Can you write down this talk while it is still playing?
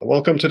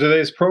Welcome to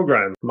today's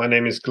program. My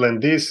name is Glenn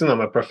Diesen. I'm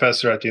a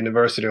professor at the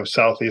University of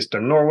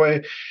Southeastern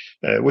Norway.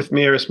 With me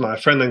here is my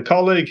friend and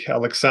colleague,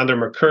 Alexander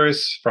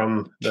Mercouris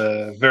from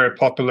the very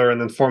popular and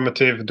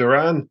informative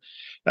Diesen.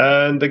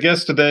 And the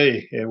guest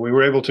today, we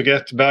were able to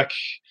get back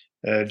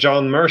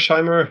John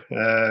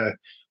Mearsheimer,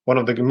 one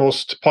of the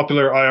most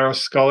popular IR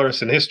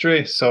scholars in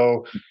history.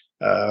 So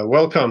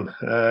welcome.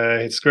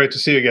 It's great to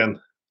see you again.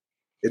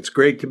 It's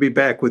great to be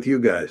back with you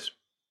guys.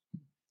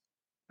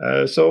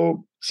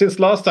 So since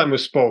last time we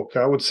spoke,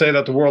 I would say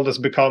that the world has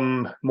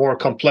become more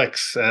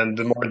complex and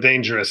more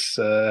dangerous.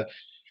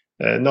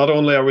 Not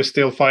only are we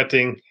still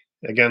fighting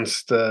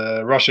against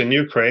Russia and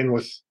Ukraine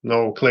with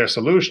no clear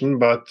solution,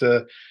 but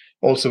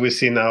also we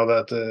see now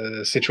that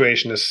the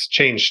situation has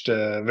changed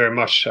very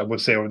much, I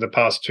would say, over the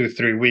past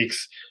 2-3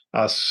 weeks,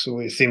 as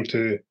we seem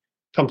to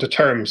come to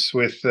terms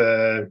with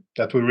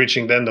that we're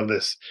reaching the end of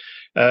this.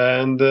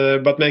 And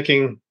but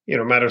making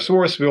matters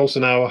worse, we also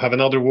now have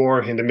another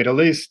war in the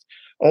Middle East.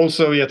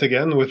 Also, yet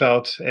again,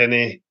 without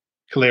any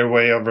clear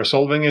way of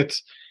resolving it.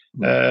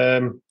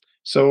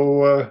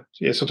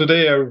 So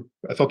today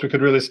I thought we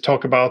could really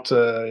talk about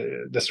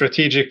the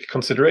strategic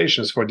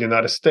considerations for the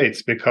United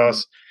States,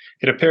 because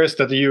it appears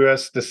that the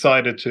U.S.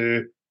 decided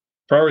to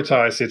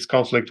prioritize its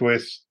conflict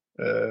with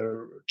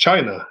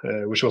China,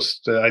 which was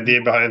the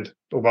idea behind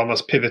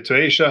Obama's pivot to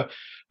Asia.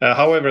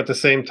 However, at the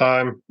same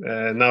time,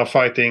 now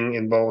fighting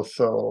in both,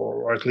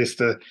 or at least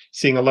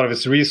seeing a lot of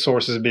its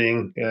resources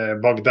being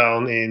bogged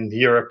down in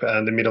Europe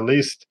and the Middle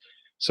East.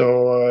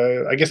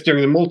 So I guess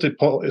during the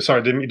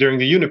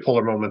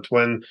unipolar moment,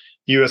 when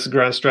U.S.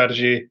 grand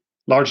strategy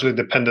largely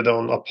depended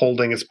on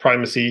upholding its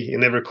primacy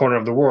in every corner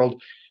of the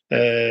world,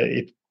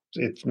 it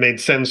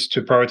made sense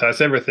to prioritize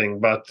everything.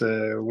 But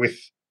with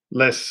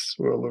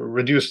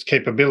reduced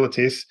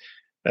capabilities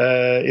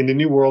in the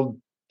new world,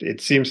 it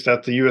seems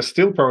that the U.S.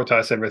 still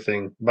prioritizes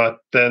everything, but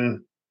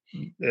then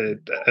it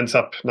ends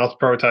up not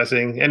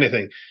prioritizing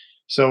anything.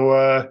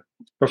 So,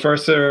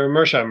 Professor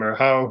Mearsheimer,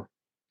 how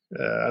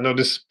I know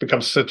this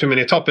becomes too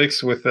many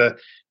topics with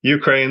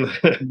Ukraine,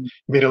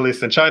 Middle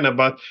East, and China,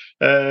 but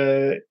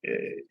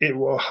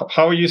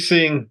how are you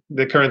seeing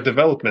the current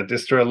development?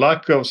 Is there a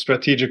lack of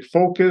strategic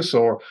focus,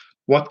 or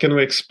what can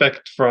we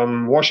expect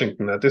from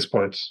Washington at this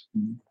point?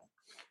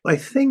 I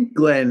think,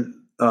 Glenn,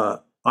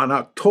 on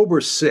October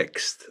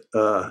 6th,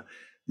 the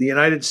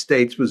United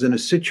States was in a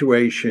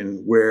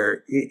situation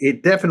where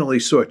it definitely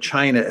saw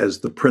China as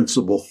the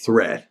principal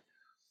threat.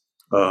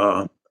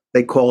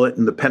 They call it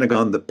in the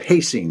Pentagon the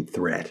pacing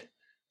threat.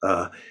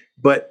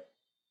 But,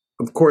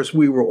 of course,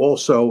 we were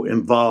also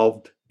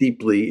involved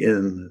deeply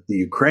in the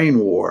Ukraine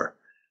war.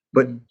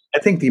 But I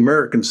think the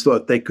Americans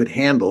thought they could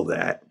handle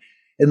that.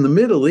 And the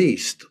Middle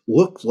East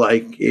looked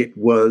like it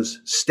was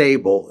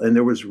stable, and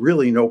there was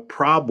really no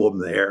problem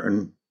there.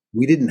 And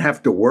we didn't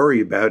have to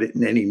worry about it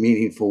in any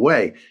meaningful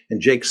way.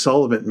 And Jake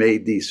Sullivan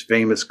made these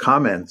famous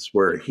comments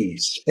where he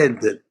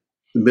said that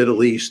the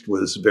Middle East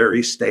was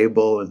very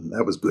stable and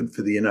that was good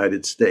for the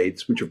United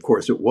States, which of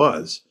course it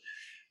was.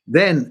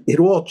 Then it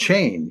all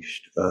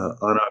changed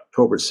on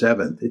October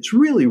 7th. It's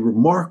really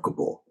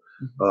remarkable.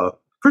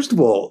 First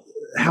of all,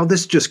 how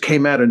this just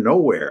came out of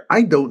nowhere.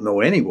 I don't know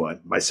anyone,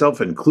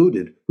 myself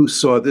included, who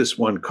saw this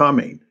one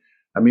coming.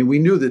 I mean, we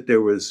knew that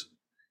there was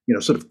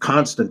sort of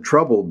constant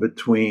trouble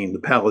between the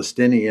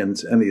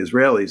Palestinians and the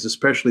Israelis,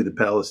 especially the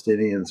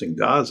Palestinians in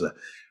Gaza.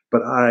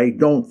 But I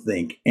don't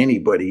think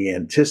anybody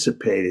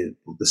anticipated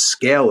the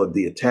scale of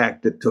the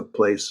attack that took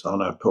place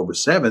on October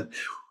 7th,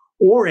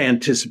 or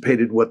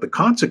anticipated what the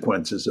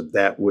consequences of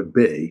that would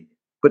be.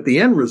 But the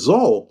end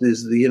result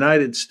is the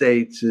United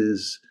States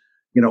is,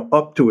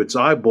 up to its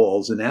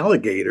eyeballs in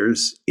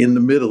alligators in the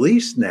Middle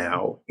East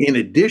now, in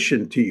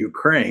addition to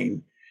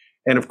Ukraine.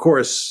 And of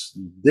course,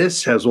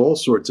 this has all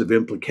sorts of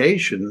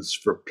implications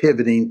for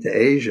pivoting to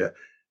Asia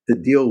to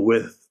deal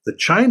with the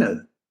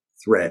China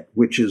threat,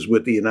 which is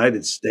what the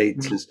United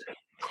States is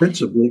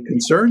principally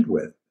concerned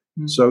with.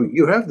 So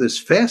you have this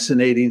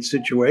fascinating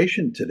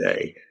situation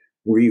today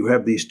where you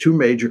have these two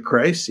major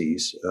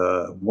crises,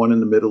 one in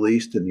the Middle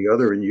East and the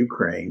other in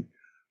Ukraine,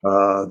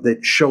 that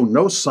show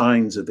no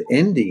signs of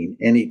ending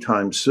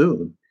anytime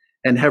soon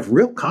and have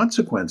real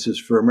consequences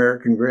for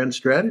American grand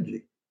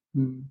strategy.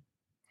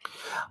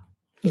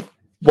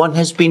 One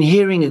has been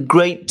hearing a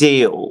great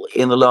deal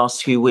in the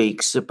last few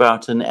weeks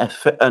about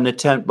an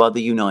attempt by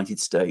the United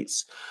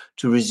States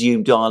to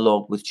resume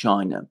dialogue with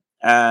China.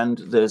 And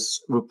there's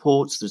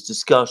reports, there's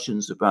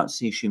discussions about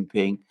Xi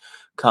Jinping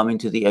coming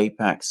to the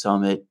APAC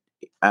summit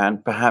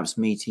and perhaps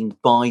meeting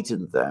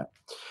Biden there.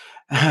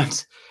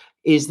 And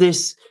is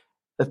this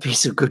a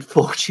piece of good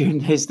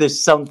fortune? Is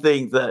this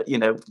something that,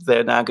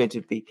 they're now going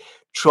to be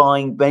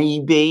trying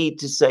maybe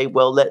to say,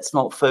 well, let's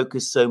not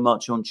focus so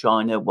much on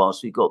China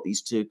whilst we've got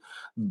these two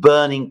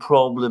burning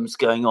problems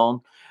going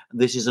on?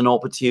 This is an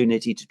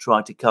opportunity to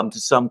try to come to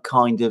some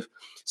kind of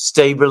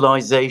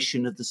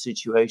stabilization of the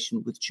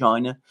situation with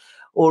China.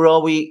 Or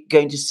are we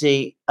going to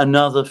see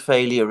another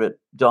failure at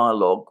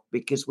dialogue?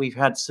 Because we've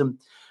had some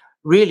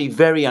really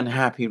very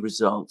unhappy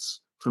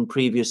results from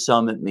previous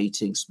summit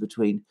meetings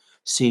between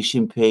Xi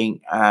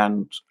Jinping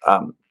and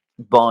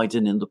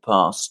Biden in the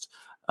past,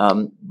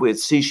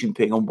 with Xi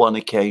Jinping on one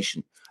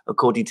occasion,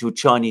 according to a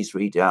Chinese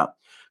readout,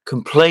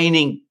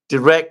 complaining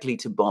directly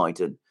to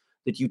Biden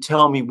that you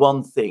tell me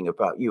one thing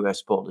about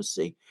US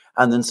policy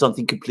and then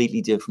something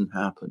completely different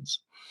happens.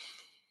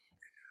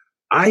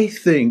 I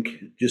think,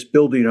 just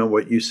building on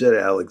what you said,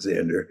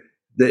 Alexander,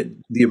 that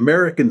the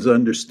Americans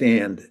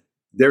understand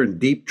they're in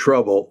deep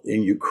trouble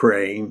in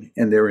Ukraine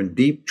and they're in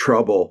deep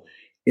trouble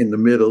in the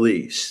Middle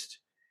East.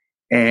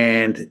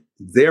 And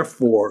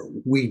therefore,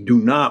 we do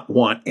not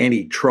want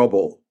any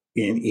trouble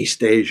in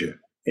East Asia.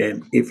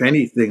 And if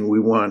anything, we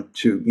want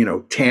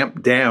to,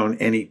 tamp down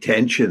any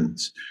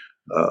tensions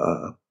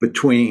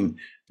between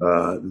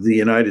the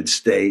United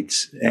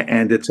States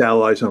and its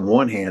allies on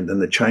one hand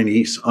and the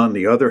Chinese on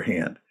the other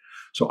hand.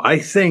 So I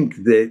think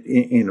that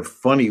in a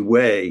funny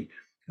way,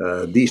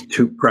 these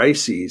two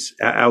crises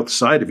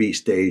outside of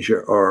East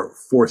Asia are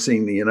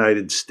forcing the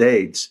United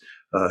States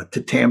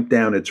to tamp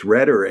down its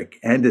rhetoric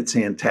and its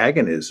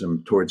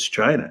antagonism towards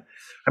China.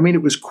 I mean,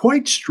 it was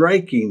quite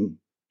striking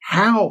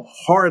how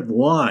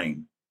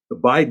hardline the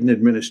Biden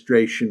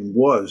administration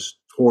was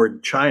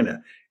toward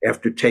China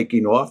after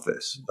taking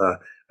office.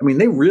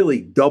 They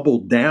really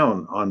doubled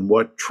down on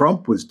what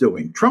Trump was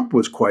doing. Trump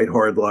was quite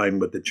hardline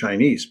with the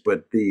Chinese,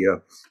 but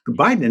the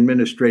Biden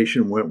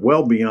administration went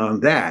well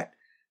beyond that.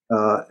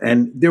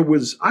 And there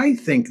was, I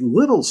think,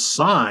 little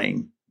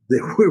sign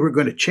that we were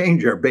going to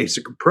change our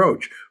basic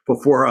approach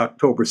before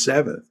October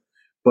 7th.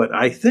 But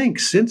I think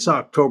since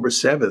October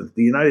 7th,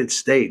 the United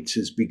States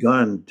has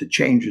begun to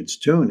change its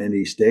tune in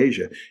East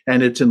Asia.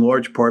 And it's in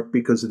large part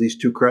because of these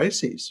two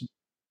crises.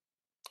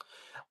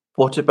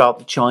 What about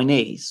the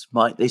Chinese?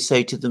 Might they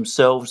say to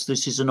themselves,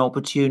 this is an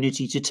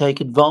opportunity to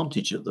take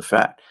advantage of the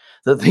fact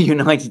that the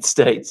United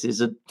States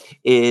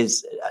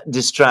is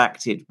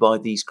distracted by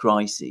these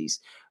crises?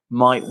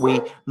 Might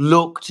we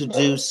look to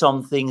do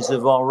some things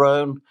of our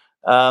own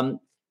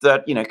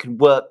that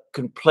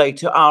can play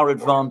to our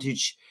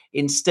advantage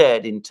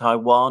instead in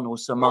Taiwan or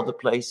some other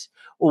place?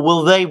 Or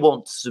will they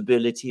want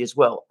stability as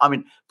well? I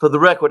mean, for the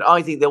record,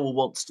 I think they will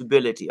want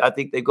stability. I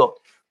think they've got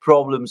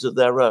problems of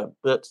their own,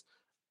 but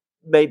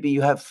maybe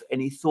you have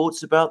any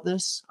thoughts about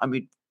this? I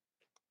mean,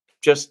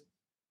 just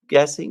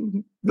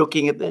guessing,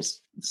 looking at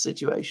this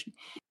situation.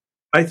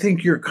 I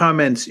think your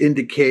comments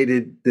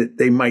indicated that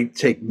they might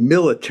take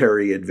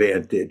military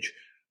advantage.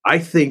 I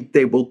think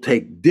they will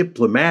take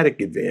diplomatic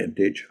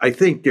advantage. I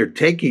think they're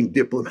taking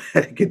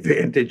diplomatic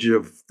advantage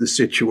of the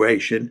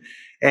situation.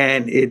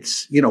 And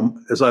it's,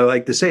 as I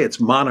like to say, it's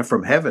manna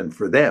from heaven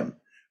for them.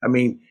 I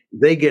mean,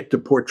 they get to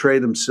portray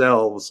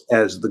themselves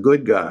as the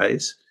good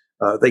guys.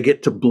 They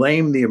get to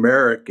blame the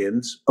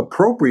Americans,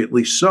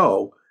 appropriately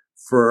so,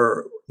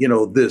 for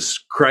this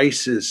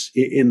crisis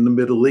in the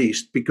Middle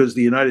East, because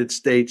the United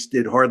States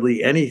did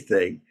hardly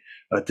anything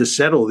to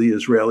settle the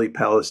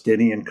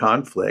Israeli-Palestinian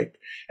conflict.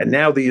 And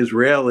now the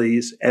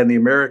Israelis and the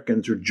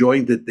Americans are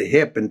joined at the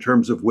hip in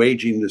terms of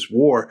waging this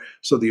war.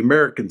 So the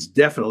Americans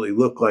definitely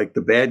look like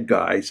the bad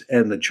guys,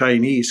 and the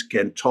Chinese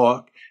can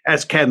talk,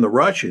 as can the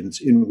Russians,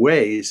 in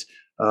ways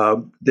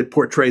that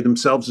portray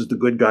themselves as the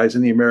good guys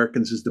and the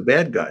Americans as the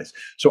bad guys.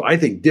 So I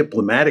think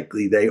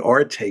diplomatically, they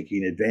are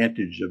taking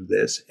advantage of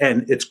this,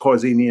 and it's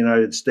causing the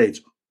United States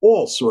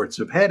all sorts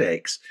of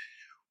headaches.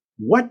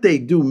 What they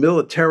do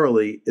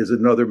militarily is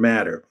another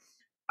matter.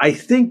 I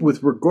think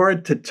with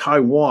regard to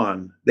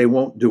Taiwan, they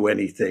won't do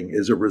anything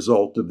as a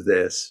result of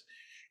this.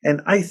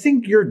 And I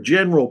think your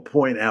general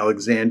point,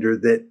 Alexander,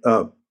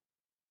 that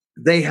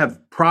they have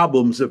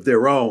problems of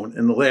their own,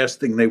 and the last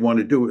thing they want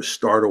to do is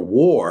start a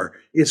war,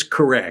 is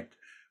correct.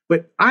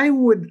 But I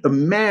would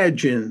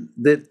imagine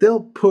that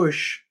they'll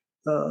push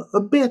a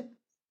bit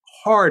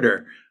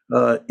harder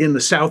in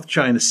the South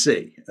China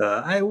Sea.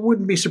 I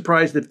wouldn't be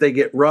surprised if they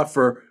get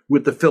rougher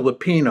with the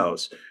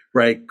Filipinos,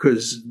 right?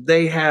 Because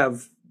they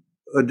have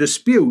a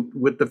dispute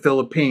with the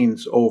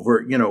Philippines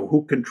over,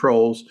 who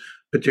controls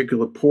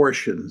particular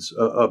portions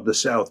of the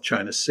South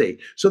China Sea.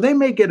 So they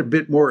may get a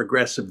bit more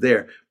aggressive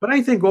there. But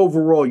I think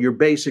overall, your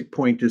basic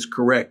point is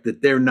correct,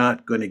 that they're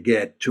not going to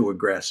get too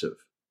aggressive.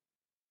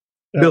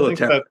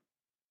 Military.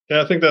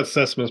 I think that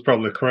assessment is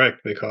probably correct,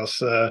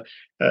 because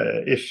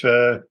if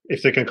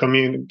they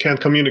can't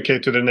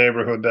communicate to the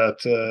neighborhood that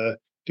the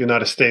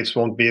United States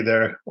won't be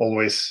there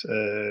always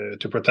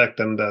to protect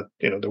them, that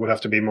they would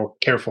have to be more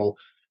careful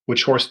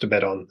which horse to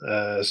bet on.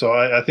 So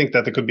I think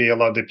that there could be a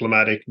lot of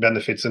diplomatic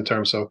benefits in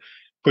terms of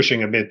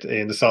pushing a bit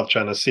in the South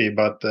China Sea.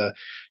 But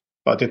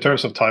in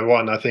terms of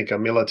Taiwan, I think a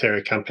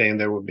military campaign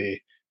there would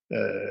be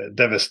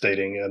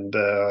devastating. And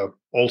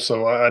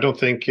also, I don't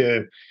think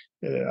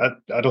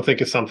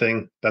it's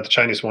something that the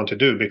Chinese want to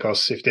do,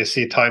 because if they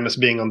see time as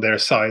being on their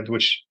side,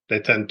 which they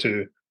tend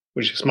to,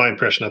 which is my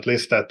impression at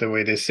least, that the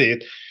way they see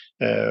it,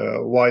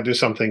 why do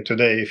something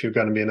today if you're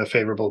going to be in a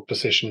favorable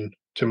position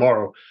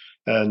tomorrow?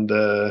 And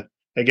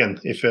again,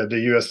 if the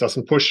US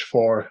doesn't push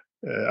for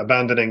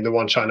abandoning the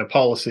one China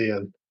policy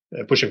and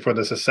pushing for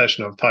the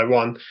secession of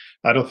Taiwan,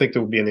 I don't think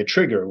there would be any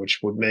trigger which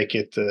would make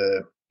it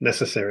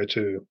necessary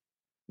to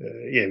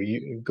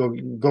you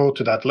go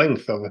to that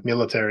length of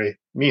military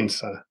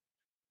means.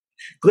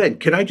 Glenn,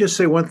 can I just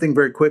say one thing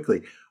very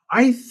quickly?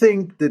 I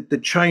think that the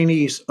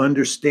Chinese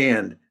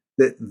understand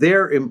that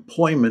their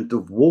employment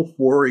of wolf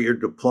warrior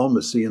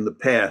diplomacy in the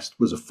past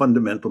was a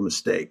fundamental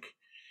mistake.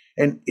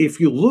 And if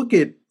you look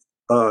at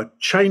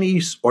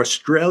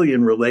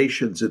Chinese-Australian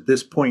relations at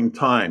this point in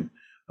time,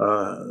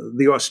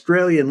 the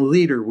Australian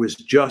leader was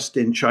just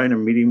in China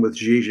meeting with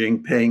Xi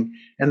Jinping,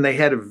 and they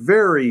had a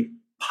very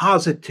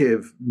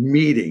positive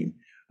meeting.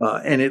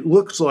 And it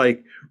looks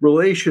like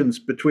relations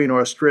between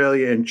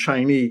Australia and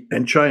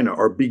China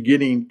are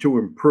beginning to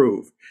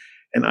improve.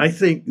 And I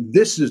think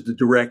this is the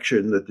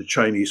direction that the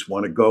Chinese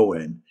want to go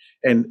in.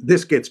 And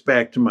this gets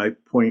back to my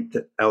point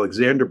to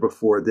Alexander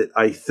before, that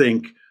I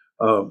think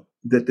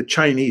that the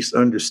Chinese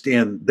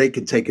understand they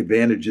can take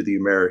advantage of the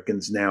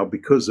Americans now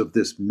because of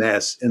this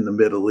mess in the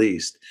Middle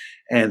East.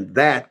 And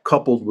that,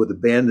 coupled with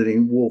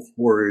abandoning wolf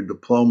warrior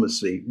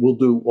diplomacy, will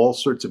do all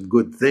sorts of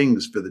good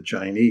things for the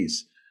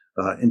Chinese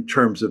in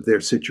terms of their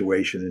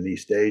situation in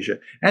East Asia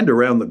and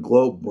around the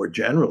globe more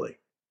generally.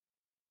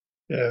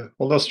 Yeah,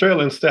 well, the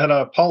Australians, they had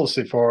a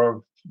policy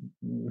for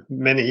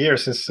many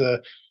years, since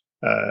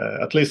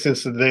at least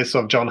since the days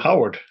of John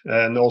Howard,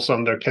 and also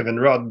under Kevin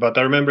Rudd. But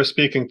I remember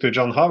speaking to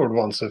John Howard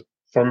once, a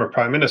former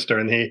prime minister,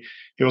 and he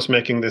was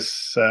making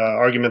this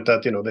argument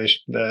that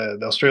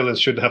the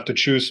Australians shouldn't have to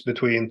choose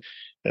between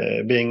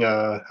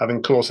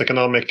having close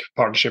economic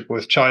partnership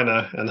with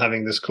China and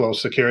having this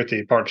close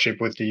security partnership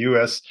with the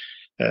U.S.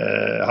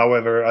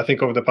 However, I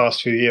think over the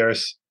past few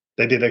years,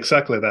 they did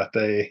exactly that.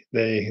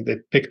 They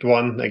picked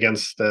one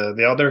against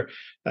the other,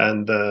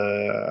 and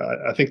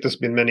I think there's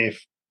been many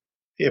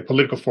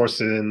political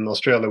forces in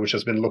Australia which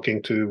has been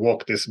looking to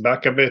walk this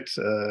back a bit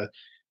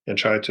and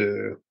try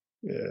to,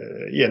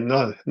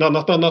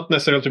 not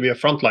necessarily to be a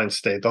frontline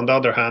state. On the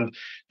other hand,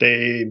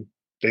 they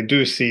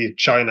do see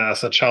China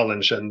as a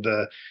challenge, and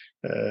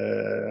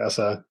as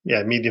a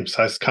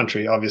medium-sized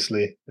country,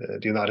 obviously, the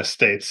United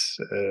States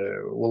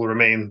will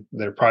remain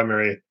their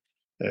primary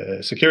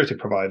security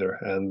provider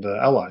and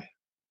ally.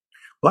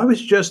 Well, I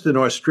was just in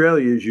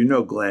Australia, as you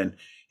know, Glenn,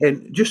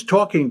 and just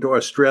talking to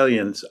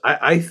Australians,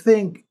 I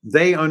think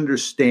they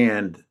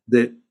understand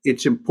that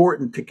it's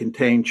important to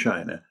contain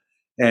China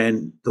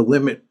and to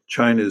limit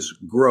China's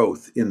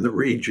growth in the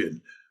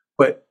region.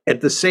 But at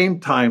the same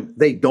time,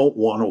 they don't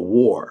want a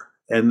war.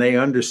 And they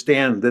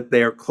understand that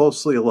they are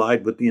closely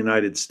allied with the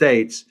United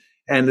States,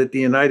 and that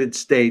the United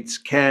States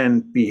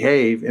can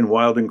behave in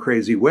wild and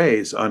crazy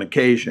ways on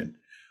occasion.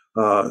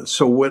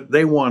 So what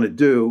they want to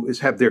do is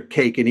have their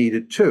cake and eat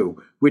it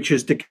too, which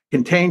is to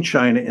contain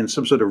China in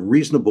some sort of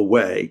reasonable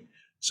way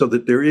so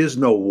that there is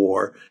no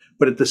war,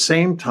 but at the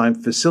same time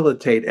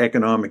facilitate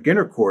economic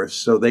intercourse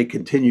so they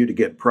continue to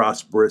get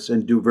prosperous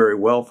and do very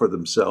well for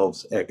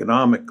themselves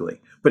economically.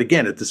 But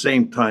again, at the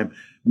same time,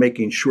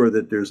 making sure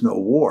that there's no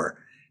war.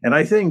 And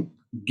I think,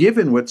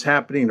 given what's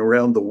happening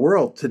around the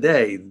world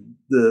today,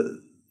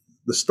 the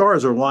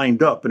stars are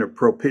lined up in a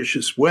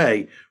propitious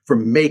way for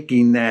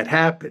making that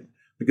happen.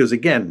 Because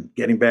again,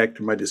 getting back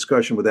to my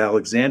discussion with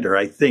Alexander,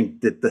 I think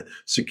that the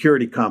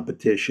security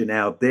competition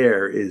out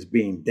there is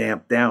being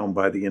damped down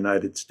by the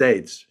United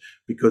States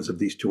because of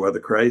these two other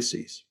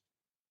crises.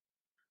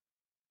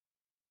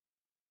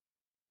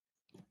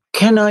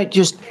 Can I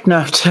just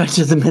now turn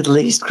to the Middle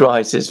East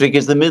crisis?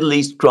 Because the Middle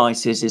East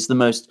crisis is the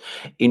most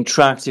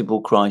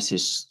intractable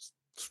crisis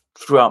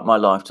throughout my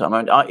lifetime.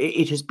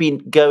 It has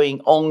been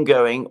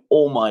ongoing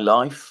all my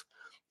life.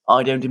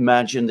 I don't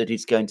imagine that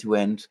it's going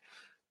to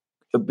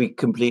be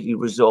completely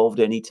resolved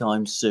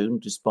anytime soon,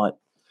 despite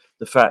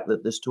the fact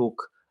that there's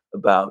talk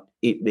about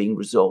it being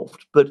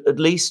resolved. But at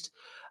least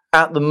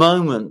at the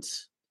moment,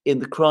 in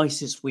the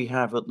crisis we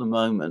have at the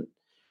moment,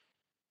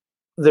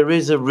 there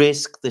is a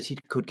risk that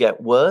it could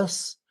get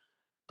worse,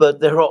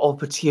 but there are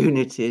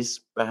opportunities,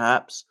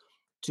 perhaps,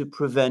 to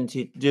prevent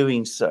it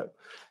doing so.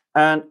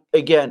 And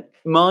again,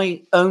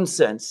 my own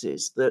sense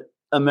is that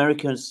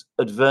America's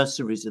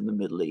adversaries in the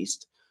Middle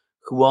East,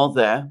 who are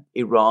there,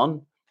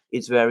 Iran,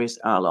 its various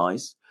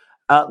allies,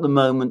 at the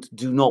moment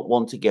do not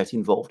want to get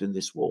involved in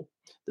this war,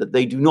 that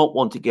they do not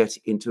want to get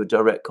into a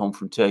direct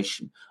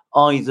confrontation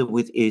either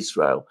with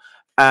Israel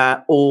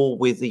or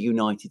with the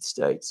United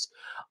States.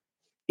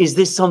 Is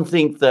this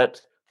something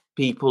that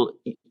people,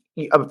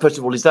 first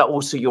of all, is that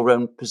also your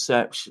own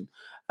perception?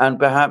 And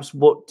perhaps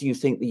what do you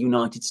think the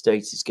United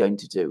States is going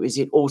to do? Is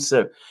it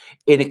also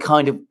in a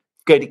kind of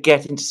going to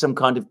get into some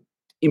kind of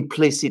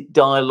implicit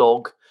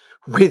dialogue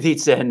with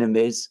its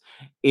enemies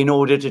in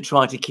order to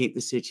try to keep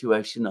the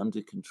situation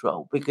under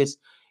control? Because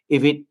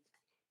if it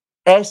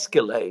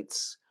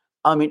escalates,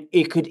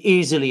 it could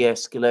easily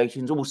escalate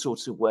in all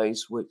sorts of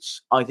ways,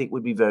 which I think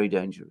would be very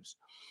dangerous.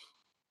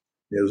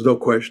 There's no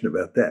question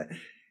about that.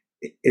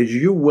 As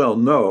you well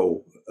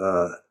know,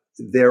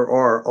 there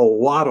are a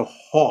lot of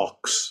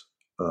hawks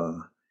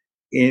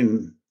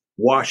in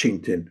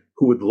Washington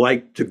who would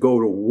like to go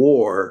to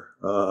war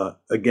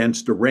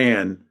against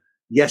Iran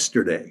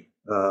yesterday.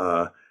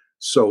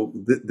 So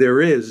there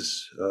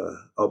is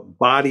a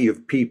body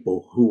of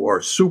people who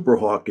are super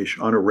hawkish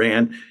on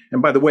Iran.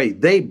 And by the way,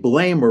 they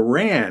blame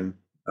Iran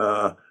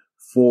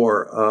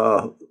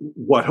for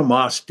what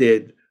Hamas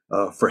did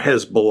for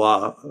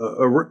Hezbollah.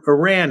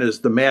 Iran is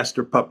the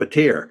master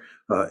puppeteer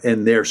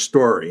in their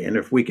story. And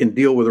if we can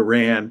deal with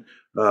Iran,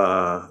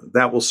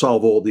 that will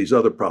solve all these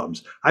other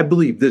problems. I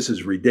believe this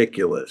is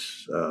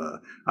ridiculous.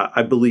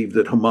 I believe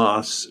that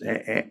Hamas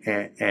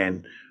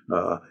and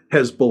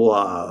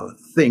Hezbollah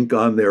think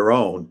on their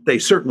own. They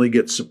certainly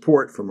get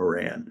support from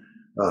Iran,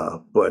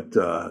 but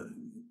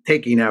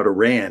taking out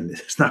Iran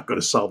is not going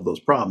to solve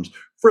those problems.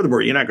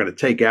 Furthermore, you're not going to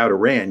take out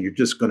Iran. You're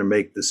just going to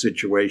make the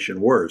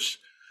situation worse.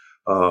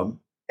 So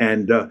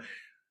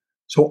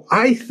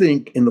I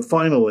think in the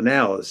final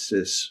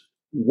analysis,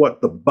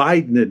 what the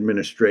Biden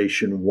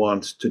administration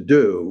wants to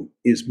do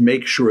is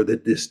make sure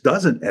that this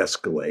doesn't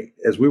escalate.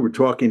 As we were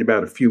talking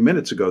about a few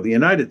minutes ago, the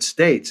United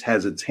States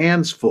has its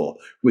hands full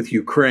with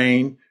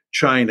Ukraine,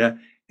 China,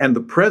 and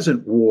the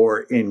present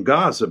war in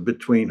Gaza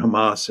between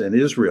Hamas and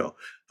Israel.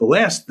 The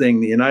last thing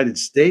the United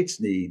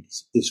States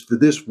needs is for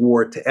this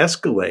war to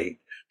escalate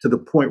to the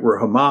point where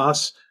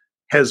Hamas,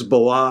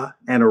 Hezbollah,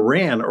 and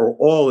Iran are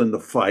all in the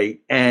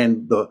fight,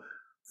 and the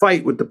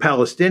fight with the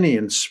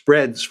Palestinians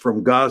spreads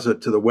from Gaza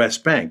to the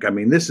West Bank. I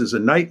mean, this is a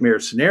nightmare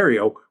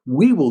scenario.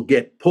 We will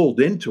get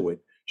pulled into it.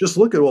 Just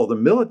look at all the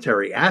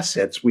military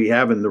assets we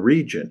have in the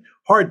region.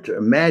 Hard to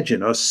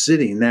imagine us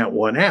sitting that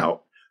one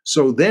out.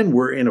 So then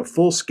we're in a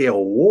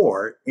full-scale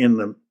war in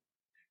the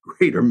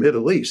greater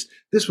Middle East.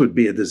 This would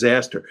be a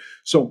disaster.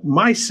 So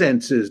my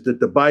sense is that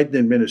the Biden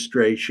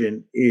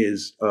administration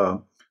is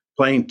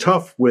playing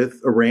tough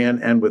with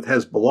Iran and with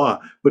Hezbollah,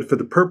 but for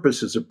the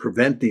purposes of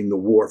preventing the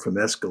war from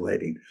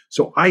escalating.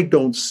 So I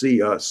don't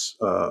see us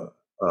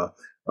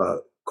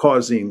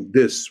causing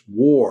this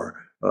war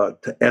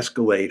to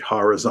escalate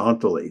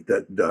horizontally,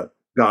 that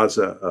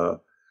Gaza,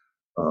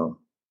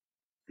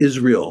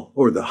 Israel,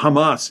 or the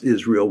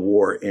Hamas-Israel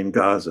war in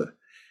Gaza.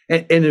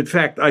 And in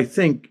fact, I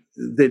think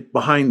that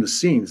behind the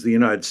scenes, the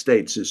United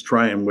States is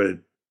trying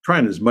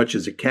as much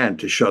as it can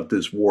to shut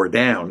this war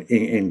down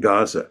in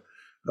Gaza.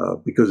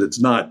 Because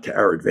it's not to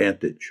our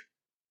advantage.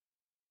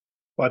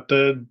 But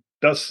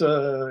is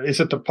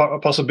it a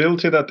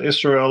possibility that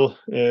Israel,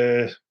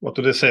 what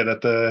do they say,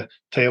 that the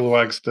tail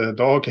wags the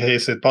dog?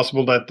 Is it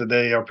possible that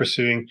they are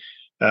pursuing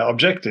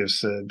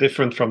objectives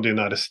different from the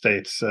United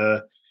States?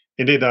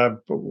 Indeed,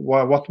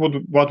 what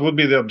would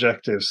be the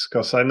objectives?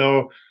 Because I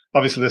know,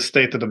 obviously, the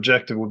stated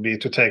objective would be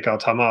to take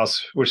out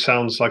Hamas, which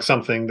sounds like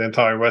something the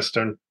entire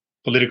Western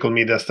political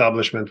media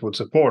establishment would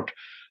support.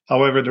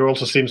 However, there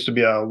also seems to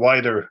be a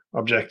wider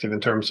objective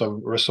in terms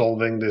of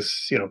resolving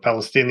this,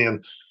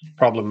 Palestinian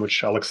problem,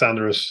 which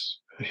Alexander has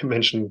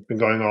mentioned been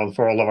going on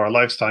for all of our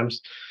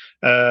lifetimes.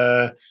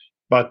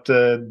 But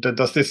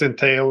does this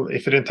entail,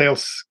 if it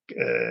entails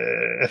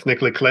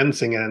ethnically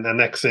cleansing and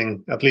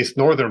annexing at least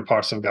northern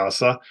parts of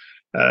Gaza?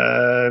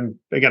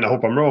 Again, I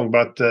hope I'm wrong,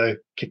 but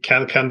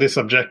can this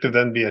objective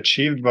then be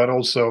achieved? But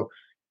also,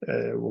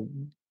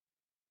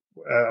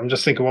 I'm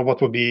just thinking, well,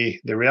 what would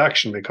be the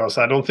reaction? Because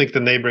I don't think the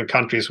neighboring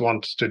countries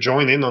want to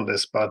join in on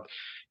this. But,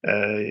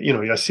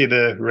 I see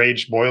the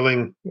rage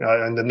boiling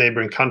in the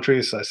neighboring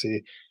countries. I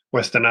see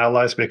Western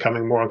allies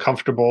becoming more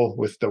uncomfortable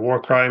with the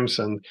war crimes.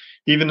 And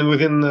even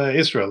within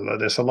Israel,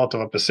 there's a lot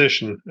of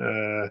opposition,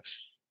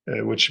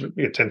 which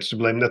tends to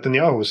blame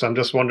Netanyahu. So I'm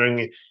just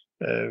wondering,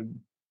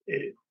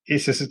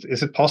 is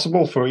it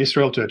possible for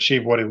Israel to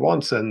achieve what it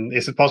wants? And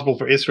is it possible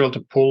for Israel to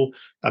pull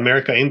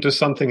America into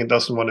something it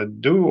doesn't want to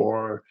do?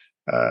 Or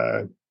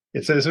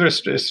it's a very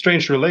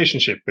strange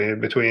relationship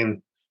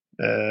between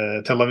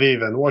Tel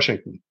Aviv and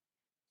Washington.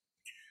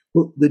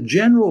 Well, the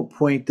general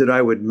point that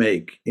I would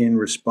make in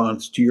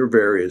response to your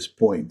various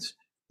points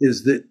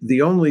is that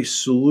the only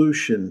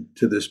solution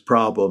to this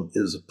problem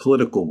is a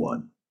political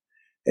one.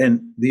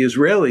 And the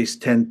Israelis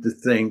tend to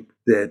think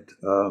that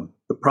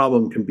the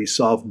problem can be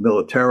solved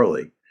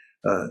militarily.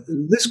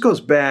 This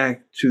goes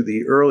back to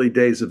the early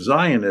days of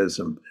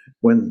Zionism,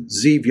 when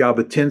Zeev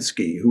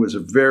Jabotinsky, who was a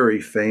very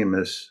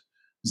famous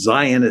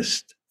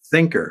Zionist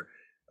thinker,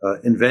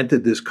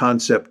 invented this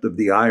concept of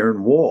the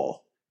Iron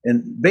Wall.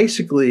 And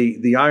basically,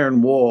 the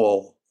Iron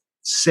Wall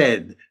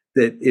said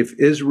that if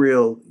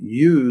Israel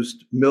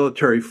used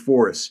military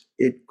force,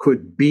 it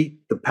could beat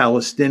the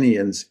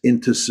Palestinians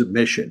into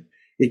submission.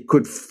 It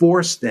could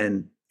force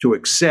them to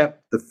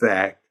accept the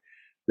fact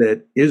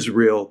that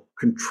Israel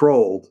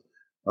controlled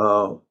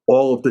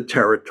all of the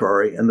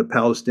territory, and the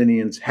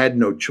Palestinians had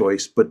no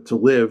choice but to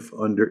live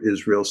under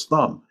Israel's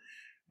thumb.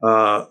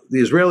 The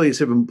Israelis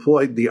have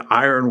employed the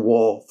Iron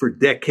Wall for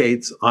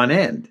decades on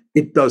end.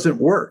 It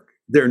doesn't work.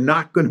 They're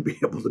not going to be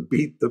able to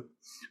beat the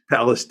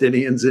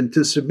Palestinians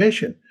into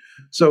submission.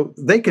 So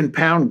they can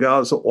pound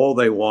Gaza all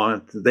they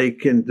want. They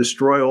can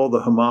destroy all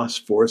the Hamas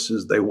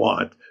forces they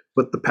want.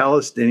 But the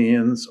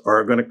Palestinians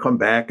are going to come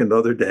back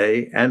another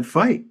day and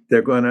fight.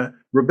 They're going to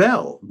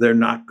rebel. They're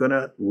not going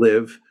to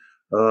live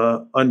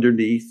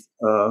underneath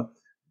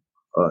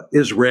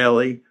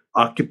Israeli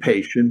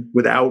occupation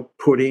without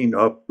putting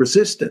up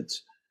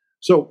resistance.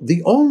 So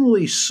the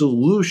only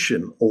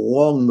solution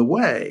along the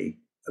way,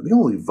 the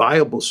only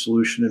viable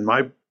solution, in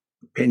my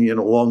opinion,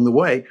 along the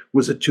way,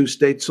 was a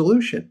two-state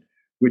solution,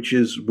 which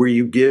is where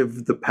you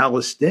give the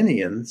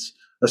Palestinians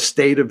a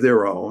state of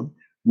their own,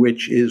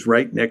 which is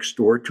right next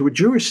door to a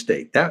Jewish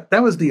state. That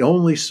was the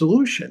only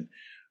solution.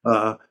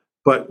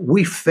 But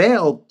we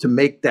failed to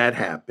make that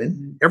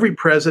happen. Every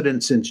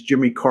president since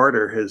Jimmy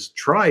Carter has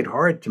tried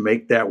hard to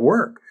make that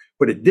work,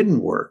 but it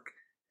didn't work.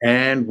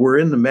 And we're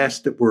in the mess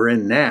that we're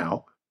in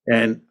now.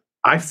 And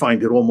I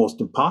find it almost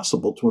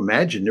impossible to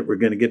imagine that we're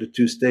going to get a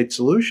two-state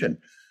solution.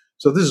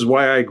 So this is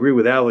why I agree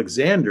with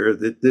Alexander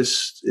that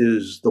this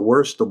is the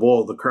worst of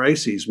all the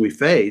crises we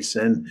face.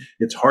 And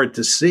it's hard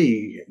to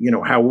see,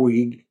 how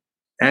we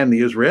and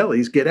the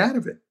Israelis get out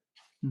of it.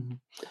 Mm-hmm.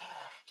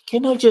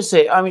 Can I just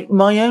say,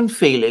 my own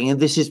feeling, and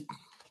this is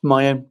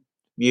my own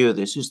view of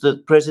this, is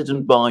that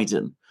President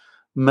Biden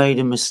made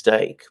a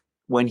mistake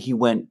when he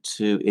went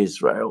to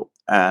Israel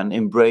and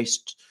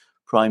embraced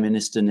Prime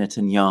Minister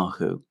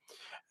Netanyahu.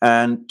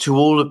 And to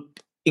all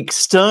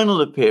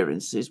external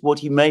appearances, what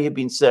he may have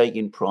been saying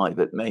in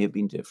private may have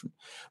been different.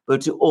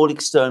 But to all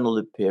external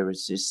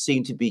appearances,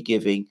 seemed to be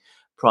giving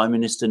Prime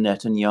Minister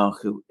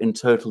Netanyahu in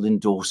total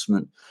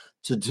endorsement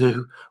to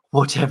do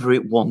whatever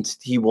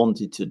he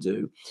wanted to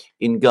do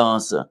in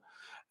Gaza.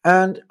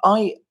 And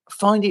I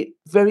find it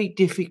very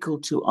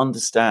difficult to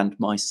understand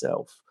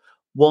myself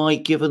why,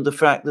 given the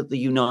fact that the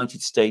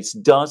United States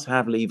does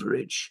have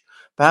leverage,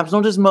 perhaps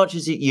not as much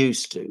as it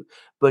used to,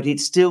 but it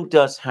still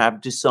does have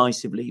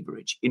decisive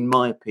leverage, in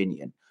my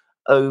opinion,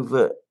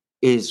 over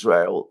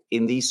Israel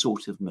in these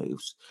sort of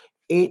moves,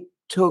 it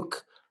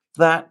took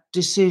that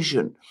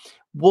decision.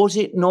 Was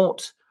it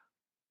not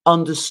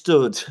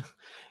understood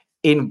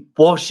in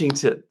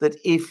Washington that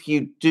if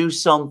you do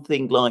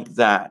something like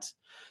that,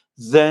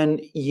 then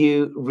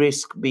you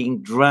risk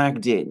being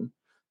dragged in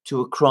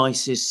to a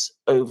crisis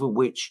over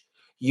which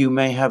you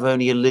may have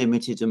only a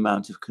limited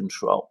amount of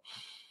control?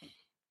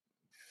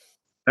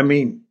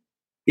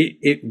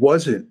 It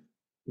wasn't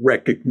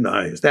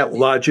recognized. That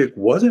logic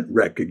wasn't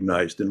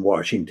recognized in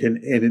Washington,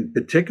 and in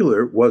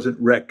particular, it wasn't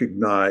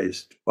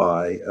recognized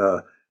by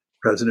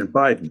President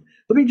Biden.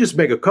 Let me just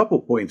make a couple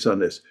points on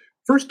this.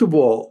 First of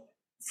all,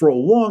 for a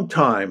long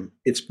time,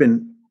 it's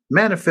been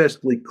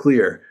manifestly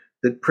clear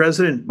that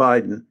President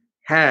Biden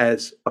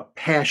has a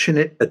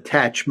passionate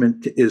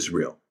attachment to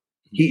Israel.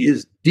 He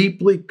is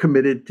deeply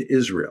committed to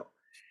Israel.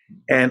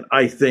 And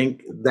I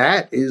think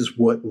that is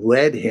what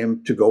led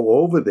him to go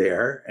over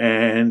there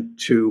and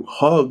to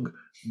hug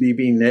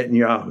Bibi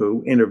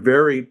Netanyahu in a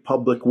very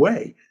public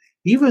way,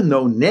 even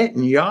though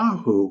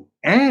Netanyahu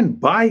and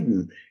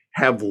Biden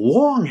have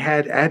long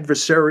had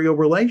adversarial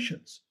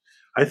relations.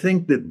 I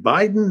think that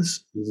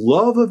Biden's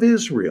love of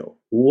Israel,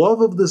 love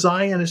of the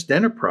Zionist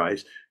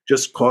enterprise,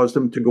 just caused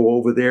him to go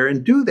over there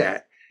and do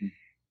that.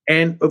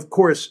 And of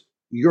course,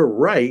 you're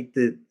right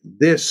that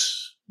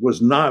this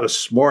was not a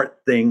smart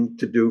thing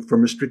to do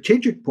from a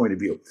strategic point of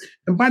view.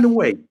 And by the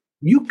way,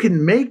 you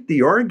can make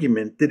the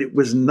argument that it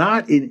was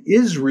not in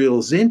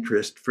Israel's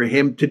interest for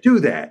him to do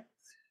that,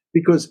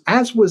 because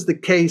as was the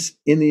case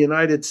in the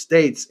United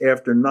States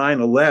after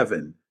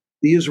 9/11,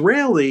 the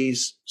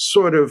Israelis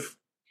sort of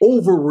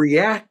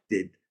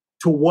overreacted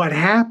to what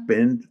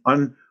happened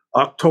on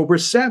October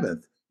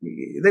 7th.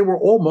 They were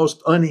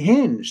almost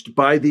unhinged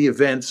by the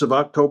events of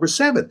October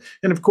 7th.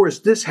 And of course,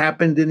 this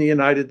happened in the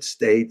United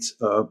States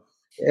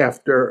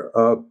after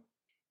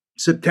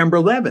September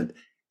 11th.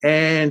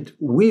 And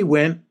we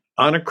went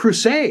on a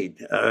crusade.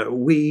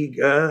 We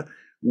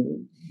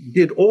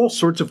did all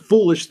sorts of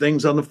foolish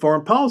things on the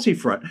foreign policy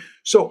front.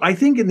 So I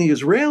think in the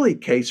Israeli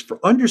case, for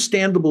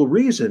understandable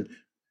reason,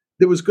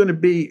 there was going to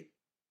be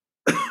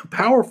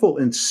powerful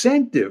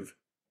incentive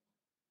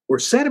or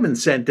set of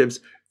incentives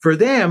for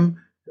them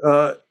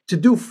to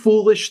do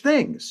foolish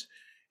things.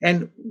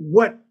 And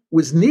what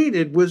was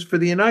needed was for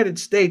the United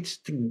States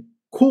to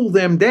cool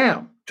them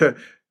down, to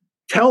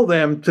tell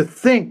them to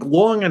think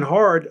long and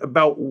hard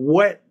about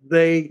what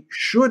they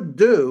should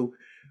do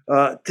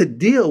to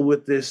deal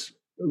with this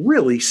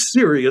really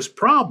serious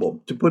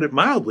problem, to put it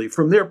mildly,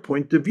 from their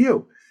point of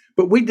view.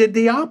 But we did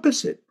the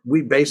opposite.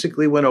 We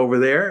basically went over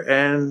there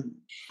and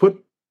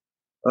put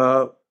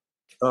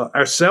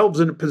ourselves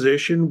in a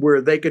position where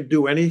they could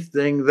do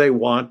anything they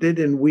wanted,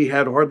 and we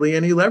had hardly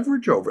any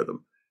leverage over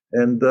them.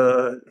 And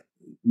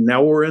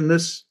now we're in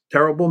this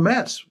terrible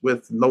mess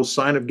with no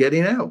sign of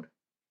getting out.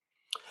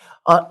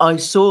 I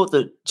saw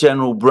that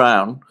General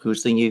Brown,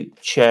 who's the new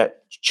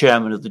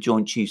chairman of the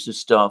Joint Chiefs of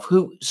Staff,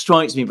 who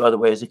strikes me, by the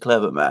way, as a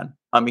clever man.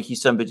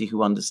 He's somebody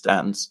who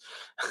understands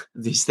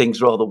these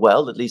things rather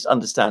well, at least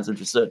understands them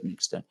to a certain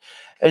extent.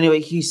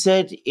 Anyway, he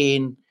said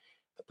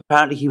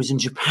apparently he was in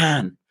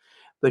Japan,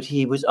 but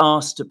he was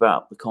asked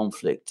about the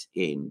conflict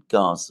in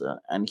Gaza,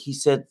 and he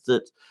said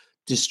that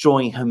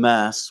destroying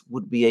Hamas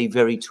would be a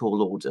very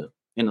tall order.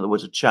 In other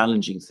words, a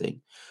challenging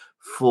thing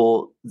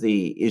for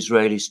the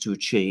Israelis to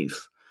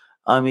achieve.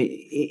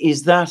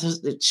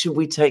 Should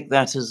we take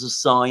that as a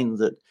sign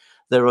that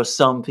there are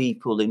some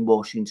people in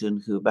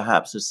Washington who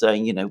perhaps are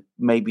saying,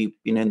 maybe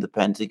in the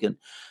Pentagon,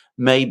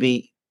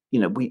 maybe,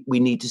 we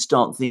need to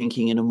start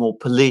thinking in a more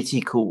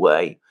political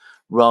way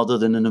rather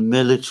than in a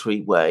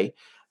military way.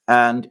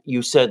 And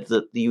you said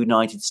that the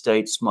United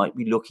States might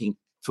be looking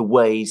for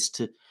ways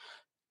to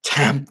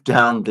tamp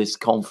down this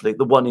conflict,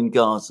 the one in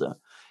Gaza.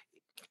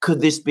 Could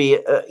this be,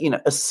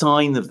 a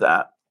sign of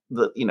that,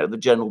 the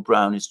General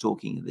Brown is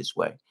talking in this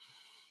way?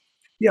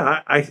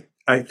 Yeah,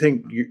 I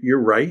think you're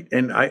right.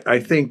 And I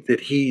think that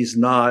he's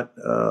not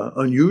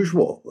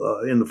unusual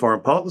in the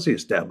foreign policy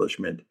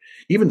establishment.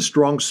 Even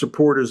strong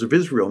supporters of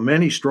Israel,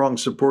 many strong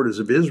supporters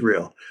of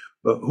Israel,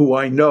 who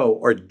I know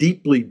are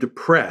deeply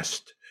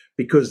depressed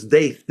because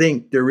they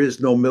think there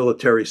is no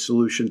military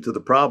solution to the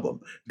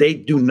problem. They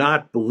do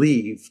not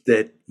believe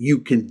that you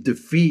can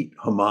defeat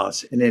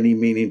Hamas in any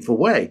meaningful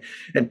way.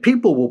 And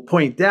people will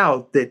point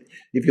out that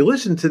if you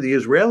listen to the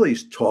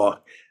Israelis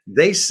talk,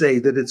 they say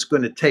that it's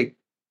going to take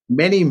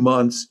many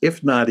months,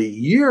 if not a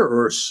year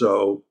or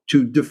so,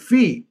 to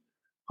defeat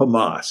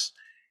Hamas.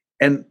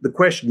 And the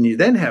question you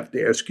then have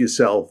to ask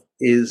yourself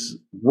is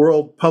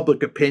world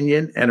public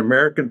opinion and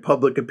American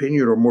public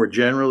opinion, or more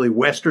generally,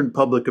 Western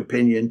public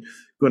opinion,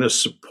 going to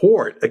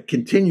support a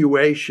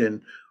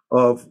continuation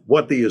of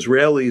what the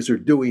Israelis are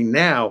doing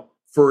now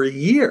for a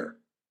year?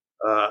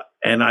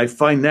 And I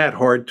find that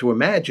hard to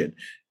imagine.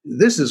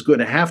 This is going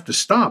to have to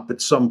stop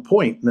at some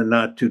point in the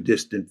not too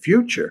distant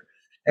future.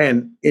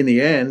 And in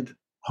the end,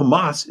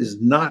 Hamas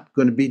is not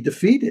going to be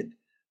defeated.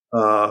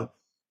 So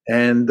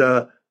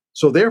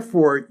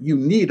therefore, you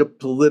need a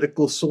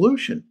political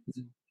solution.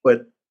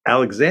 But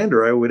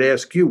Alexander, I would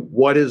ask you,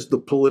 what is the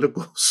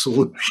political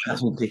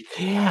solution?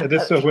 Yeah,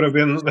 this would have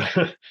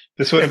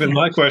been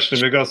my question,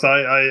 because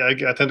I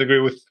tend to agree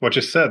with what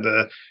you said.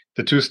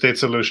 The two-state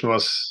solution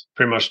was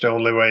pretty much the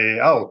only way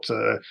out.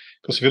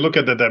 Because if you look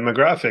at the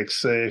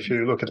demographics, if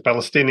you look at the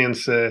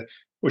Palestinians,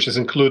 which is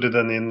included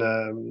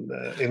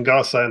in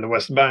Gaza and the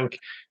West Bank,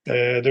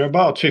 they're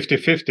about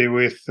 50-50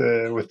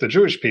 with the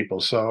Jewish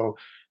people. So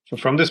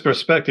from this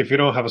perspective, you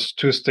don't have a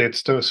two-state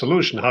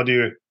solution. How do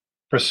you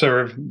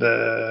preserve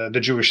the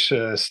Jewish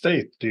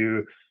state?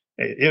 Either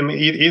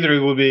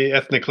it will be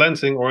ethnic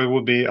cleansing or it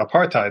will be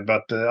apartheid,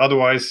 but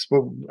otherwise,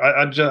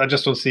 I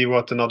just don't see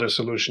what another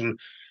solution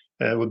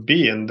would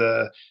be. And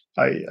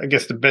I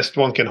guess the best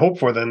one can hope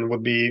for then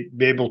would be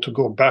able to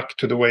go back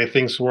to the way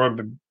things were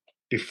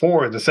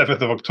before the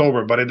 7th of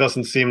October, but it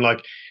doesn't seem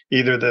like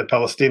either the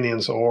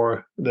Palestinians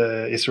or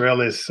the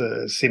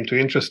Israelis seem too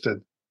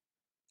interested.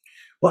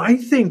 Well, I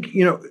think,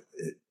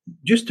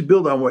 just to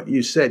build on what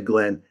you said,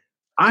 Glenn,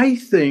 I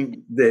think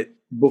that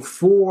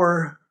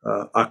before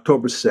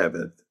October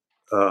 7th,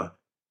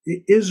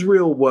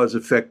 Israel was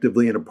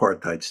effectively an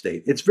apartheid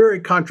state. It's very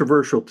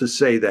controversial to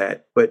say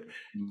that, but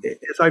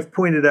as I've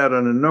pointed out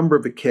on a number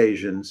of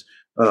occasions,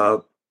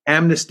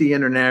 Amnesty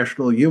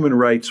International, Human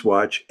Rights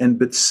Watch, and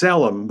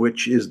B'Tselem,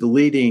 which is the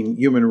leading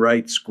human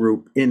rights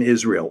group in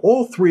Israel,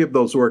 all three of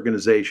those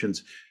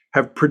organizations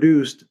have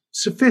produced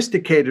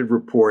sophisticated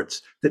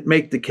reports that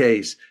make the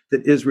case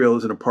that Israel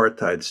is an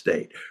apartheid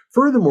state.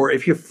 Furthermore,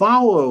 if you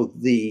follow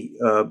the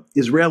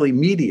Israeli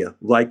media,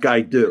 like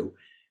I do,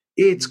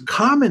 it's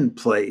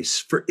commonplace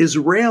for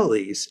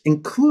Israelis,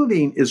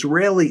 including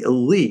Israeli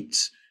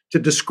elites, to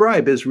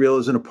describe Israel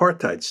as an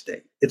apartheid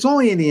state. It's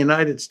only in the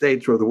United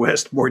States or the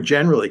West more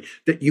generally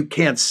that you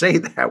can't say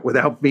that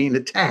without being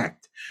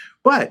attacked.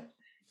 But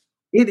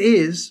it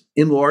is,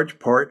 in large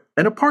part,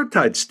 an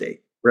apartheid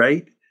state,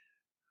 right?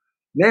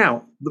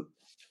 Now, the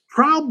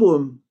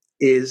problem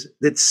is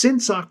that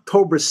since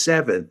October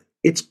 7th,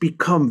 it's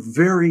become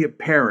very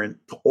apparent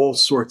to all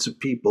sorts of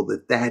people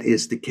that that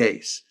is the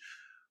case.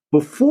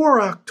 Before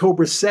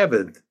October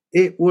 7th,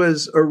 it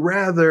was a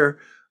rather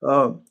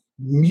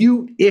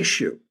mute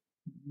issue.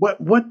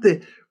 What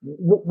the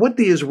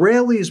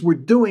Israelis were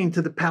doing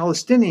to the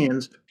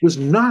Palestinians was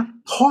not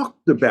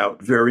talked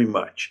about very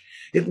much.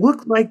 It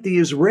looked like the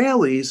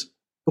Israelis,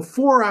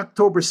 before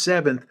October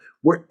 7th,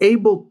 were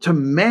able to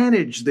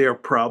manage their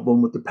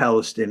problem with the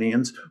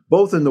Palestinians,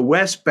 both in the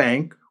West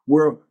Bank,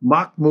 where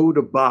Mahmoud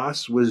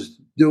Abbas was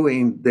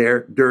doing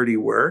their dirty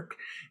work,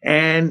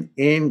 and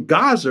in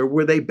Gaza,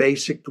 where they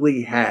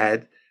basically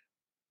had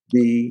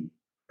the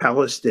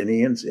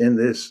Palestinians in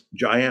this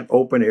giant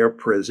open-air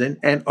prison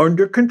and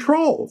under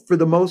control for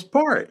the most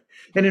part.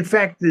 And in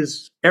fact,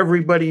 as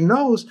everybody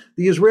knows,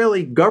 the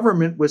Israeli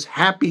government was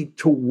happy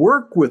to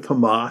work with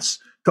Hamas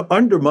to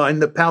undermine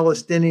the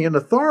Palestinian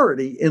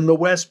Authority in the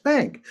West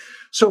Bank.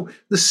 So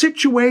the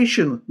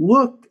situation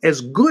looked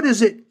as good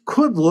as it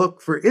could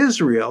look for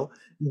Israel,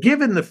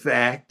 given the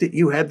fact that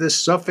you had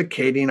this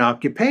suffocating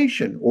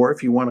occupation, or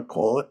if you want to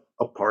call it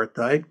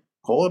apartheid,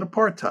 call it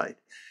apartheid.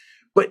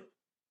 But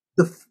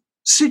the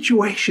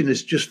situation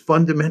has just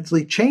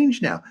fundamentally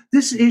changed now.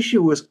 This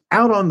issue was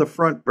out on the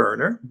front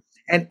burner,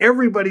 and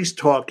everybody's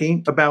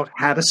talking about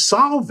how to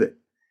solve it.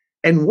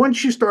 And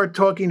once you start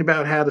talking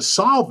about how to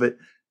solve it,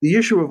 the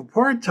issue of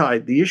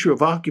apartheid, the issue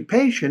of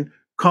occupation,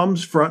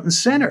 comes front and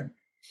center.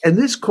 And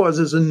this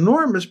causes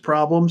enormous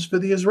problems for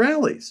the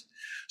Israelis.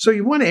 So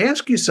you want to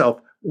ask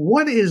yourself,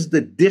 what is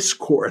the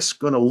discourse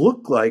going to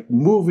look like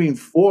moving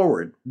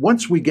forward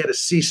once we get a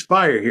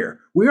ceasefire here?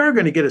 We are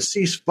going to get a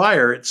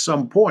ceasefire at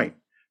some point.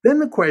 Then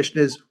the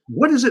question is,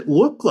 what does it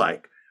look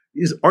like?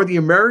 Are the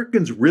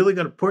Americans really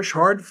going to push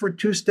hard for a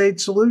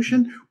two-state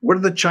solution? What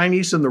are the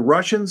Chinese and the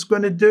Russians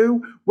going to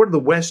do? What are the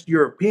West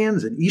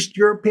Europeans and East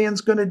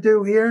Europeans going to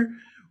do here?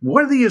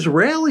 What are the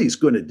Israelis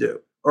going to do?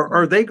 Or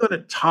are they going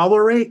to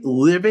tolerate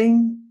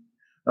living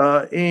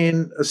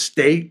in a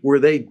state where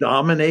they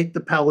dominate the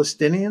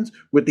Palestinians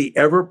with the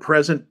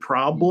ever-present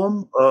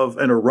problem of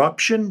an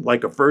eruption,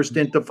 like a first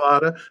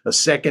intifada, a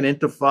second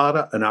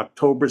intifada, an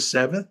October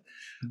 7th?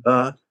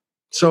 The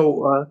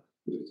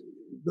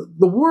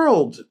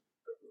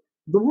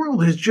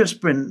world has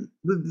just been,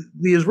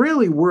 the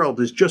Israeli world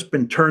has just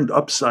been turned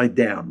upside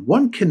down.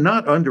 One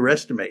cannot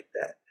underestimate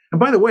that. And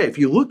by the way, if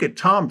you look at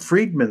Tom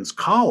Friedman's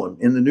column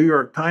in the New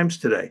York Times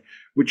today,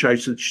 which I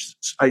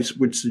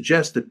would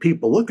suggest that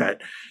people look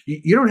at,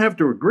 you don't have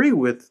to agree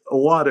with a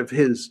lot of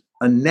his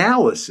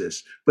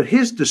analysis, but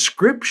his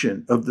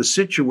description of the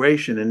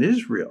situation in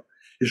Israel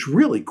is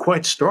really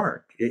quite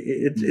stark.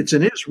 It's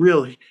an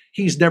Israel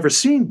he's never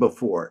seen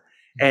before.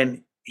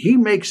 And he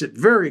makes it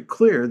very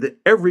clear that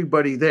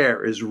everybody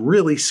there is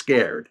really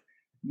scared.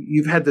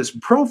 You've had this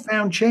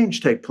profound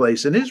change take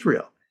place in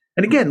Israel.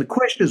 And again, the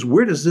question is,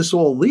 where does this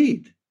all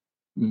lead?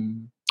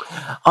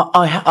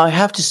 I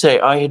have to say,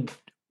 I had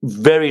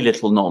very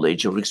little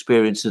knowledge or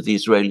experience of the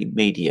Israeli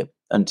media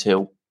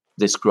until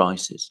this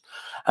crisis.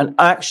 And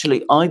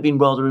actually, I've been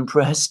rather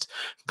impressed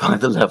by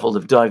the level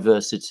of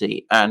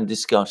diversity and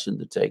discussion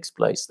that takes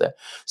place there.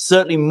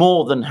 Certainly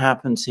more than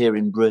happens here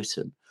in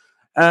Britain.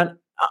 And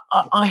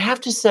I have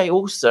to say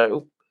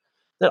also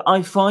that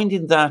I find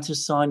in that a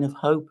sign of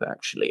hope,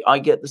 actually. I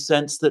get the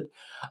sense that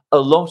a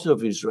lot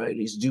of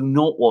Israelis do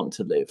not want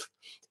to live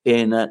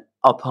in an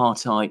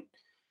apartheid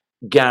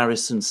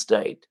garrison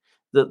state,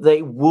 that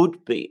they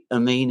would be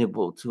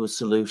amenable to a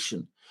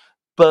solution.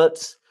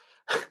 But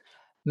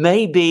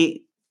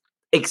maybe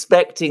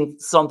expecting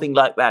something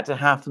like that to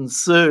happen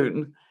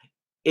soon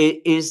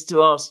is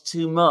to ask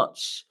too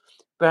much.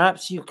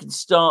 Perhaps you can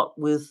start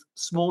with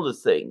smaller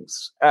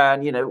things.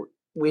 And,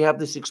 we have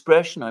this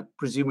expression, I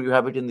presume you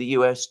have it in the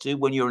US too,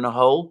 when you're in a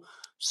hole,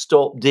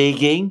 stop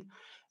digging,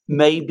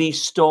 maybe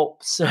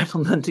stop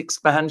settlement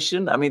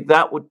expansion. I mean,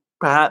 that would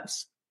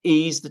perhaps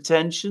ease the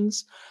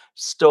tensions,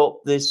 stop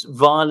this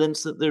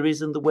violence that there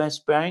is in the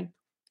West Bank,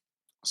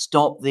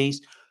 stop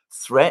these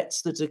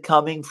threats that are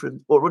coming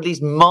from, or at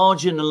least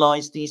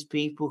marginalize these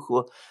people who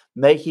are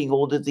making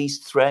all of these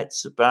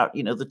threats about,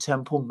 the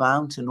Temple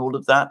Mount and all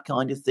of that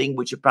kind of thing,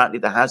 which apparently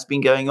there has been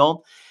going on.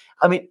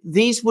 I mean,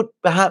 these would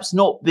perhaps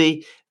not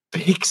be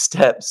big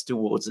steps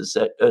towards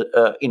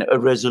a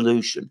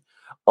resolution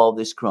of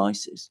this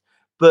crisis,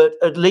 but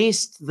at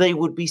least they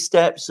would be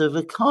steps of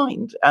a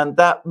kind, and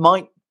that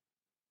might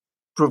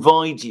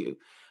provide you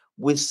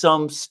with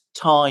some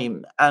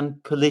time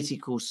and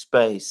political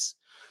space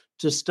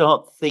to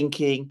start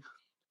thinking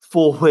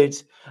forward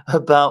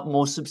about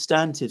more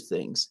substantive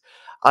things.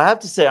 I have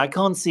to say, I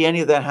can't see any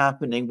of that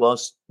happening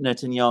whilst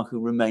Netanyahu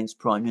remains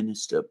prime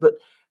minister, but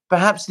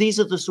perhaps these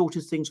are the sort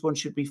of things one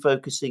should be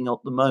focusing on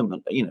at the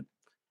moment,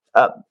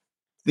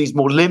 these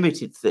more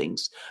limited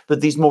things, but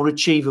these more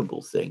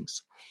achievable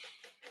things.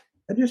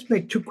 I just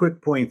make two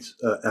quick points,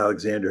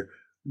 Alexander.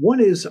 One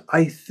is,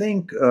 I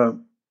think,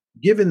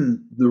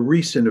 given the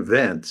recent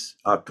events,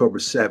 October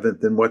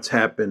 7th, and what's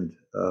happened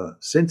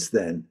since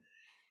then,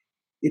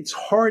 it's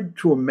hard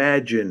to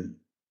imagine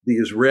the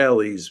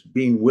Israelis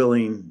being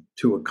willing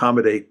to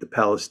accommodate the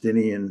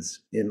Palestinians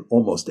in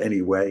almost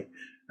any way.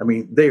 I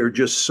mean, they are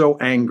just so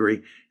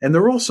angry, and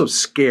they're also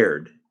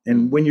scared.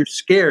 And when you're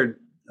scared,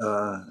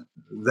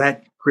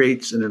 that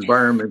creates an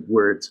environment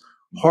where it's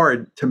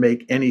hard to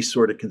make any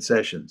sort of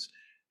concessions.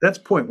 That's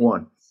point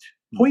one.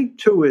 Point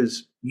two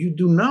is, you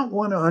do not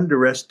want to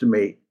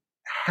underestimate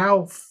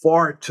how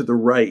far to the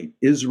right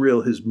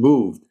Israel has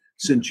moved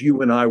since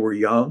you and I were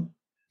young.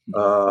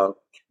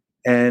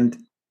 And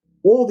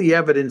all the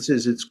evidence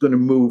is it's going to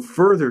move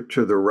further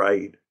to the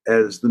right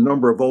as the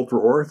number of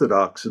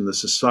ultra-Orthodox in the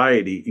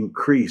society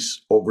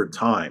increase over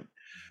time.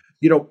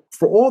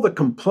 For all the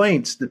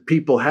complaints that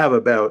people have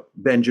about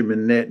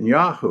Benjamin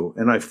Netanyahu,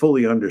 and I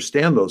fully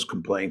understand those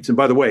complaints. And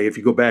by the way, if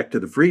you go back to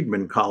the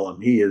Friedman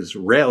column, he is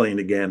railing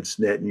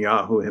against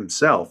Netanyahu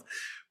himself.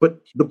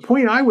 But the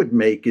point I would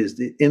make is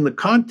that in the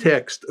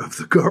context of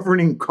the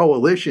governing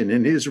coalition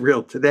in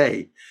Israel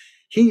today,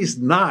 he's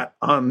not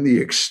on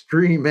the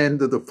extreme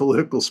end of the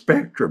political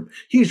spectrum.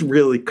 He's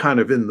really kind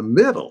of in the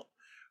middle.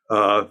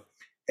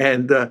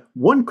 And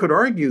one could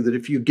argue that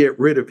if you get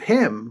rid of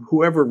him,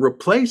 whoever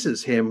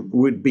replaces him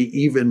would be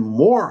even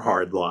more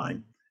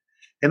hardline.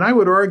 And I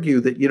would argue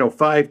that,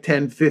 5,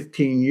 10,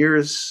 15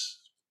 years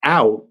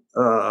out,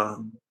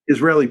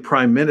 Israeli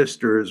prime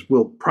ministers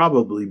will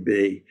probably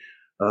be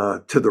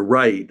to the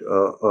right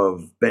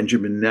of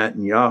Benjamin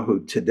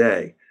Netanyahu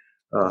today.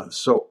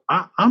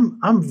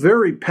 I'm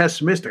very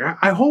pessimistic.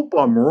 I hope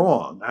I'm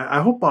wrong.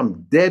 I hope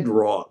I'm dead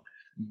wrong,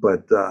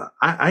 but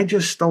I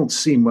just don't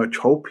see much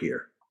hope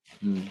here.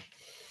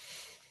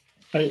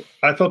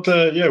 I thought,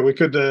 we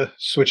could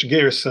switch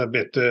gears a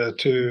bit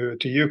to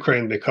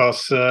Ukraine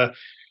because,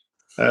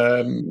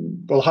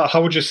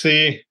 how would you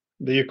see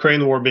the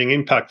Ukraine war being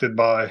impacted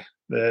by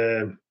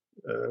the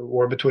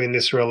war between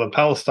Israel and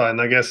Palestine?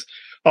 I guess,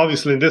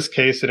 obviously, in this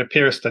case, it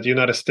appears that the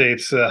United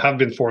States have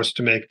been forced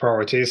to make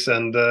priorities,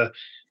 and the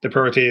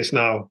priority is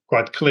now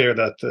quite clear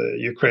that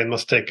Ukraine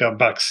must take a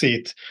back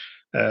seat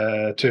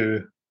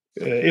to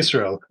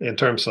Israel in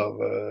terms of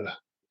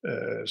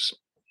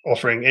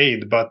offering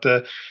aid, but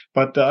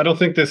I don't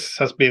think this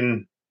has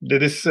been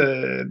this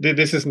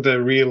isn't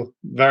a real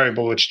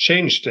variable which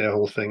changed the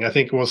whole thing. I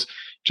think it was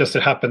just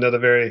it happened at a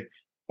very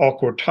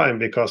awkward time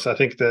because I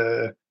think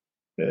the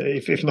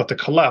if not the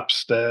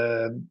collapse,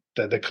 the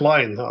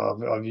decline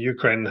of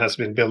Ukraine has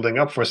been building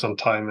up for some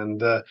time,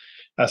 and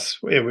as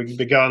we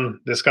began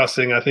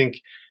discussing, I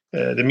think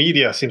the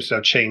media seems to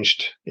have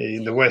changed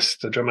in the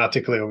West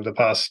dramatically over the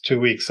past 2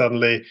 weeks.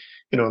 Suddenly,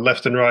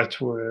 left and right,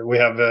 we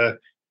have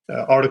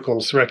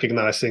articles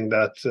recognizing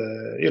that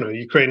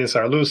Ukrainians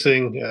are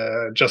losing.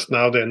 Just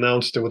now, they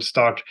announced they would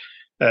start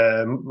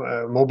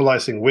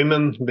mobilizing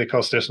women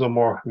because there's no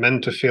more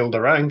men to fill the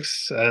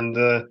ranks, and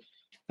the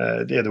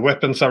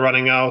weapons are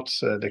running out.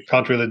 They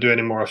can't really do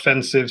any more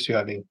offensives. You're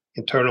having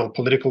internal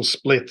political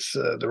splits.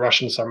 The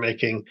Russians are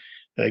making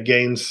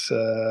gains,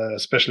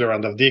 especially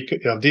around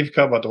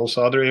Avdiivka, but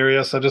also other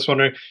areas. I'm just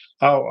wondering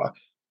how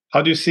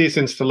do you see,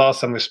 since the last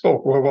time we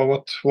spoke,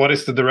 what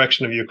is the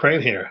direction of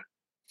Ukraine here?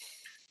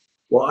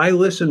 Well, I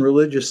listen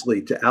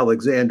religiously to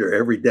Alexander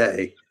every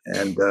day,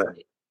 and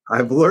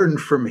I've learned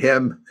from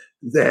him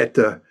that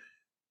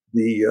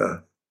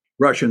the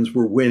Russians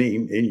were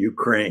winning in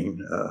Ukraine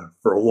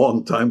for a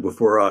long time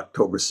before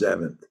October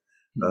 7th.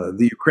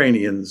 The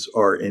Ukrainians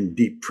are in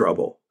deep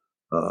trouble.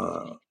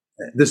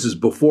 This is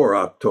before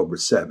October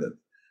 7th.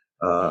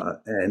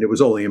 And it was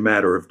only a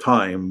matter of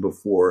time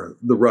before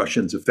the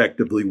Russians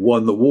effectively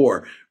won the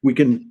war. We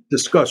can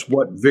discuss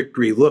what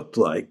victory looked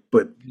like,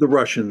 but the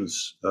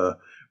Russians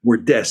were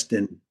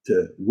destined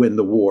to win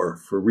the war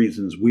for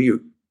reasons we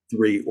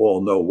three all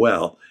know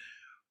well.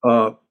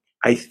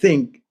 I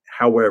think,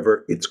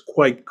 however, it's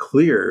quite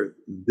clear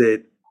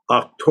that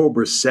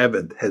October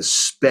 7th has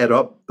sped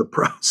up the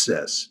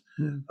process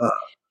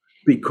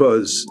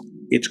because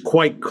it's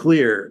quite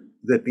clear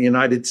that the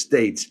United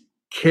States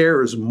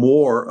cares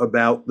more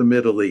about the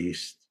Middle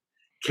East,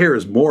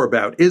 cares more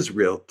about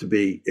Israel, to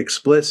be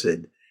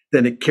explicit,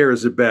 than it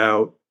cares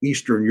about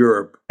Eastern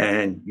Europe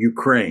and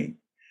Ukraine.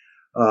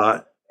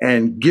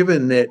 And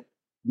given that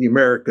the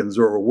Americans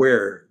are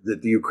aware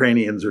that the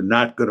Ukrainians are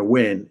not going to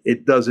win,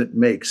 it doesn't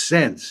make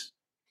sense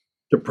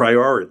to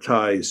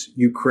prioritize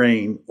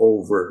Ukraine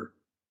over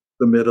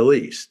the Middle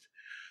East.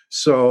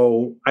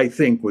 So I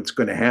think what's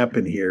going to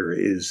happen here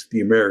is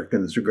the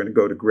Americans are going to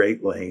go to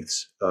great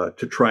lengths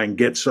to try and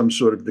get some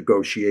sort of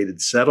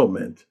negotiated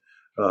settlement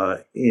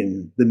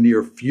in the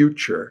near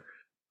future.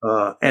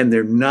 And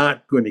they're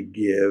not going to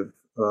give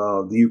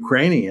the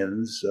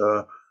Ukrainians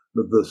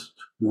the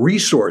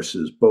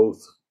resources,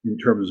 both in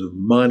terms of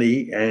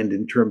money and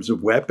in terms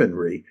of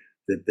weaponry,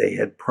 that they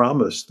had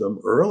promised them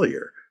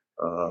earlier.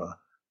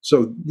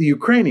 So the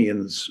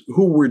Ukrainians,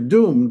 who were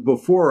doomed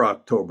before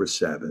October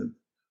 7th,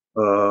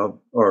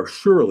 are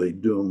surely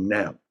doomed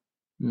now.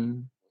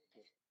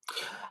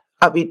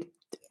 I mean,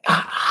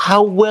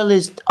 how well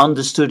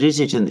understood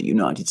is it in the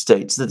United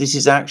States that this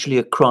is actually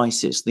a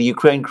crisis, the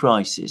Ukraine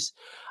crisis,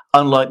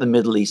 unlike the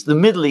Middle East? The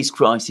Middle East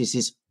crisis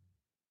is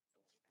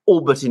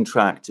all but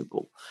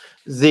intractable.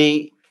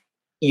 The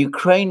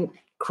Ukraine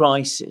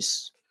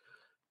crisis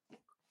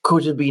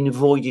could have been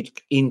avoided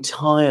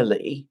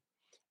entirely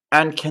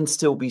and can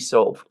still be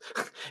solved.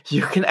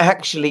 You can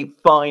actually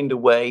find a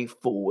way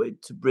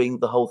forward to bring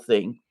the whole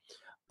thing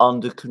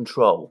under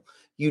control.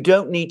 You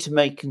don't need to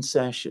make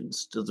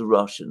concessions to the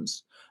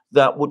Russians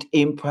that would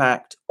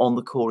impact on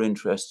the core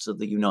interests of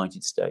the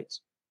United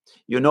States.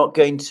 You're not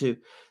going to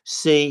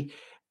see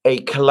a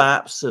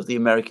collapse of the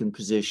American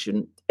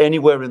position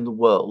anywhere in the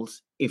world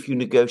if you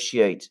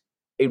negotiate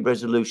a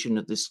resolution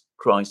of this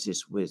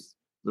crisis with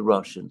the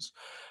Russians.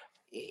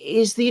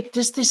 Does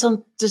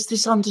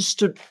this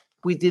understood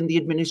within the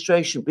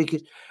administration?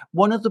 Because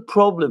one of the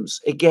problems,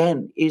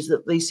 again, is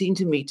that they seem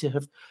to me to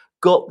have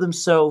got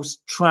themselves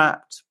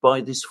trapped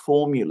by this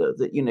formula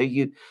that,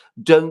 you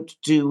don't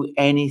do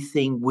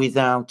anything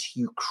without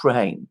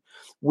Ukraine,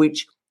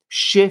 which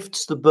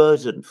shifts the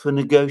burden for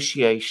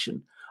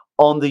negotiation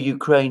on the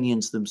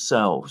Ukrainians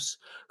themselves,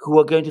 who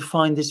are going to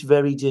find this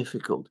very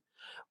difficult.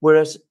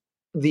 Whereas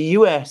the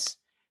US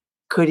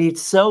could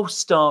itself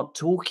start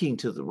talking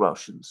to the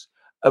Russians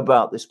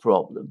about this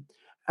problem,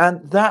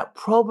 and that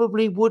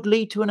probably would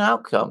lead to an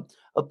outcome,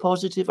 a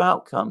positive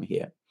outcome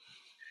here.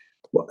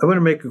 Well, I want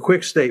to make a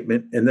quick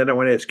statement, and then I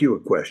want to ask you a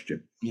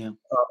question. Yeah.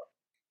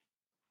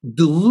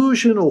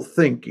 Delusional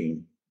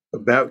thinking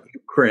about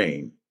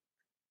Ukraine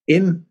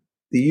in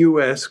the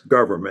U.S.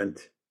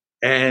 government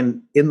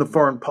and in the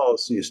foreign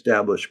policy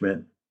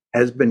establishment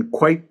has been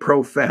quite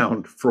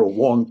profound for a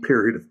long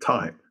period of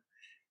time.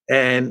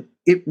 And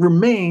it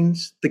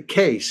remains the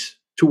case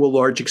to a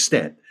large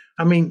extent.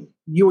 I mean,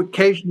 you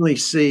occasionally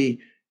see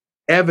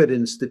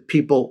evidence that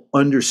people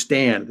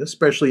understand,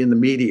 especially in the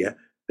media,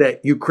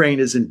 that Ukraine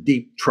is in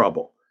deep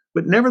trouble.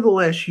 But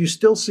nevertheless, you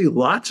still see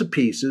lots of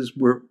pieces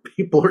where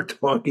people are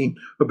talking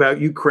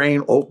about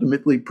Ukraine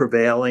ultimately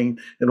prevailing,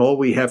 and all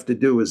we have to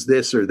do is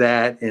this or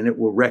that, and it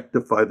will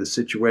rectify the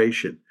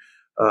situation.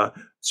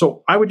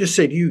 So I would just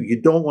say to you,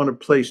 you don't want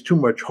to place too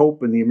much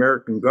hope in the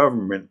American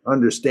government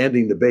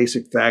understanding the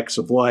basic facts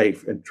of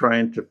life and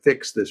trying to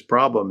fix this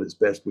problem as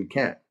best we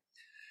can.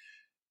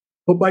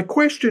 But my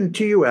question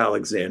to you,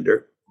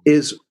 Alexander,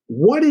 is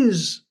what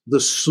is the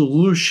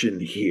solution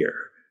here?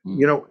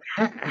 You know,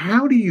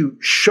 how do you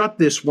shut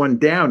this one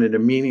down in a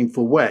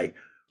meaningful way?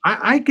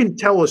 I can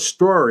tell a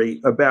story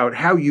about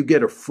how you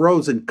get a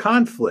frozen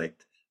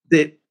conflict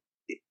that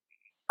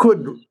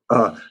could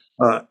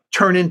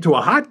turn into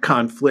a hot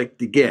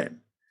conflict again.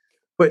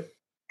 But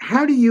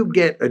how do you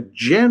get a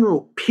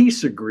general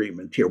peace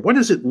agreement here? What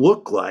does it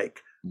look like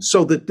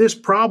so that this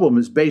problem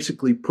is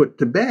basically put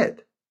to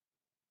bed?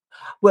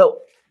 Well,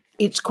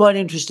 it's quite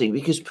interesting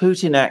because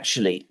Putin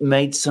actually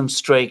made some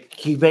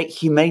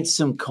he made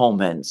some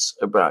comments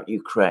about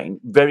Ukraine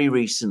very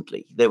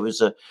recently. There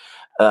was a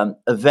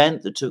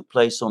event that took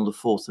place on the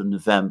 4th of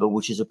November,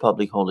 which is a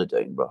public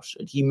holiday in Russia.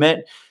 And he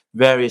met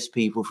various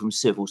people from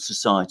civil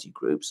society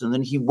groups, and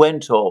then he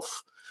went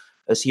off,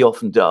 as he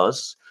often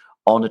does,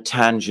 on a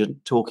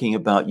tangent talking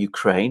about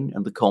Ukraine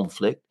and the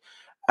conflict.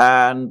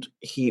 And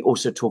he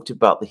also talked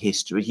about the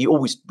history. He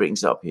always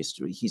brings up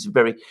history. He's a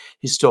very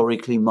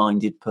historically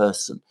minded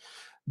person.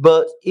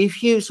 But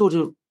if you sort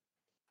of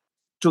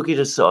took it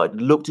aside,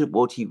 looked at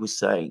what he was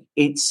saying,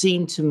 it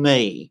seemed to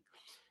me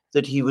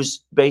that he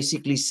was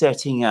basically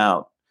setting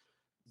out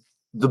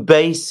the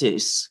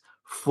basis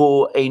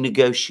for a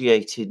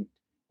negotiating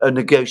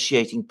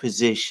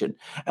position.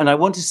 And I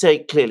want to say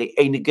clearly,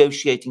 a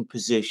negotiating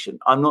position.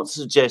 I'm not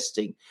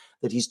suggesting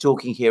that he's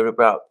talking here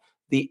about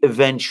the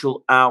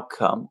eventual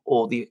outcome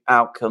or the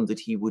outcome that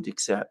he would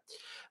accept.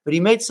 But he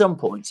made some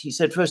points. He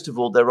said, first of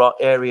all, there are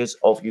areas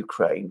of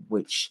Ukraine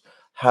which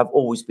have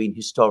always been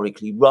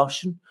historically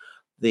Russian.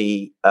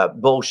 The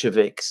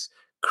Bolsheviks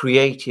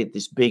created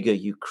this bigger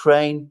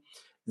Ukraine.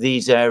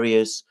 These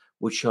areas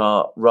which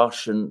are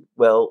Russian,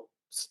 well,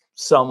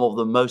 some of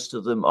them, most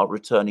of them are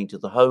returning to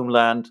the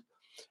homeland.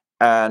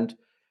 And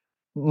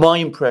my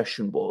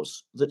impression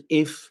was that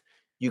if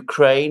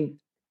Ukraine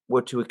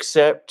were to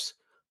accept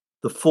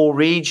the 4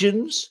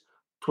 regions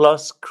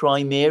plus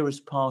Crimea as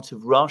part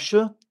of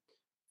Russia,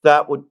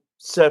 that would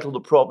settle the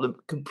problem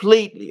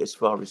completely as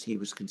far as he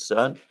was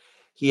concerned.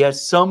 He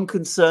has some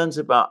concerns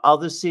about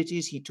other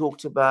cities. He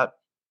talked about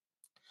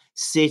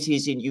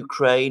cities in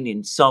Ukraine,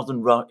 in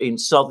southern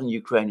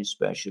Ukraine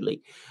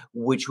especially,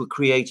 which were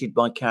created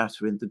by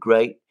Catherine the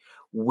Great,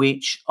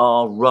 which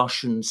are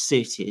Russian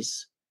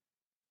cities.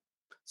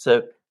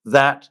 So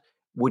that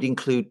would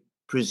include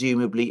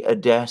presumably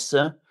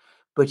Odessa,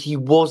 but he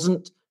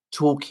wasn't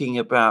talking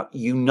about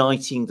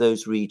uniting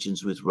those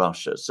regions with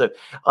Russia. So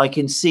I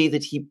can see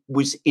that he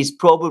is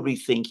probably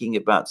thinking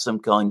about some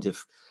kind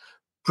of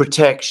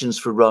protections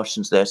for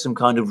Russians there, some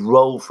kind of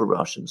role for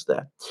Russians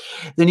there.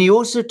 Then he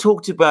also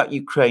talked about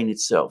Ukraine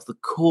itself, the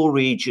core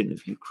region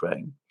of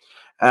Ukraine.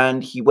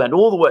 And he went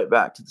all the way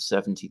back to the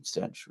 17th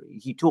century.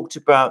 He talked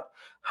about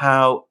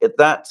how at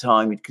that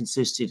time it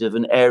consisted of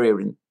an area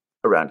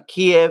around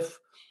Kiev,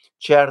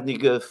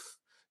 Chernigov,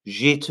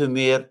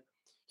 Zhytomyr.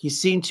 He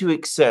seemed to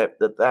accept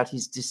that that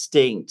is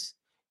distinct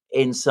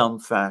in some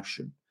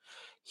fashion.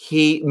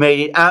 He made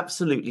it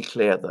absolutely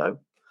clear, though,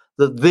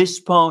 that this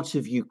part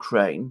of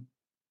Ukraine,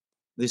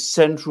 this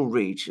central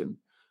region,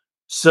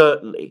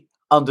 certainly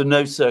under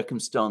no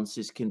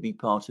circumstances can be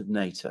part of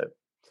NATO.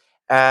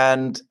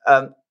 And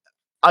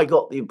I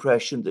got the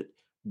impression that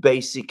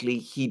basically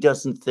he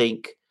doesn't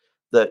think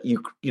that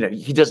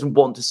he doesn't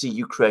want to see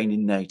Ukraine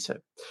in NATO.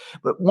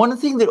 But one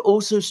thing that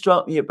also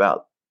struck me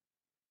about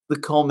the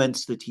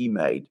comments that he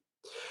made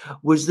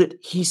was that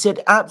he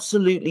said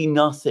absolutely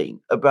nothing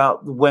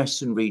about the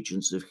western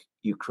regions of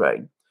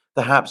Ukraine,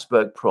 the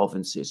Habsburg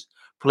provinces,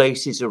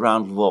 places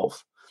around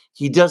Lvov.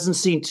 He doesn't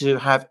seem to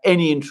have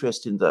any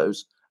interest in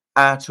those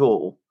at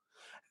all.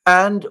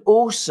 And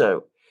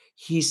also,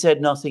 he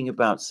said nothing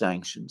about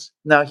sanctions.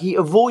 Now, he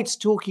avoids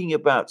talking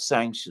about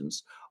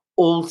sanctions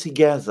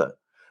altogether,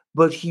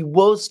 but he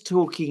was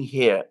talking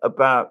here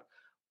about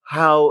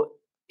how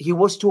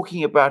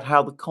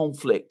the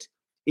conflict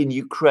in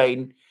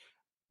Ukraine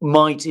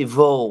might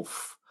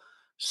evolve.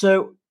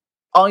 So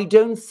I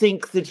don't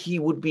think that he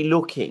would be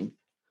looking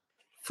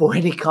for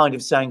any kind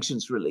of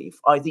sanctions relief.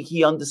 I think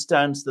he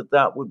understands that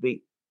that would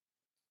be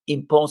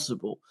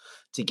impossible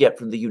to get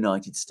from the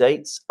United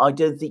States. I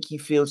don't think he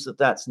feels that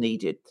that's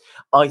needed.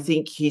 I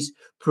think he's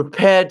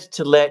prepared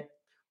to let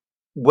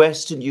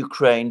Western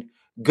Ukraine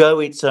go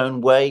its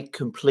own way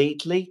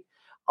completely.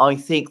 I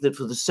think that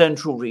for the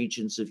central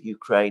regions of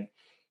Ukraine,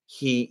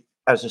 he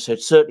as I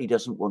said, certainly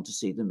doesn't want to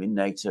see them in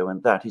NATO.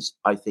 And that is,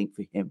 I think,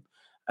 for him,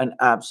 an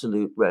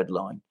absolute red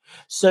line.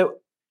 So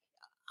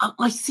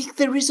I think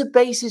there is a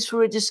basis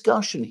for a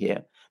discussion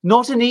here,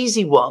 not an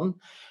easy one.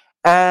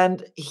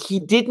 And he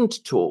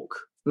didn't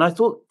talk. And I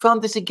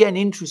found this again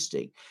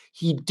interesting.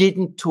 He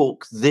didn't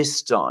talk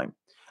this time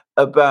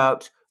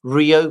about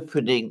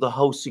reopening the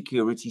whole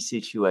security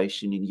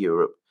situation in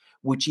Europe,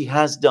 which he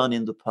has done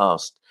in the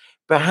past.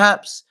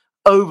 Perhaps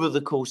over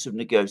the course of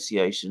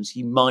negotiations,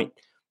 he might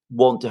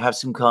want to have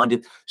some kind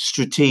of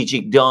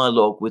strategic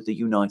dialogue with the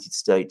United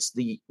States.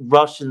 The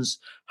Russians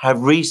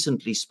have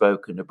recently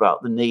spoken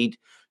about the need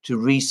to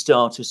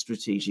restart a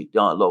strategic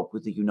dialogue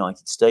with the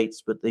United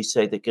States, but they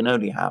say that can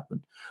only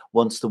happen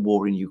once the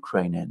war in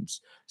Ukraine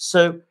ends.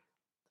 So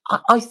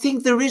I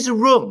think there is a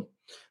room,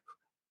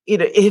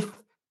 if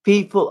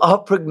people are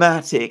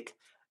pragmatic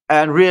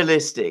and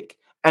realistic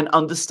and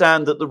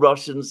understand that the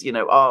Russians,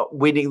 are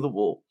winning the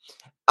war.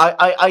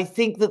 I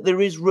think that there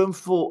is room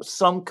for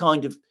some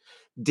kind of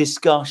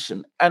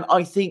discussion. And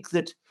I think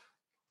that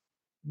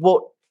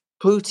what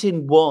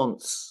Putin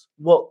wants,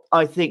 what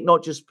I think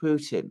not just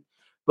Putin,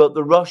 but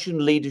the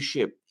Russian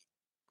leadership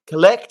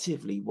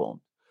collectively want,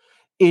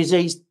 is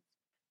a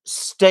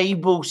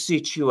stable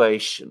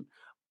situation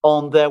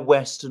on their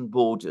western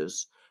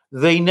borders.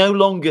 They no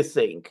longer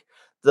think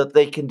that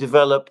they can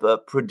develop a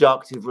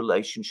productive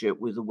relationship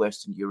with the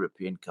Western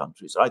European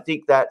countries. I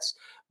think that's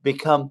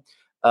become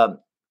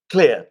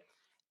clear.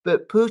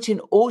 But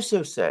Putin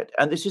also said,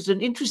 and this is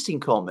an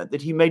interesting comment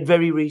that he made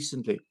very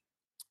recently,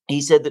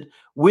 he said that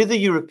with the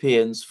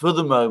Europeans, for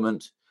the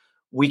moment,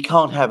 we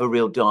can't have a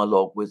real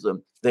dialogue with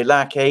them. They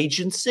lack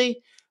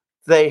agency.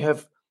 They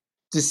have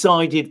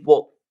decided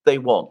what they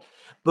want.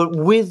 But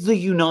with the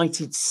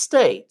United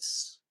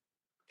States,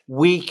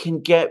 we can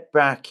get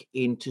back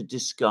into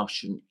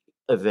discussion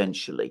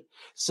eventually.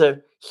 So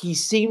he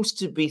seems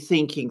to be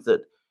thinking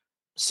that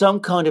some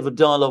kind of a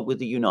dialogue with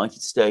the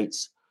United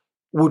States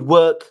would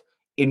work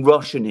in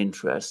Russian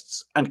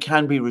interests and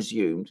can be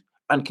resumed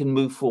and can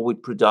move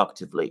forward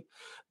productively.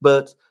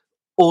 But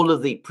all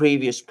of the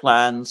previous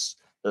plans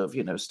of,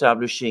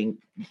 establishing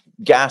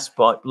gas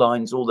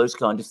pipelines, all those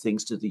kind of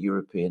things to the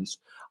Europeans,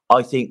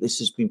 I think this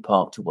has been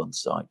parked to one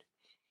side.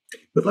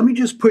 But let me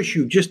just push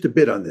you just a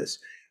bit on this.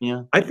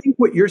 Yeah. I think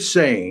what you're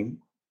saying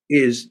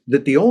is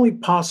that the only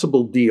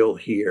possible deal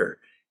here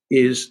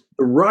is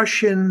the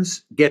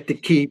Russians get to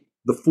keep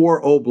the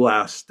 4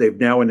 oblasts they've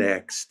now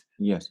annexed,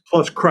 yes,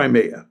 plus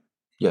Crimea.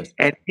 Yes.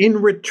 And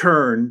in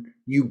return,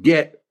 you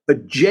get a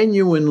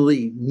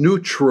genuinely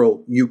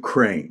neutral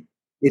Ukraine.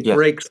 It yes,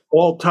 breaks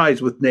all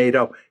ties with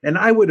NATO, and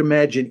I would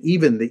imagine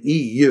even the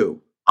EU,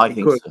 I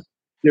think so.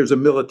 there's a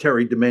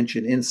military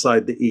dimension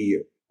inside the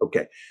EU.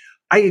 Okay.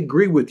 I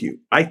agree with you.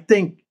 I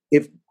think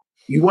if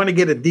you want to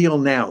get a deal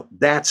now,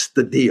 that's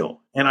the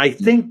deal. And I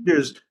think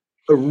there's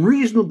a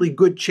reasonably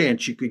good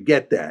chance you could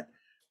get that.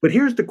 But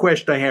here's the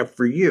question I have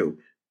for you.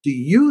 Do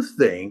you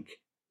think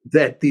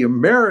that the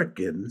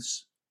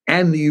Americans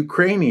and the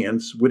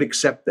Ukrainians would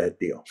accept that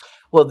deal?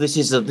 Well, this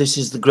is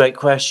the great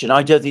question.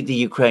 I don't think the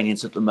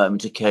Ukrainians at the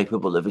moment are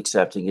capable of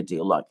accepting a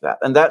deal like that.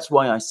 And that's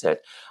why I said,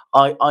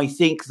 I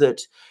think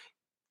that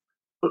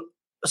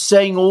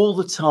saying all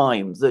the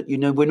time that,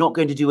 we're not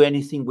going to do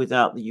anything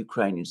without the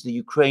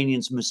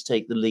Ukrainians must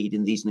take the lead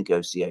in these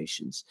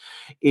negotiations,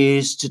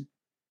 is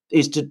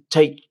to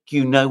take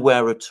you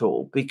nowhere at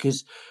all,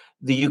 because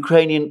the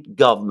Ukrainian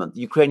government,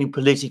 the Ukrainian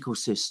political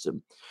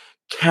system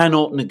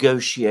cannot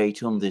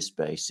negotiate on this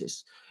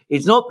basis.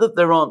 It's not that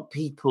there aren't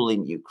people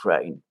in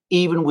Ukraine,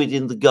 even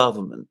within the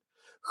government,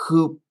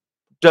 who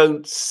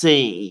don't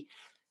see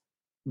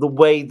the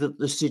way that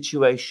the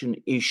situation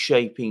is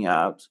shaping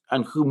out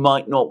and who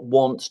might not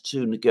want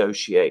to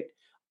negotiate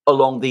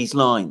along these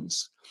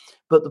lines.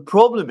 But the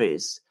problem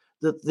is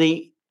that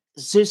the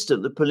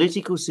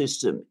political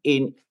system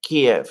in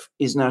Kiev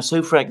is now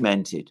so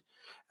fragmented,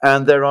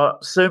 and there are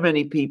so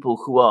many people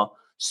who are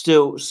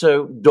still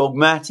so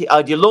dogmatic,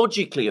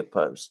 ideologically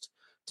opposed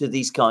to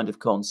these kind of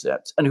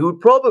concepts, and who would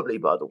probably,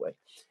 by the way,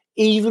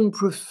 even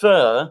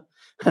prefer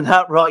an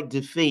outright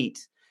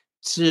defeat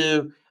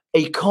to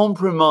a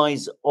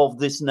compromise of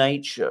this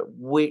nature,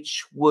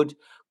 which would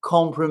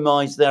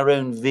compromise their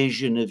own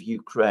vision of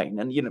Ukraine.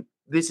 And,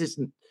 this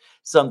isn't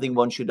something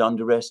one should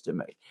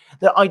underestimate.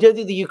 I don't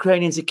think the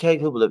Ukrainians are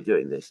capable of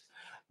doing this.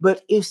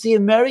 But if the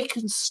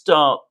Americans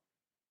start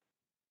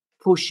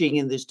pushing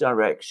in this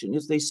direction,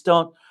 if they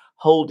start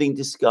holding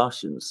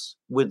discussions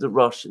with the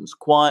Russians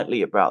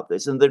quietly about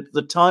this, and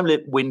the time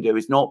window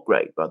is not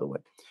great, by the way,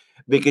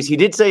 because he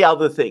did say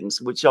other things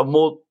which are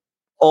more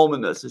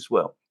ominous as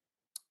well.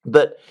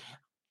 But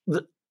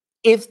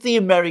if the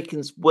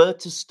Americans were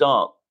to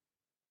start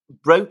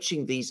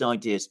broaching these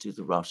ideas to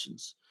the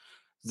Russians,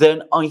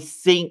 then I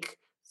think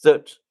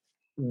that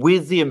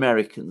with the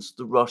Americans,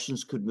 the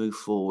Russians could move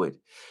forward.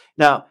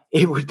 Now,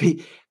 it would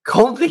be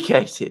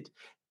complicated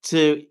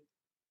to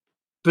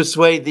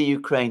persuade the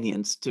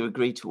Ukrainians to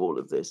agree to all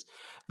of this.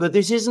 But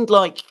this isn't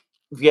like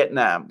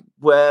Vietnam,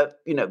 where,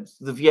 the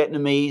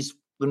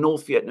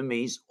North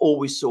Vietnamese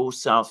always saw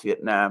South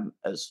Vietnam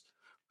as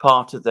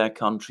part of their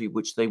country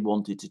which they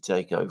wanted to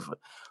take over.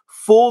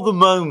 For the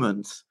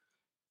moment,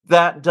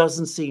 that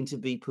doesn't seem to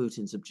be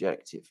Putin's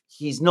objective.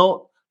 He's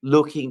not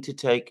looking to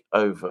take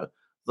over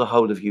the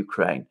whole of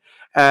Ukraine.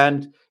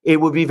 And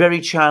it would be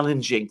very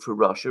challenging for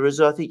Russia,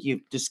 as I think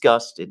you've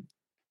discussed it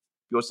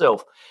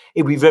yourself.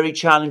 It would be very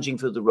challenging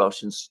for the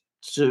Russians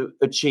to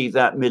achieve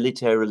that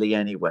militarily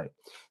anyway.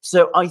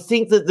 So I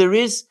think that there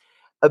is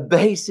a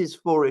basis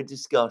for a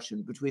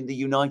discussion between the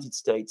United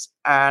States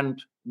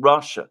and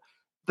Russia.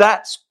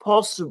 That's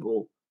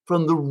possible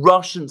from the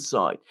Russian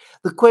side.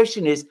 The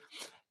question is,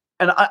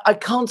 and I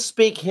can't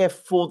speak here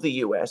for the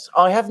US,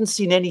 I haven't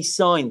seen any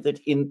sign that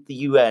in the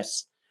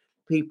US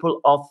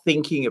people are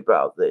thinking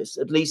about this,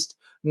 at least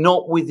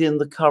not within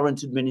the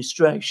current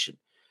administration.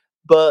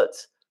 But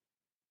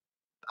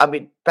I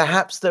mean,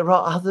 perhaps there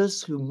are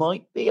others who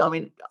might be. I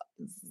mean,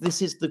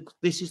 this is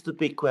the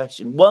big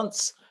question.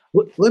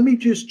 Let me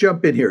just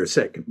jump in here a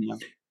second.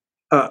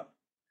 Yeah.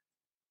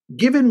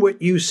 Given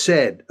what you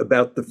said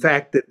about the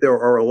fact that there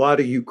are a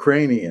lot of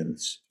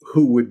Ukrainians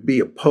who would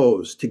be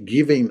opposed to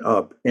giving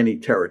up any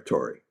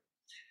territory,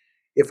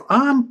 if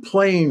I'm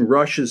playing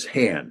Russia's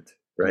hand,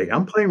 right?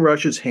 I'm playing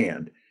Russia's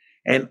hand,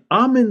 and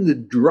I'm in the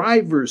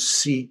driver's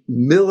seat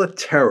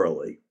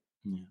militarily,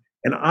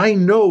 and I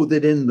know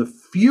that in the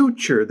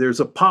future there's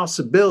a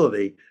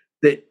possibility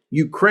that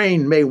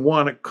Ukraine may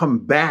want to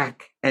come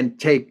back and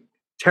take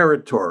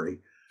territory.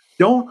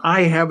 Don't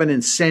I have an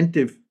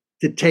incentive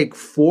to take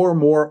 4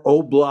 more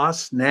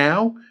oblasts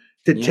now,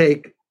 to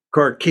take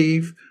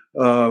Kharkiv,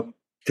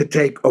 to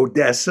take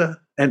Odessa,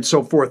 and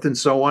so forth and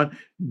so on?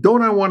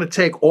 Don't I want to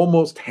take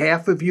almost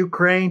half of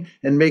Ukraine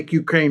and make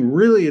Ukraine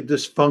really a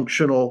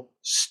dysfunctional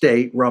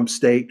state, rump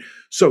state?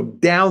 So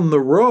down the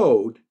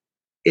road,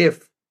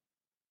 if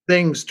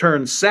things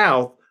turn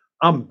south,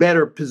 I'm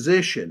better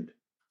positioned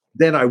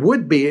than I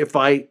would be if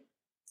I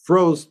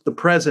froze the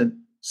present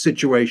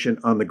situation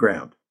on the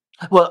ground.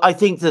 Well, I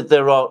think that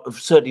there are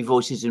certainly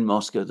voices in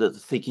Moscow that are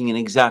thinking in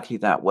exactly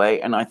that way.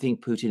 And I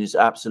think Putin is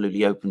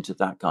absolutely open to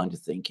that kind of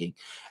thinking.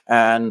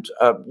 And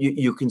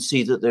you can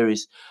see that there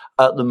is,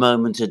 at the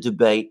moment, a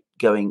debate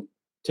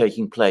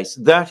taking place.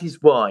 That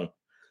is why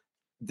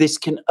this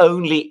can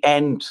only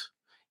end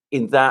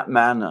in that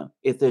manner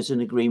if there's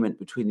an agreement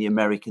between the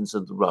Americans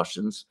and the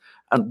Russians,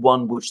 and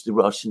one which the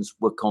Russians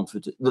were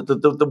confident.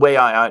 The way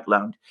I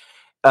outlined,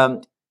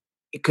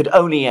 it could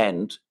only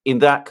end in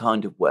that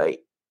kind of way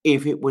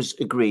if it was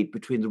agreed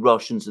between the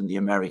Russians and the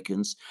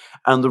Americans,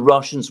 and the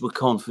Russians were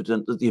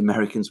confident that the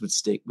Americans would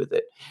stick with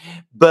it.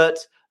 But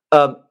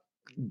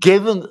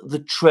given the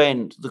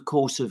trend, the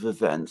course of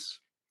events,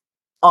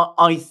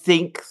 I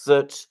think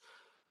that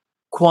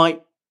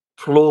quite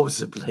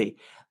plausibly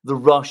the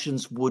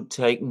Russians would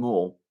take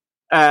more.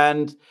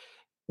 And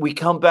we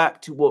come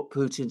back to what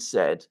Putin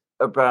said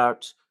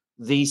about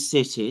these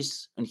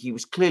cities, and he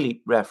was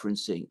clearly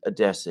referencing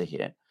Odessa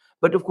here.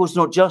 But of course,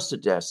 not just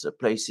Odessa,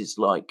 places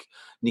like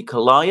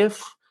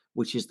Nikolaev,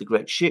 which is the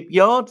great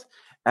shipyard,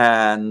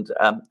 and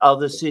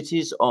other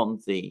cities on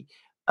the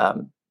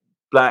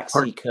Black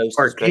Sea coast.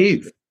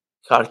 Kharkiv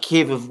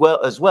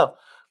as well,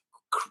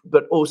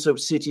 but also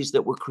cities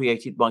that were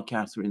created by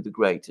Catherine the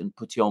Great and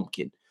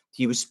Potemkin.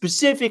 He was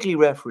specifically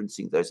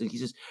referencing those, and he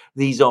says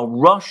these are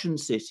Russian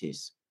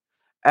cities.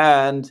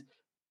 And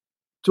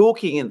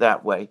talking in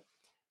that way,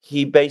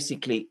 he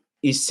basically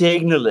is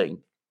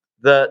signaling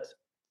that,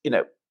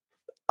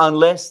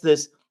 unless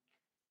there's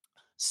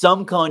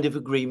some kind of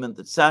agreement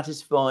that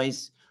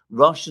satisfies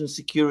Russian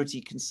security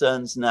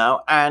concerns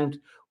now, and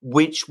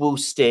which will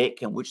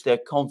stick, and which they're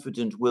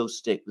confident will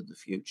stick with the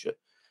future,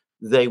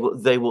 they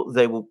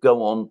will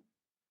go on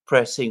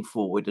pressing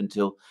forward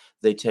until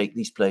they take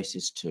these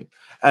places too.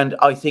 And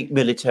I think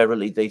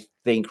militarily they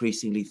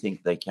increasingly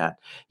think they can.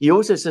 He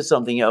also says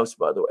something else,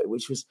 by the way,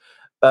 which was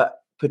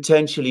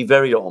potentially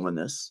very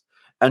ominous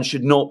and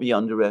should not be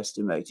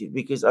underestimated,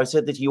 because I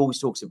said that he always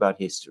talks about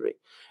history,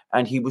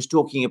 and he was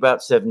talking about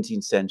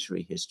 17th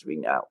century history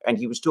now, and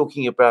he was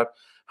talking about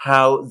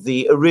how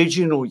the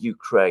original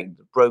Ukraine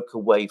that broke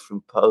away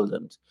from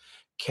Poland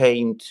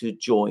came to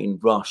join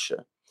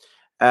Russia.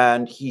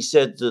 And he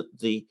said that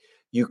the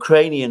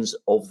Ukrainians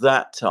of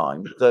that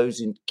time,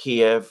 those in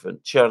Kiev and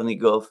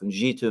Chernigov and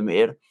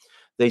Zhytomyr,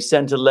 they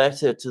sent a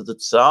letter to the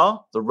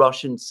Tsar, the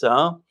Russian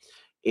Tsar,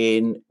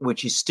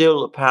 which is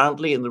still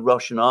apparently in the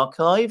Russian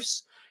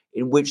archives,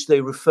 in which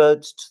they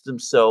referred to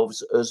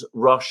themselves as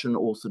Russian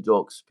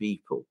Orthodox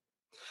people.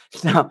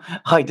 Now,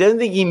 I don't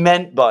think he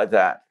meant by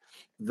that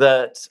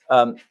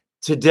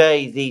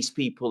today these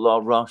people are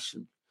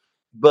Russian,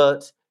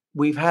 but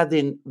we've had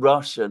in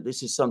Russia,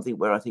 this is something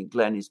where I think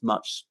Glenn is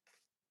much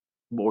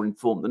more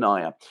informed than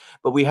I am,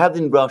 but we have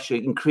in Russia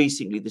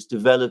increasingly this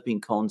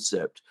developing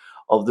concept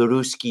of the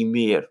Ruski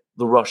Mir,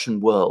 the Russian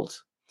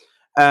world.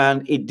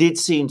 And it did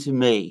seem to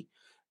me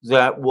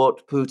that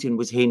what Putin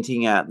was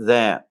hinting at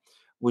there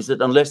was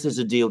that unless there's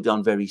a deal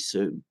done very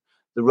soon,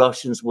 the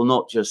Russians will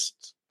not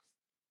just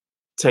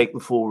take the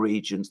 4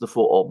 regions, the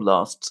 4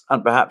 oblasts,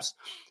 and perhaps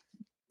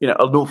an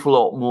awful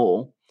lot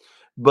more,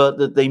 but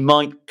that they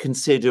might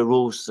consider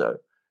also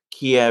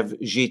Kiev,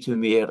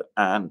 Zhytomyr,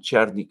 and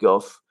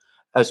Chernigov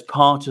as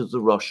part of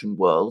the Russian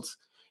world,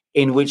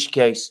 in which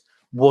case,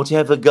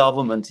 whatever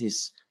government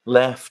is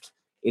left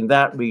in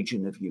that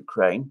region of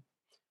Ukraine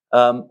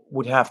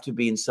would have to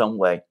be in some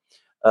way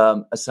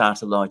a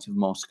satellite of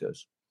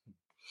Moscow's.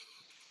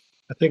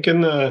 I think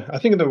in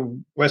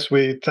the West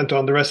we tend to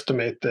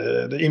underestimate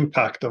the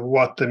impact of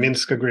what the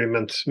Minsk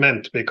agreement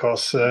meant,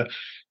 because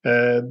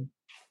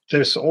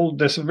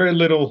there's very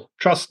little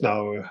trust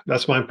now.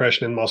 That's my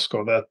impression in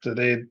Moscow,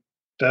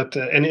 that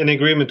any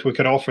agreement we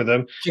could offer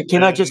them,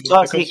 Can I just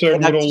the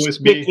concern would always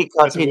be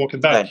to walk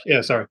it back.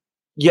 Yeah, sorry.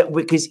 Yeah,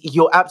 because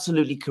you're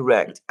absolutely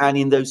correct. And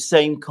in those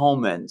same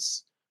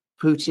comments,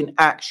 Putin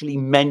actually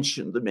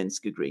mentioned the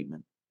Minsk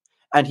agreement,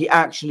 and he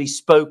actually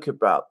spoke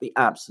about the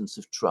absence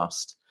of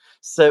trust.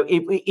 So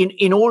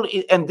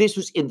and this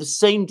was in the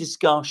same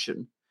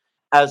discussion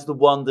as the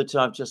one that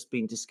I've just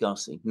been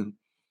discussing,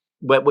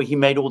 where he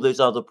made all those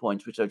other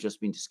points which I've just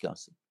been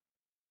discussing.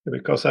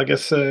 Because I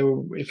guess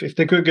if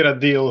they could get a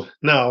deal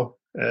now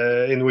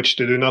in which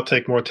they do not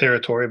take more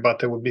territory, but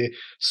they would be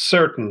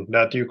certain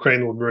that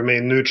Ukraine would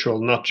remain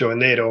neutral, not join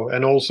NATO,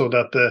 and also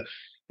that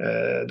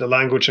the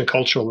language and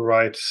cultural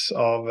rights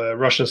of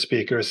Russian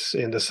speakers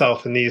in the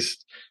south and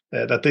east,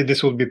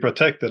 this would be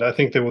protected, I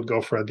think they would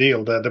go for a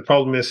deal. The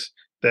problem is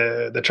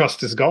the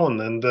trust is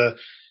gone, and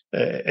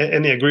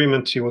any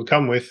agreement you would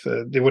come with,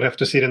 they would have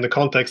to see it in the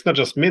context, not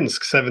just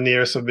Minsk, 7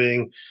 years of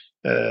being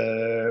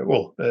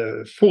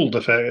fooled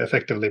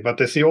effectively, but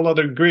they see all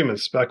other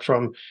agreements back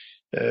from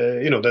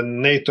the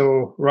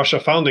NATO Russia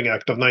Founding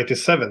Act of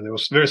 '97. It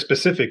was very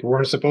specific. We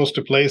weren't supposed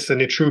to place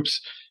any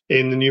troops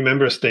in the new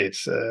member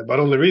states, but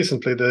only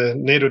recently the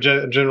NATO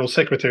General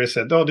Secretary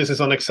said, "Oh, this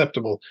is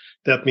unacceptable.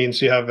 That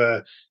means you have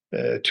a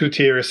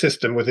two-tier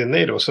system within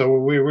NATO." So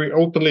we're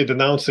openly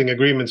denouncing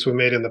agreements we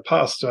made in the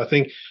past. So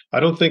I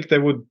don't think they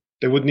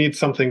would need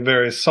something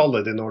very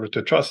solid in order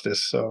to trust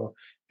this. So.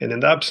 And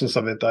in the absence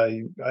of it,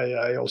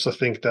 I also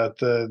think that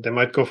they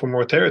might go for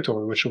more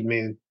territory, which would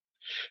mean,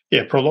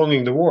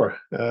 prolonging the war.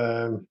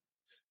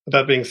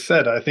 That being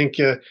said, I think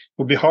it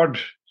would be hard.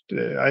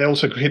 I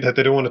also agree that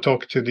they don't want to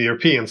talk to the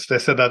Europeans. They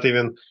said that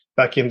even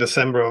back in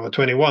December of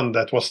 21,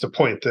 that was the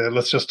point.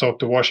 Let's just talk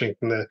to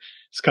Washington.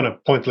 It's kind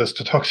of pointless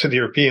to talk to the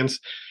Europeans.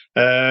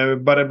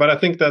 But I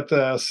think that,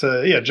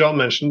 as John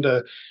mentioned,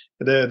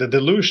 the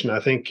delusion, I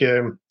think,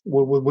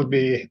 would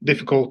be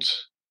difficult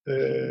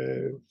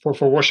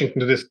for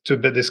Washington to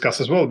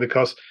discuss as well,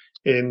 because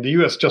in the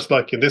US, just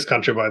like in this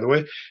country, by the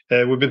way,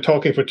 we've been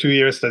talking for 2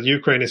 years that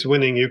Ukraine is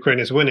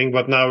winning,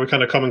 but now we're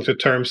kind of coming to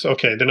terms,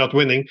 okay, they're not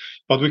winning,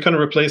 but we kind of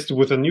replaced it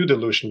with a new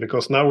delusion,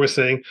 because now we're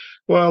saying,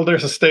 well,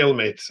 there's a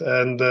stalemate.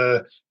 And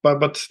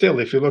but still,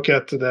 if you look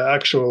at the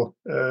actual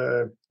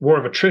war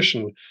of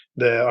attrition,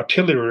 the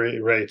artillery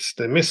rates,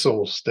 the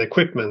missiles, the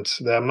equipment,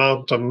 the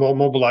amount of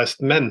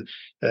mobilized men,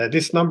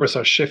 these numbers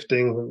are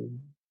shifting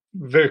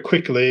very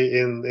quickly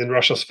in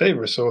Russia's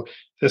favor. So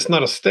there's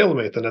not a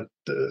stalemate, and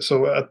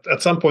so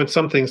at some point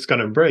something's going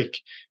to break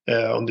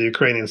on the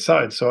Ukrainian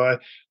side. So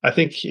I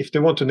think if they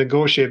want to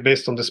negotiate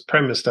based on this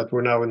premise that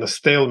we're now in a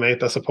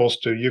stalemate as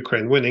opposed to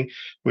Ukraine winning,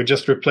 we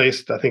just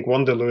replaced, I think,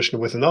 one delusion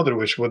with another,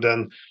 which would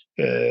then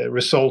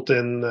result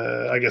in,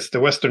 I guess, the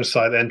Western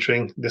side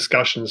entering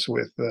discussions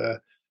with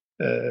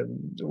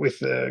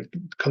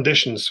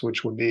conditions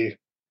which would be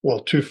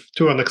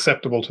too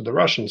unacceptable to the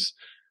Russians.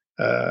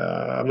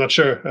 I'm not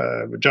sure,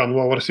 John.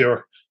 What is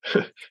your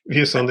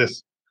views on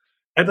this?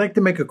 I'd like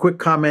to make a quick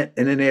comment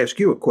and then ask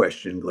you a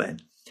question, Glenn.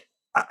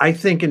 I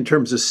think in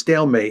terms of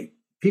stalemate,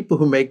 people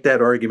who make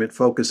that argument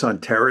focus on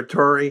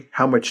territory,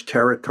 how much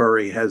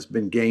territory has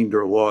been gained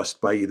or lost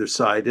by either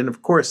side. And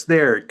of course,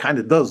 there it kind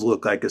of does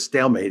look like a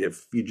stalemate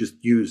if you just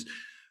use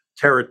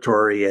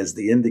territory as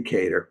the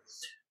indicator.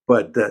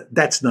 But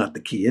that's not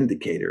the key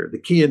indicator. The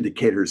key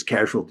indicator is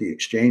casualty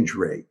exchange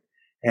rate.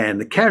 And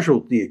the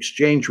casualty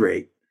exchange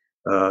rate,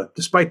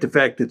 despite the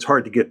fact it's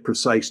hard to get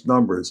precise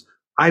numbers,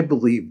 I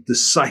believe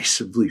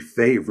decisively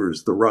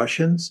favors the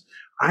Russians.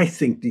 I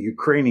think the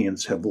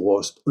Ukrainians have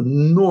lost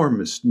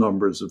enormous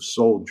numbers of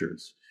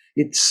soldiers.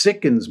 It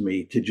sickens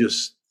me to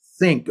just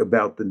think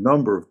about the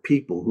number of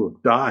people who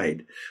have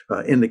died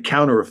in the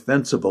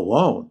counteroffensive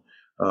alone.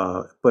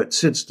 But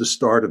since the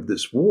start of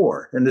this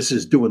war, and this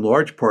is due in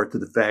large part to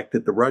the fact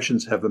that the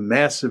Russians have a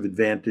massive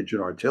advantage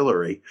in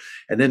artillery,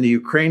 and then the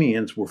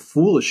Ukrainians were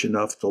foolish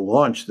enough to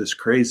launch this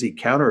crazy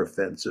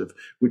counteroffensive,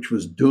 which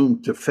was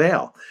doomed to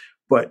fail.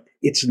 But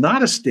it's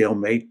not a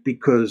stalemate,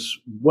 because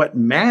what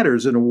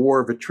matters in a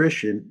war of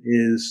attrition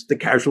is the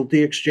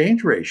casualty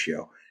exchange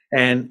ratio.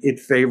 And it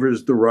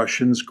favors the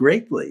Russians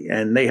greatly,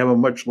 and they have a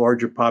much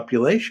larger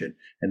population.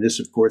 And this,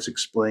 of course,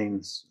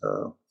 explains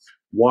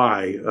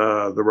why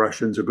the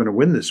Russians are going to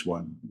win this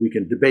one. We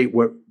can debate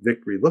what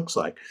victory looks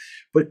like.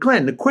 But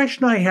Glenn, the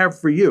question I have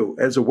for you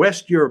as a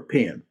West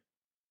European,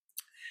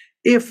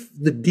 if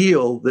the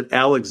deal that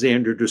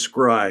Alexander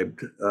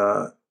described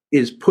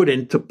is put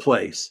into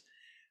place,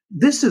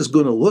 this is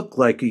going to look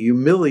like a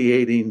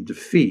humiliating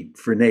defeat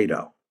for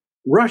NATO.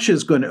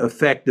 Russia's going to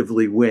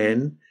effectively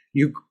win,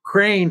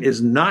 Ukraine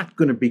is not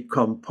going to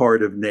become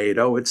part of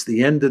NATO. It's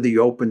the end of the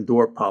open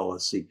door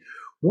policy.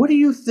 What do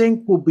you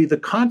think will be the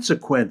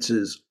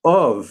consequences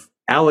of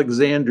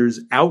Alexander's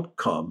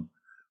outcome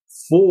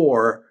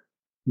for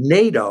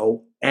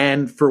NATO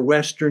and for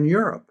Western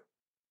Europe?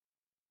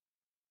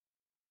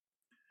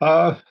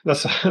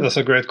 That's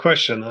a great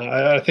question.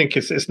 I think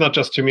it's not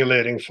just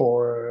humiliating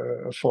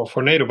for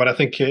NATO, but I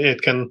think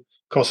it can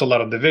cause a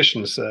lot of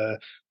divisions.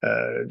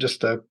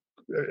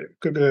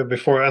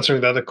 Before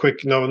answering that, a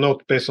quick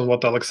note based on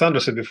what Alexander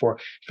said before.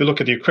 If you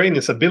look at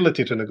Ukraine's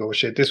ability to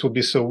negotiate, this would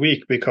be so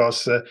weak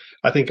because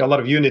I think a lot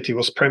of unity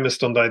was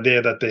premised on the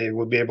idea that they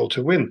would be able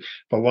to win.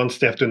 But once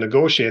they have to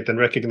negotiate and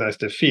recognize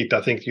defeat,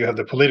 I think you have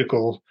the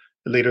political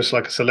leaders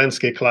like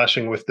Zelensky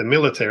clashing with the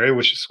military,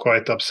 which is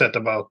quite upset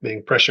about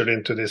being pressured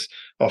into this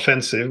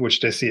offensive,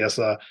 which they see as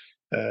a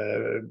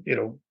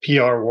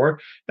PR war,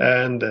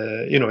 and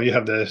you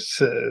have the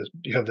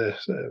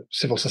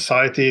civil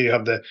society, you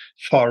have the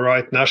far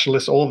right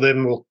nationalists. All of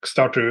them will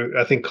start to,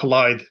 I think,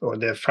 collide, or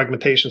their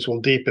fragmentations will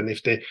deepen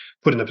if they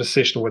put in a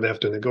position where they have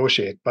to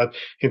negotiate. But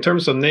in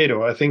terms of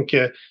NATO, I think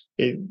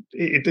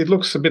it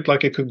looks a bit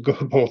like it could go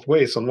both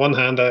ways. On one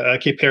hand, I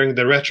keep hearing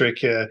the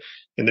rhetoric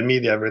in the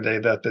media every day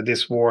that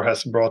this war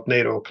has brought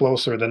NATO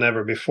closer than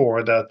ever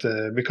before,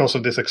 that because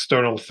of this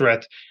external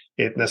threat,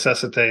 it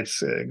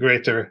necessitates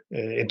greater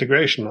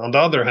integration. On the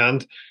other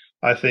hand,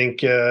 I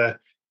think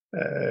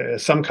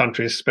some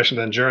countries,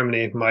 especially in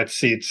Germany, might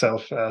see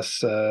itself as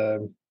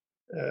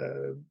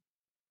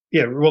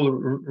will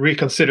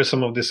reconsider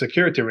some of the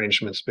security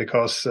arrangements,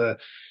 because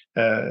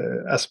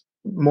as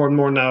more and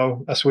more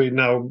now, as we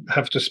now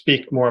have to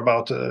speak more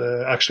about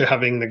actually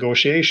having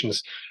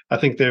negotiations, I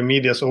think the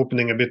media is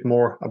opening a bit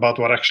more about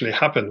what actually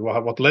happened,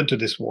 what led to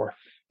this war.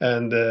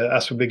 And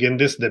as we begin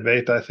this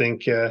debate, I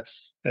think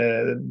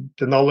the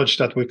knowledge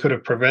that we could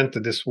have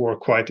prevented this war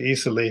quite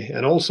easily,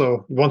 and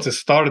also once it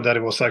started, that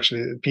it was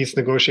actually peace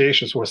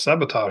negotiations were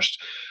sabotaged.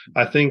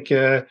 I think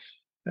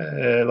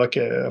like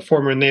a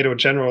former NATO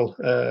general,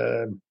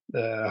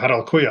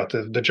 Harald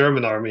Kujat, the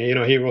German army,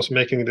 he was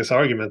making this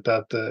argument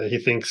that he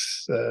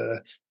thinks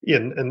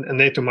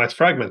NATO might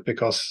fragment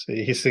because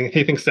he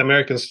thinks the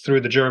Americans threw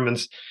the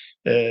Germans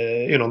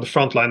on the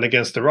front line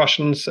against the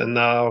Russians, and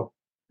now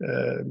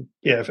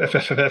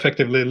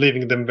effectively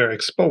leaving them very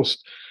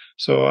exposed.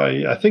 So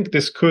I think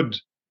this could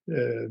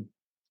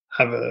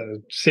have a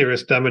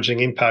serious damaging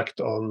impact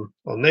on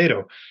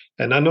NATO.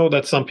 And I know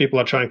that some people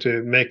are trying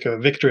to make a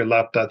victory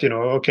lap that,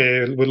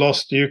 okay, we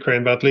lost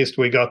Ukraine, but at least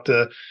we got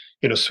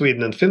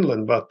Sweden and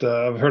Finland. But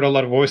I've heard a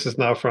lot of voices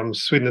now from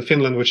Sweden and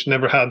Finland, which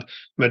never had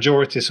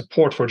majority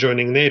support for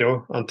joining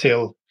NATO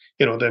until,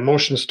 the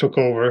emotions took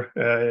over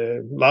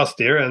last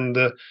year. And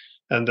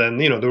then,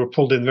 they were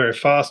pulled in very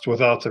fast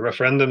without the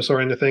referendums or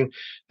anything.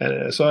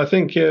 So I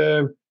think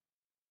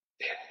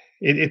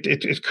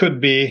it could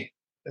be,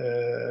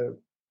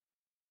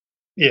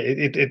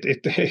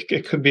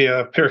 it could be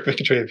a Pyrrhic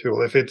victory, if you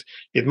will. If it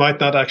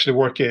might not actually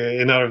work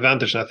in our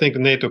advantage. And I think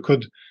NATO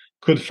could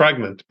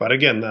fragment, but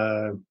again,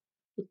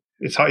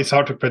 it's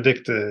hard to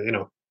predict.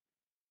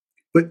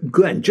 But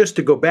Glenn, just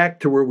to go back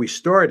to where we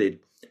started,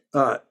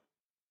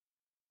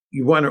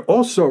 you want to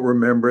also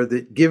remember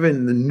that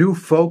given the new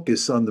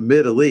focus on the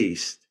Middle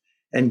East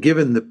and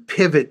given the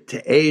pivot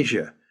to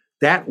Asia,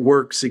 that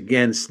works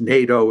against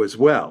NATO as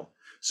well.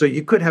 So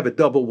you could have a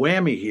double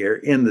whammy here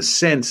in the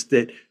sense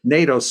that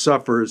NATO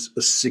suffers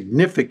a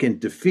significant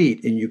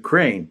defeat in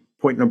Ukraine,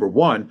 point number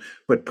one.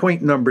 But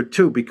point number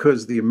two,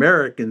 because the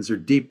Americans are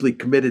deeply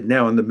committed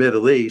now in the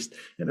Middle East,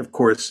 and of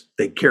course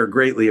they care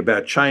greatly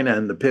about China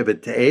and the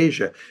pivot to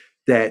Asia,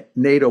 that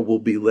NATO will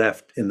be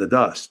left in the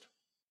dust.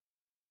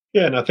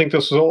 Yeah, and I think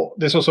this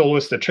was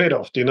always the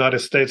trade-off. The United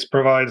States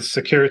provides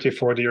security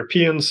for the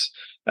Europeans,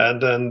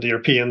 and then the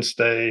Europeans,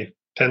 they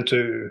tend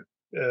to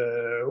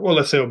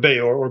let's say obey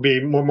or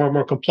be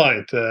more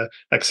compliant,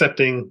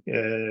 accepting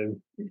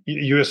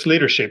U.S.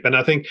 leadership. And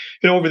I think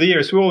over the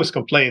years we always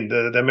complained.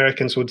 The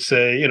Americans would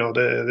say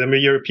the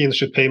Europeans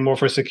should pay more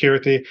for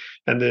security,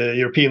 and the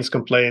Europeans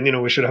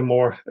complain we should have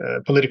more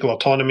political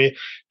autonomy.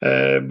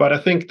 But I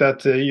think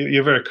that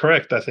you're very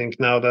correct. I think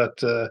now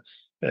that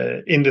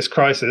in this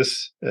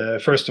crisis,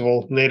 first of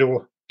all,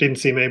 NATO didn't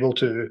seem able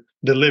to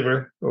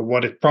deliver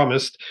what it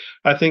promised.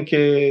 I think,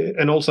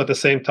 and also at the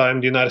same time,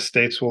 the United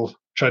States will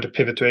try to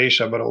pivot to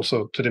Asia, but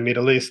also to the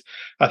Middle East.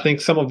 I think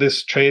some of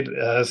this trade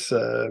has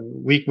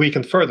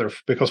weakened further,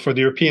 because for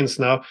the Europeans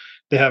now,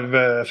 they have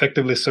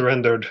effectively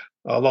surrendered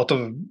all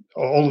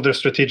of their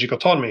strategic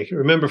autonomy.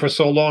 Remember, for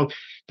so long,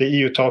 the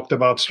EU talked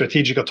about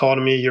strategic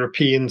autonomy,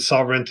 European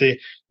sovereignty.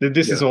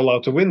 This is all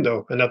out the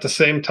window. And at the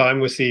same time,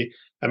 we see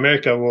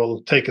America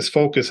will take its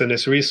focus and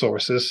its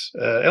resources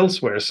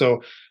elsewhere.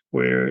 So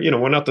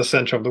we're not the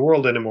center of the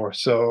world anymore.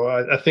 So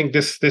I think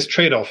this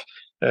trade-off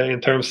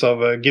in terms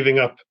of giving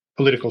up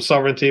political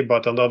sovereignty,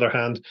 but on the other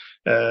hand,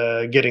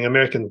 getting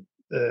American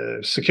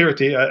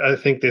security, I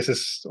think this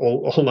is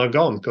all now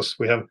gone, because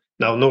we have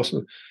now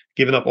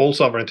given up all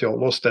sovereignty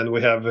almost, and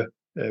we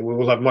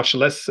will have much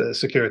less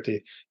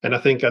security. And I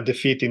think a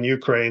defeat in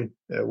Ukraine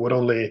would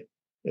only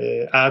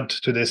add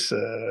to this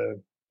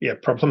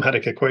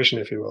problematic equation,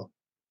 if you will.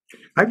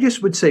 I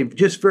just would say,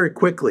 just very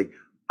quickly,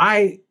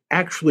 I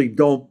actually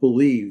don't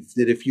believe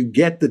that if you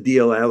get the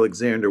deal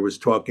Alexander was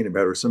talking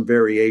about, or some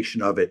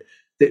variation of it,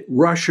 that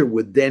Russia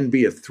would then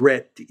be a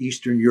threat to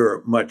Eastern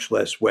Europe, much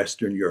less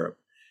Western Europe.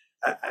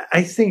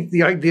 I think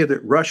the idea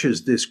that Russia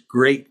is this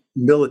great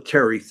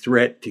military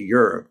threat to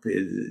Europe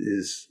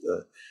is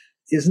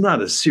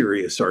not a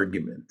serious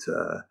argument.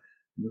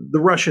 The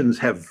Russians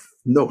have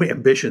no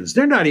ambitions.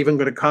 They're not even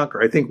going to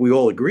conquer. I think we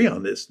all agree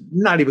on this.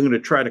 Not even going to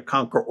try to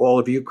conquer all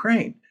of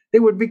Ukraine. They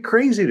would be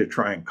crazy to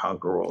try and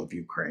conquer all of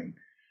Ukraine.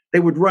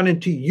 They would run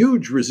into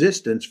huge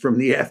resistance from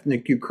the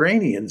ethnic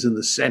Ukrainians in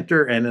the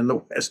center and in the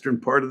western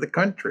part of the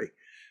country.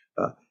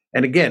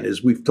 And again,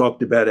 as we've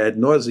talked about ad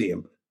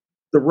nauseum,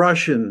 the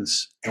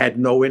Russians had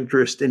no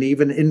interest in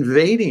even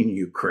invading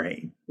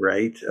Ukraine,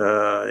 right?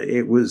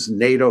 It was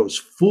NATO's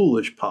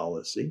foolish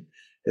policy,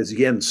 as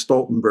Jens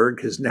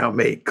Stoltenberg has now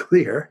made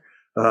clear,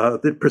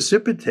 that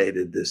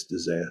precipitated this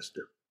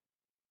disaster.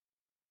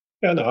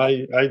 Yeah, no,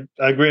 I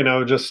agree. And I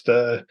would just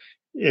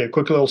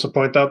quickly also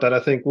point out that I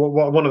think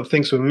one of the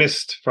things we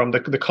missed from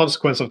the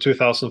consequence of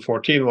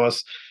 2014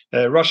 was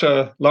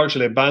Russia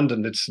largely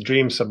abandoned its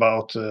dreams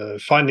about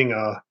finding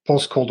a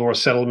post-Cold War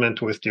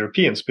settlement with the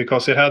Europeans,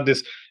 because it had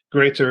this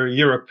Greater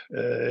Europe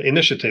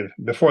initiative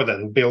before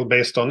then,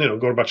 based on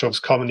Gorbachev's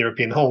Common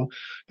European Home.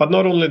 But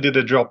not only did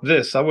they drop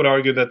this, I would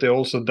argue that they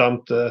also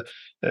dumped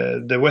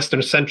the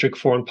Western-centric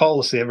foreign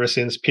policy ever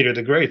since Peter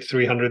the Great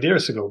 300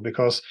 years ago,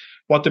 because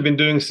what they've been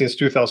doing since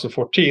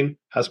 2014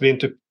 has been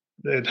to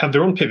have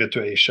their own pivot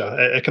to Asia,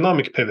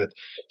 economic pivot.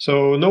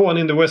 So no one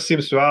in the West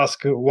seems to ask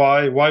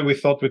why we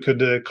thought we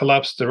could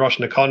collapse the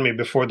Russian economy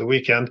before the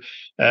weekend,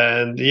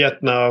 and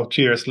yet now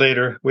 2 years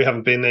later we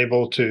haven't been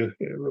able to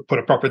put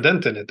a proper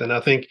dent in it. And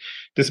I think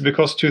this is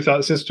because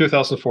since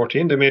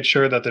 2014 they made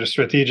sure that their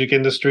strategic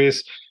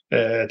industries,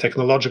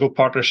 technological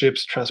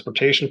partnerships,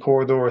 transportation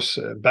corridors,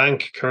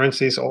 bank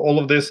currencies, all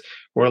of this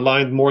were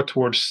aligned more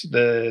towards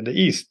the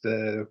East.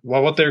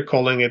 What they're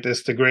calling it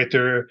is the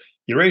Greater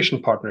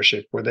Eurasian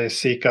Partnership, where they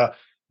seek a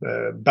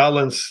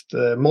balanced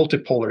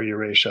multipolar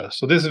Eurasia.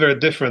 So this is very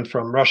different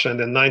from Russia in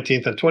the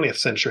 19th and 20th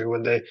century,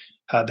 when they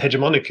had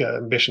hegemonic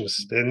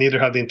ambitions. They neither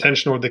had the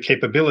intention or the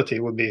capability.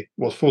 It would be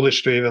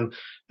foolish to even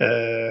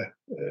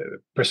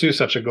pursue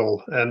such a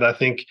goal. And I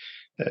think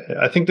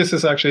this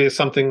is actually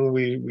something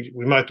we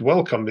might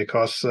welcome,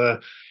 because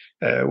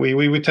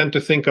we tend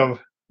to think of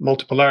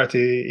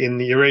multipolarity in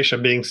Eurasia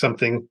being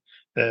something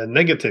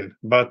negative.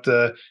 But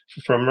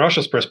from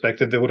Russia's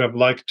perspective, they would have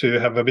liked to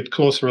have a bit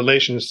closer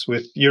relations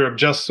with Europe,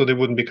 just so they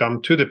wouldn't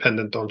become too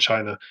dependent on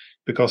China,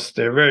 because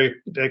they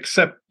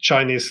accept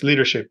Chinese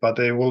leadership, but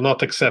they will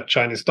not accept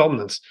Chinese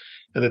dominance.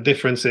 And the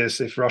difference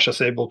is if Russia's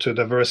able to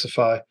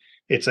diversify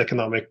its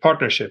economic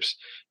partnerships.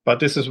 But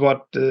this is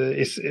what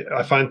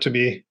I find to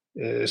be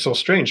so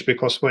strange,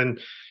 because when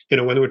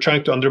we're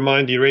trying to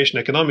undermine the Eurasian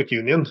Economic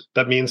Union,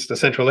 that means the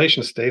Central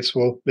Asian states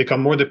will become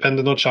more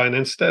dependent on China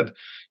instead.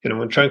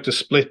 When trying to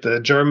split the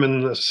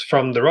Germans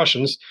from the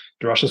Russians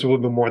will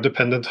be more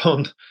dependent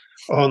on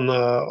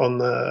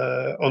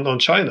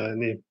China.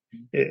 And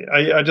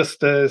I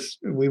just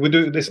we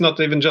do this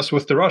not even just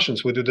with the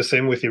Russians. We do the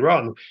same with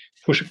Iran,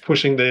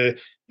 pushing the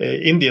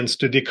Indians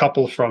to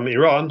decouple from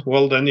Iran.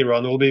 Well, then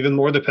Iran will be even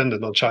more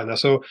dependent on China.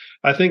 So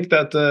I think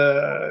that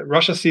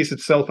Russia sees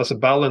itself as a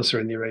balancer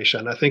in Eurasia,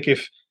 and I think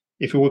if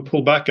we would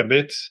pull back a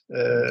bit,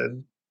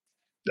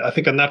 I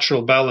think a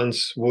natural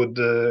balance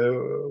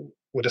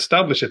would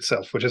establish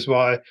itself, which is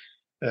why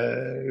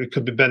it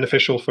could be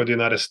beneficial for the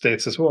United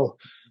States as well.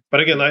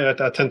 But again,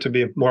 I tend to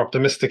be more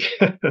optimistic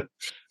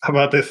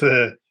about this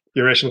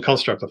Eurasian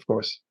construct, of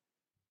course.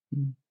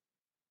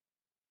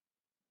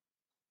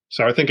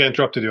 So I think I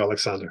interrupted you,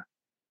 Alexander.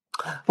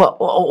 Well,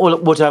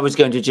 what I was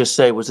going to just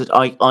say was that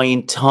I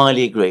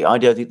entirely agree. I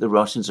don't think the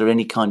Russians are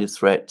any kind of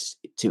threat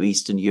to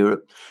Eastern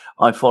Europe.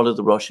 I follow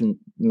the Russian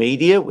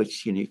media,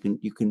 which you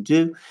can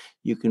do.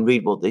 You can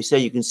read what they say.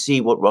 You can see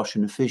what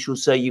Russian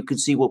officials say. You can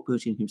see what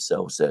Putin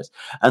himself says.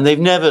 And they've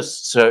never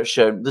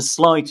shown the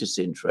slightest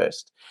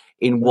interest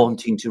in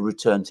wanting to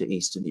return to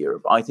Eastern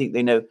Europe. I think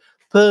they know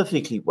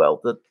perfectly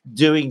well that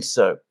doing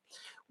so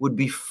would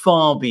be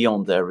far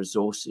beyond their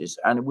resources,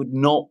 and it would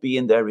not be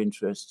in their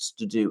interests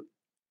to do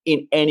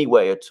in any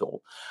way at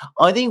all.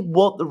 I think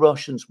what the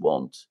Russians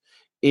want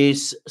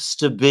is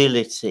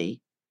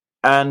stability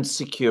and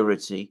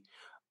security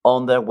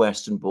on their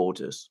western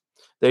borders.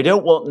 They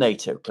don't want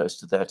NATO close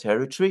to their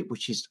territory,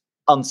 which is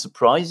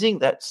unsurprising.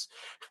 That's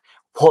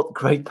what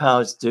great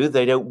powers do.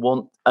 They don't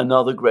want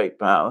another great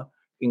power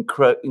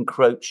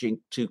encroaching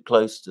too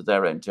close to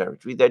their own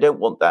territory. They don't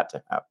want that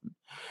to happen.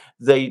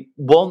 They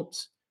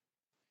want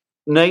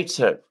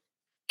NATO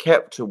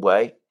kept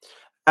away,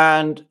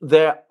 and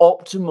their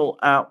optimal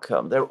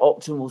outcome, their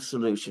optimal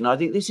solution, I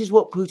think this is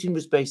what Putin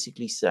was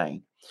basically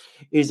saying,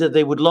 is that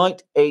they would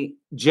like a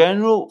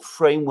general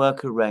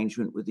framework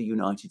arrangement with the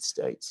United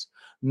States,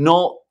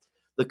 not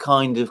the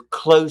kind of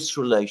close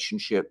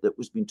relationship that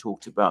was being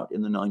talked about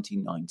in the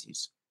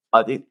 1990s.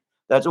 I think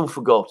That's all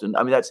forgotten.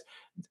 I mean,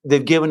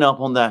 they've given up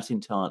on that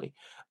entirely.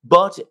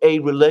 But a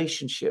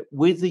relationship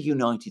with the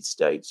United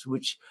States,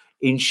 which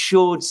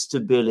ensured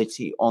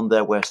stability on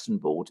their western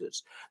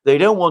borders. They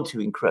don't want to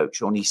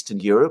encroach on Eastern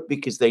Europe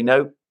because they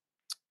know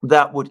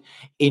that would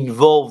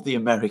involve the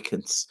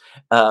Americans,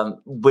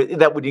 but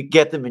that would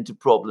get them into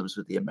problems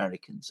with the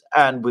Americans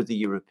and with the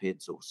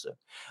Europeans also.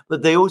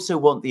 But they also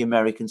want the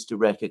Americans to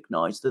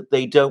recognize that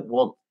they don't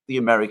want the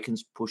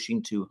Americans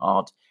pushing too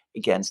hard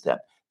against them.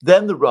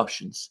 Then the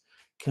Russians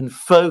can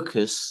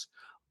focus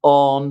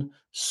on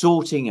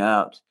sorting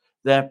out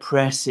their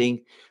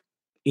pressing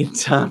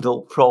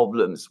internal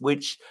problems,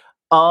 which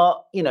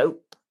are,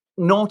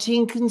 not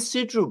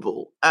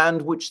inconsiderable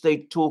and which they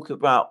talk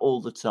about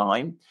all the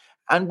time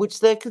and which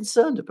they're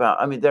concerned about.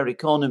 I mean, their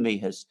economy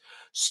has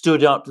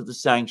stood up to the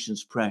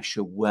sanctions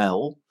pressure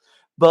well,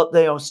 but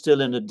they are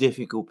still in a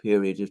difficult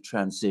period of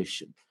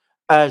transition,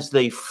 as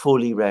they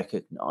fully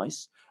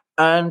recognize.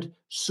 And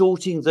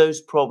sorting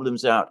those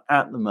problems out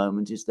at the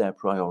moment is their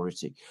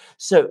priority.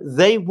 So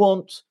they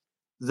want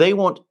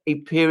a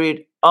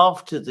period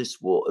after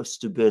this war of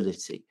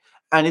stability.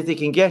 And if they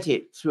can get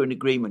it through an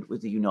agreement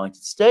with the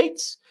United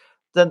States,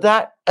 then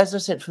that, as I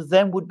said, for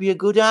them would be a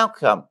good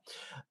outcome.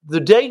 The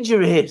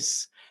danger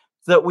is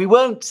that we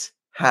won't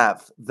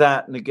have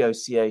that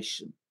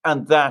negotiation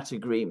and that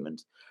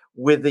agreement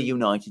with the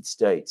United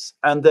States.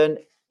 And then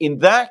in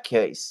that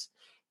case,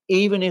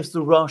 even if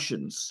the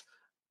Russians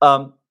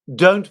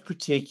don't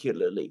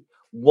particularly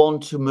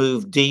want to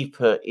move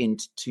deeper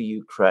into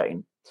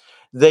Ukraine,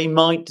 they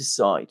might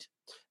decide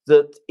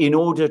that in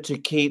order to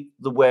keep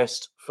the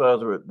West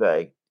further at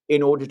bay,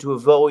 in order to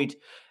avoid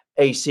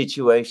a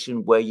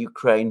situation where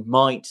Ukraine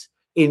might,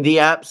 in the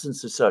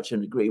absence of such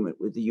an agreement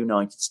with the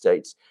United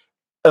States,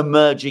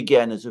 emerge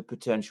again as a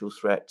potential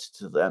threat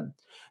to them,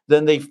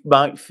 then they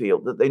might feel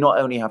that they not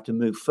only have to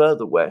move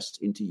further west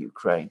into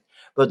Ukraine,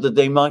 but that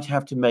they might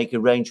have to make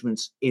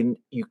arrangements in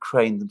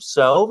Ukraine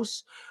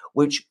themselves,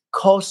 which,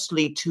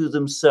 costly to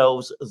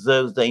themselves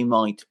though they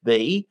might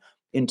be,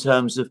 in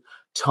terms of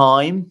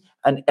time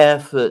and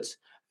effort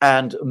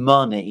and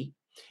money,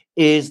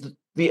 is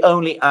the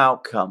only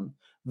outcome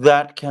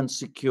that can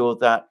secure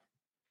that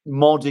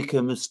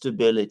modicum of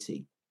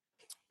stability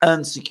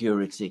and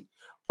security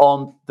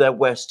on their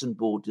western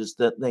borders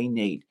that they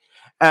need.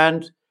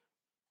 And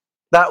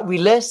that will be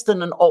less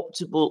than an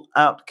optimal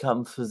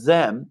outcome for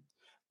them.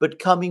 But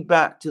coming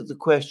back to the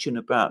question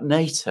about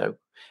NATO,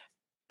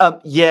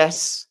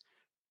 yes,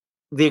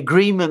 the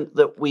agreement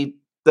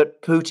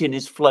that Putin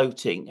is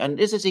floating, and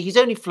as I say, he's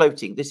only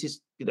floating. This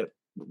is,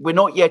 we're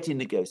not yet in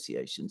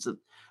negotiations.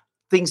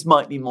 Things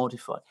might be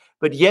modified.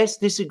 But yes,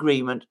 this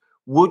agreement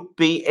would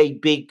be a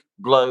big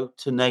blow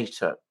to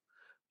NATO.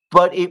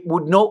 But it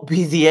would not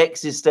be the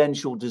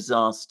existential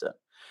disaster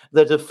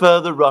that a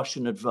further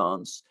Russian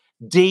advance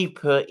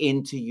deeper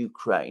into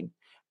Ukraine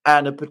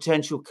and a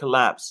potential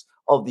collapse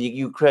of the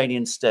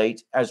Ukrainian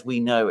state as we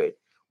know it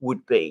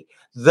would be.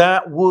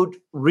 That would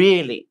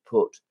really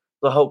put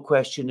the whole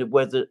question of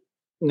whether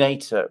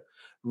NATO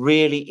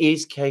really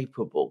is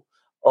capable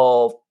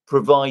of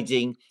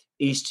providing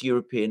East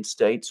European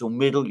states or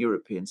Middle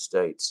European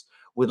states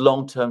with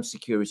long-term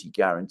security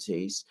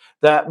guarantees.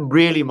 That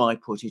really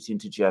might put it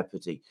into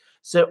jeopardy.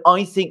 So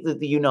I think that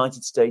the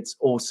United States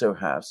also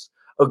has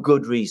a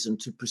good reason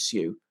to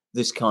pursue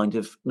this kind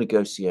of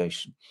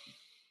negotiation.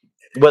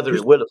 Whether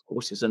it will, of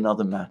course, is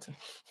another matter.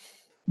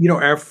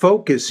 Our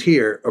focus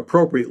here,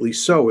 appropriately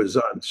so, is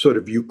on sort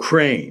of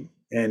Ukraine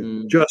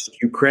and just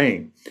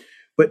Ukraine.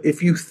 But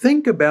if you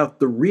think about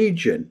the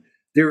region,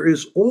 there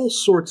is all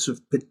sorts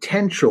of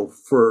potential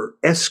for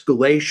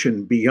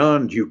escalation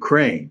beyond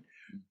Ukraine.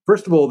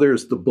 First of all,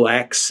 there's the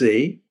Black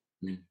Sea.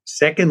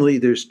 Secondly,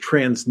 there's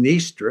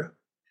Transnistria.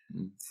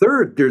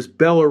 Third, there's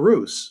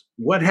Belarus.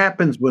 What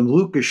happens when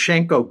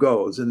Lukashenko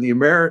goes and the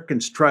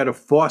Americans try to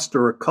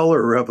foster a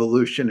color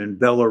revolution in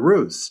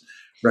Belarus,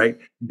 right?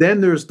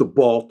 Then there's the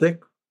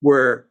Baltic,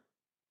 where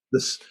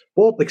the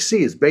Baltic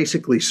Sea is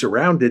basically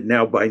surrounded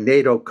now by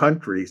NATO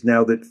countries,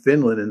 now that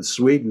Finland and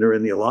Sweden are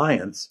in the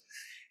alliance.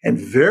 And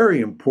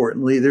very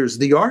importantly, there's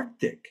the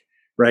Arctic,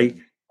 right?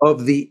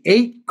 Of the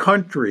 8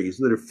 countries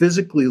that are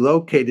physically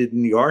located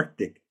in the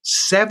Arctic,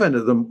 7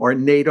 of them are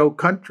NATO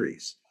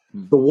countries.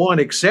 The one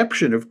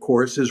exception, of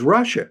course, is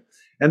Russia.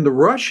 And the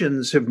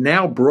Russians have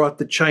now brought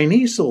the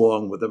Chinese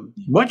along with them,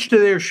 much to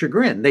their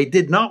chagrin. They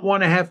did not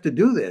want to have to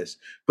do this,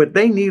 but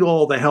they need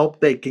all the help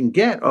they can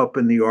get up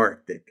in the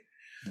Arctic.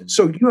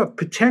 So you have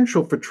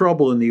potential for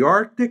trouble in the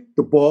Arctic,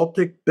 the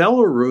Baltic,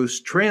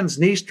 Belarus,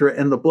 Transnistria,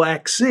 and the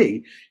Black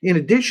Sea, in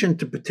addition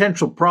to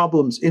potential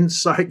problems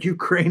inside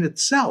Ukraine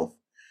itself.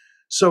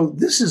 So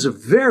this is a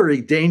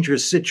very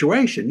dangerous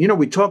situation.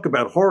 We talk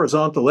about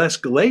horizontal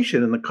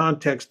escalation in the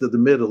context of the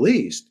Middle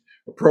East,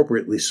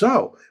 appropriately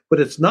so, but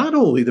it's not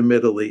only the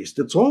Middle East,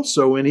 it's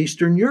also in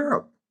Eastern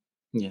Europe.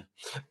 Yeah,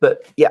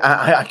 but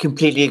I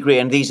completely agree.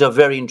 And these are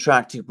very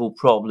intractable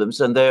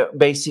problems, and they're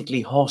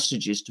basically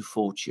hostages to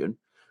fortune,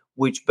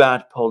 which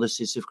bad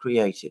policies have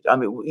created. I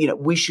mean,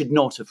 we should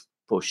not have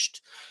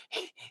pushed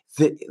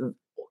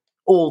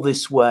all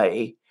this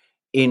way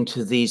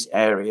into these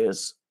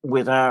areas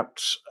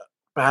without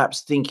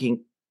perhaps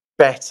thinking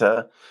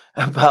better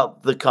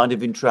about the kind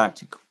of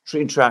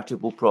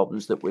intractable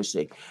problems that we're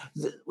seeing.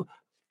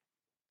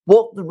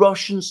 What the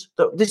Russians,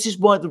 this is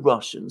why the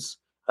Russians,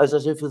 as I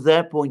said, for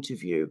their point of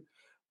view,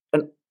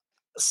 and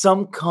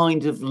some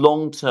kind of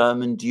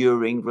long-term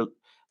enduring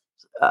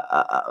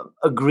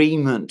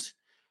agreement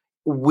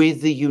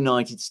with the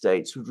United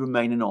States would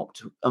remain an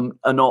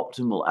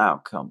optimal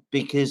outcome,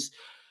 because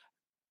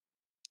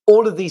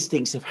all of these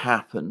things have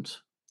happened.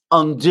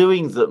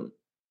 Undoing them,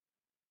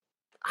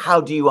 how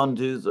do you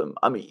undo them?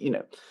 I mean,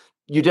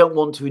 you don't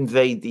want to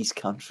invade these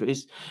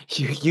countries.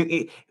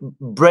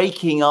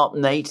 Breaking up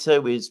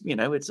NATO is,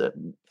 it's a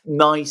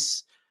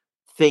nice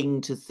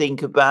thing to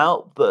think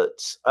about,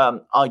 but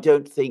I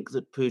don't think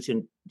that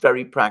Putin,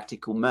 very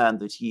practical man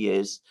that he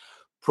is,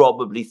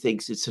 probably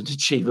thinks it's an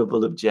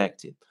achievable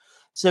objective.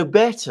 So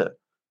better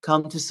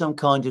come to some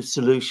kind of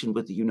solution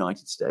with the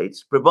United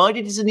States,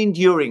 provided it's an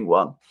enduring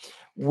one,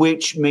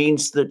 which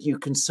means that you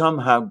can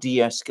somehow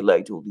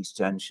de-escalate all these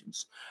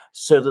tensions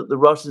so that the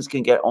Russians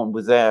can get on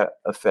with their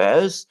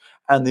affairs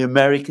and the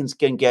Americans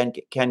can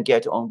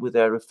get on with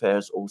their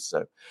affairs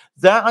also.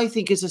 That, I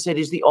think, as I said,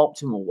 is the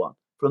optimal one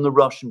from the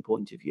Russian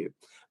point of view.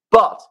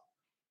 But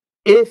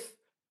if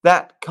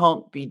that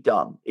can't be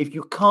done, if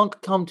you can't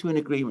come to an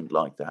agreement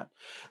like that,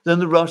 then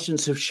the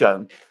Russians have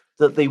shown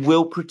that they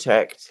will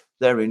protect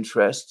their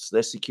interests,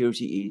 their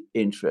security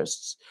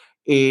interests,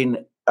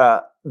 in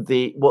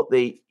what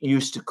they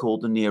used to call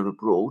the near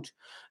abroad.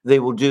 They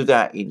will do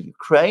that in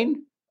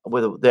Ukraine.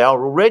 Whether they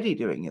are already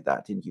doing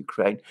that in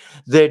Ukraine,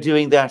 they're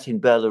doing that in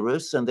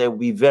Belarus, and they'll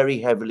be very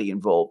heavily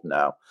involved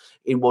now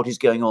in what is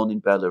going on in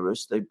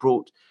Belarus. They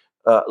brought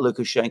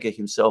Lukashenko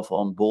himself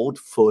on board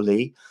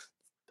fully.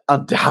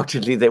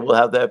 Undoubtedly, they will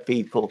have their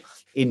people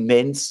in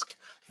Minsk.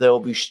 They'll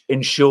be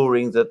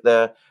ensuring that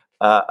their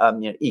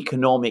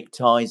economic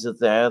ties are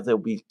there. They'll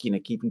be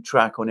keeping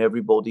track on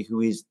everybody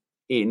who is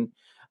in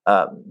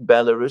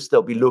Belarus.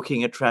 They'll be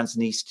looking at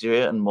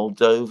Transnistria and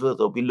Moldova.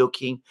 They'll be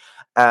looking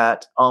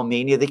at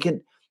Armenia.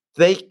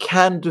 They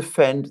can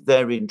defend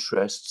their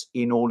interests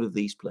in all of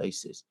these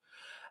places,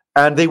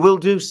 and they will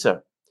do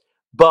so.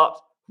 But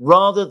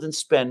rather than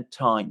spend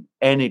time,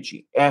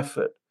 energy,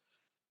 effort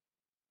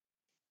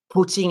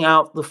putting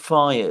out the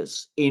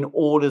fires in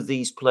all of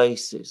these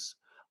places,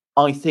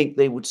 I think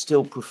they would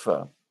still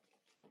prefer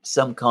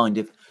some kind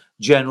of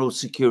general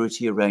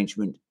security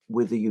arrangement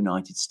with the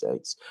United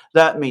States.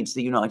 That means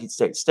the United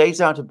States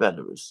stays out of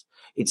Belarus.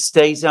 It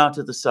stays out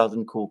of the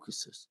Southern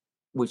Caucasus,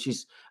 which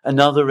is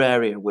another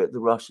area where the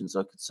Russians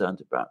are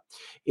concerned about.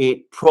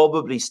 It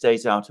probably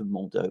stays out of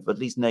Moldova, at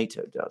least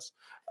NATO does.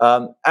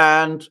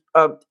 And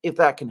if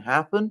that can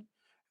happen,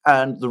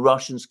 and the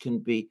Russians can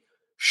be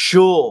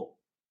sure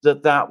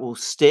that will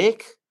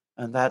stick,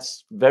 and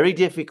that's very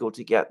difficult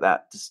to get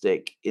that to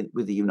stick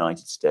with the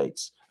United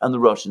States, and the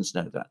Russians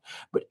know that.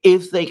 But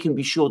if they can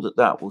be sure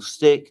that will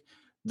stick,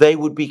 they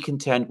would be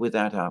content with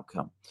that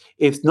outcome.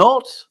 If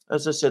not,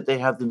 as I said, they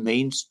have the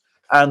means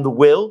and the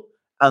will,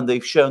 and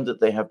they've shown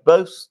that they have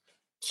both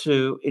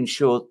to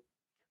ensure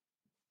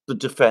the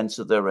defense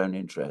of their own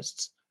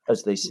interests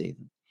as they see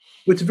them.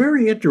 What's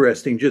very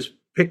interesting, just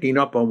picking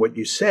up on what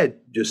you said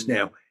just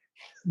now,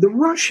 the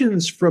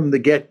Russians from the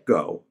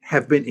get-go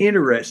have been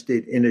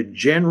interested in a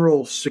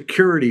general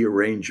security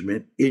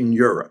arrangement in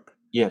Europe.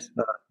 Yes.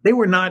 They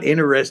were not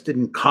interested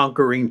in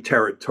conquering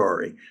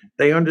territory.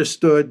 They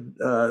understood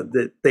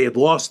that they had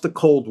lost the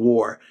Cold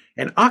War,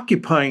 and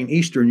occupying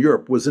Eastern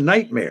Europe was a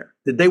nightmare.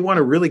 Did they want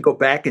to really go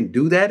back and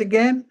do that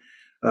again?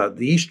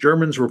 The East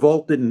Germans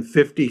revolted in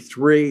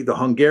 1953, the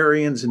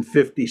Hungarians in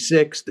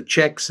 1956, the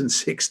Czechs in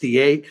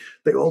 1968.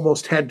 They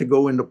almost had to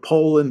go into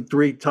Poland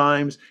 3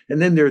 times.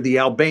 And then there are the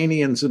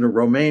Albanians and the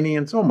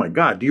Romanians. Oh my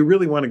God, do you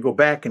really want to go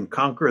back and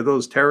conquer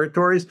those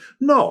territories?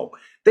 No,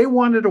 they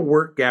wanted to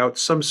work out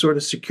some sort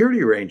of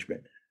security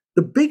arrangement.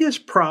 The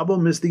biggest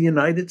problem is the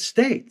United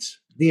States.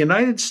 The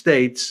United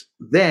States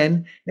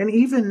then, and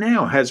even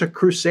now, has a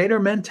crusader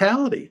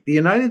mentality. The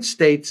United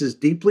States is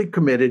deeply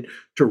committed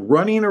to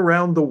running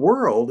around the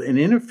world and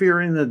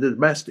interfering in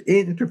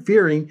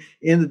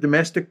the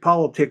domestic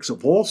politics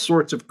of all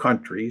sorts of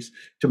countries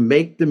to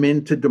make them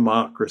into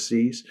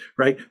democracies,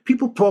 right?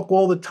 People talk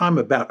all the time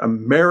about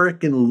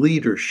American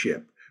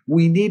leadership.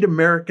 We need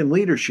American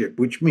leadership,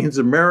 which means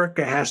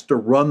America has to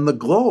run the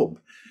globe.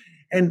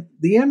 And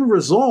the end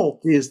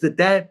result is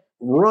that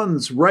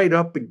runs right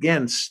up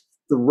against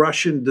the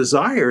Russian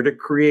desire to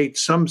create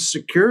some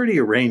security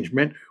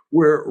arrangement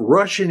where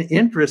Russian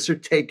interests are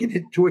taken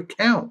into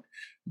account.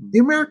 The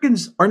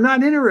Americans are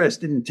not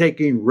interested in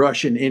taking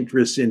Russian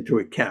interests into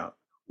account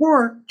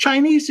or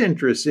Chinese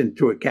interests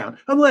into account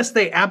unless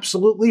they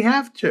absolutely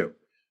have to,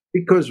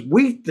 because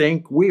we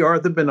think we are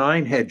the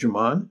benign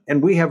hegemon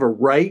and we have a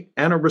right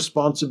and a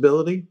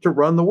responsibility to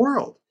run the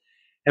world.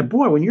 And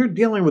boy, when you're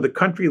dealing with a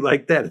country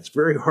like that, it's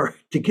very hard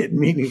to get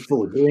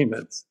meaningful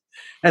agreements.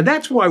 And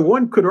that's why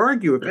one could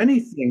argue, if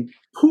anything,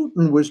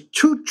 Putin was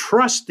too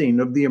trusting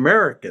of the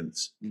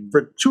Americans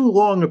for too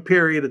long a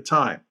period of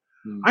time.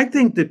 I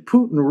think that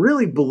Putin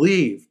really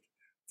believed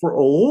for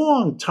a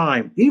long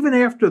time, even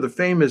after the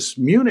famous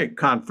Munich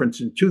conference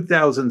in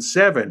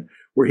 2007,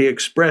 where he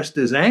expressed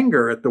his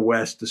anger at the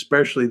West,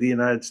 especially the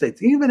United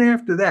States, even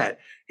after that,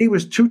 he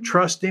was too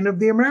trusting of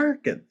the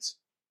Americans.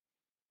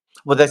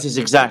 Well, that is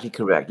exactly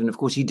correct. And of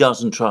course, he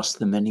doesn't trust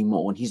them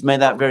anymore. And he's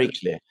made that very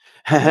clear.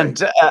 And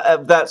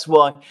that's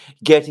why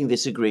getting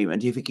this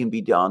agreement, if it can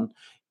be done,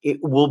 it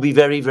will be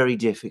very, very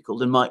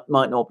difficult and might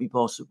not be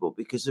possible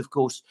because, of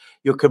course,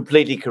 you're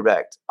completely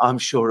correct. I'm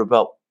sure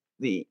about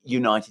the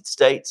United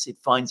States. It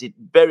finds it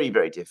very,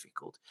 very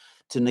difficult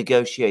to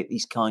negotiate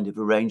these kind of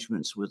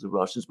arrangements with the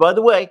Russians. By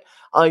the way,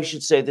 I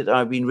should say that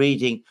I've been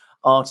reading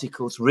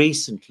articles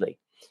recently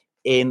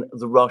in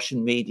the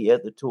Russian media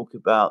that talk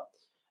about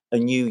a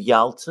new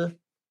Yalta,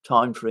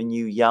 time for a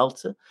new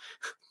Yalta,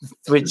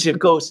 which, of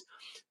course,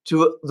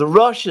 to the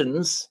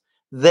Russians,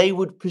 they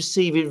would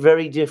perceive it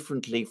very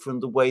differently from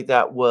the way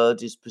that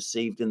word is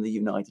perceived in the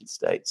United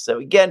States. So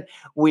again,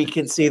 we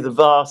can see the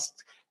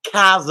vast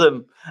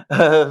chasm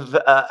of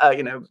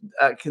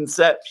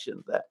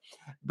conception there.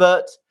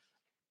 But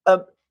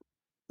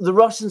the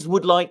Russians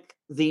would like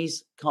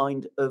these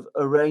kind of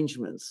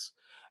arrangements,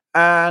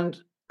 and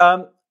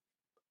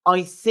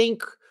I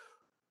think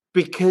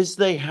because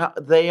they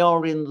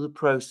are in the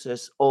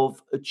process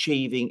of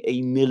achieving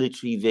a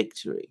military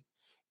victory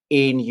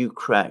in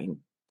Ukraine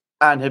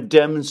and have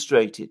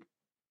demonstrated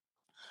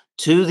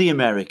to the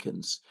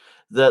Americans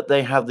that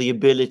they have the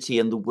ability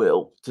and the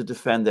will to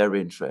defend their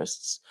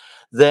interests.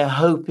 They're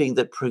hoping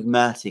that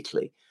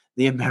pragmatically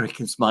the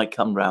Americans might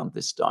come round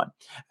this time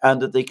and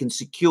that they can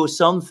secure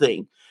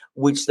something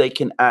which they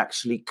can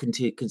actually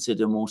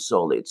consider more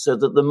solid, so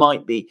that there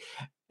might be.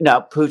 Now,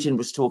 Putin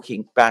was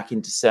talking back in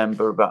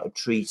December about a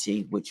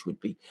treaty which would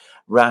be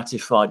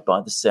ratified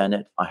by the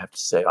Senate. I have to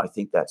say, I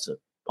think that's a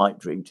pipe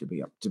dream, to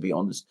be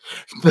honest.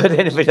 But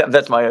anyway,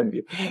 that's my own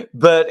view.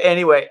 But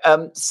anyway,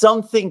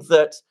 something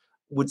that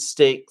would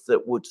stick,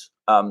 that would,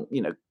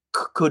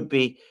 could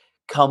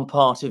become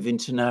part of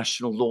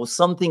international law,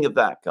 something of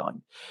that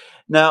kind.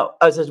 Now,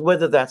 as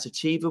whether that's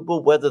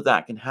achievable, whether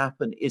that can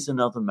happen is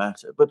another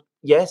matter. But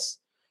yes,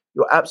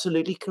 you're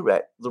absolutely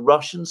correct. The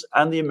Russians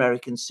and the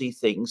Americans see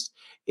things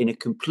in a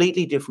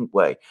completely different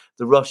way.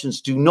 The Russians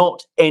do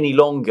not any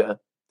longer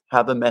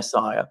have a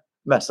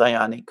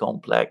messianic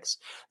complex.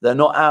 They're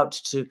not out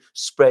to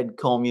spread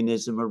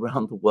communism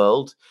around the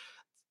world.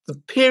 The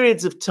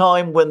periods of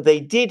time when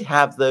they did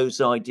have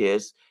those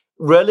ideas,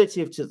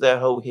 relative to their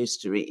whole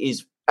history,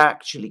 is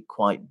actually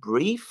quite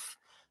brief.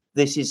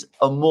 This is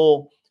a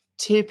more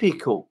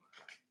typical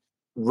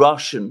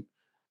Russian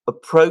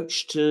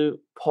approach to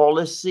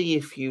policy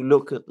if you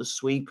look at the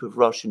sweep of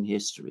Russian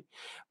history.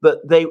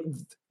 But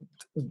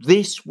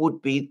this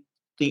would be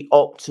the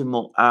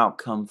optimal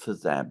outcome for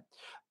them.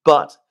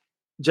 But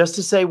just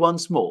to say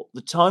once more,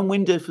 the time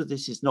window for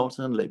this is not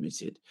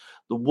unlimited.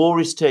 The war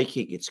is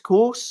taking its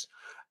course.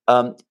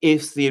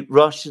 If the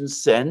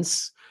Russians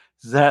sense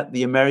that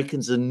the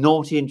Americans are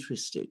not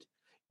interested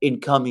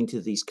in coming to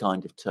these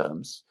kind of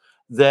terms,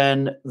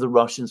 then the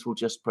Russians will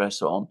just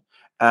press on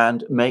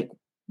and make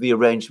the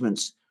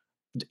arrangements,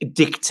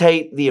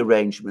 dictate the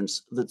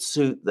arrangements that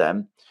suit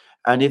them.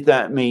 And if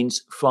that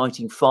means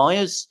fighting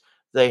fires,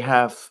 they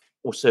have,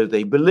 or so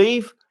they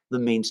believe, the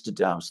means to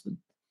douse them.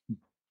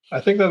 I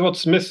think that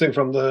what's missing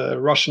from the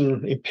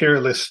Russian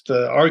imperialist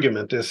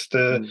argument is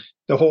the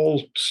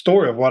whole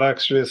story of what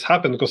actually has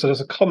happened, because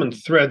there's a common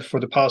thread for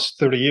the past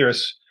 30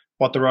 years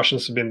what the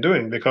Russians have been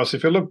doing. Because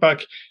if you look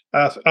back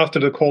after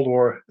the Cold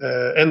War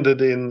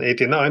ended in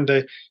 '89,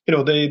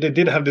 they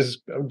did have this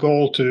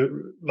goal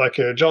to, like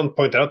John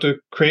pointed out, to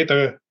create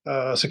a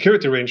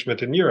security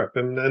arrangement in Europe,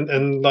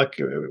 and like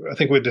I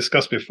think we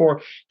discussed before,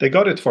 they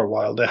got it for a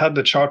while. They had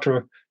the Charter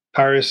of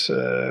Paris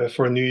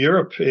for a New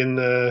Europe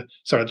the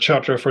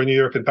Charter for a New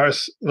Europe in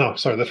Paris. No,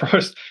 sorry, the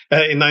first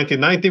in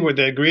 1990, where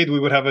they agreed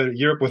we would have a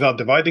Europe without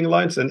dividing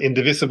lines and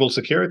indivisible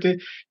security.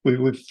 We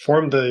would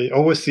form the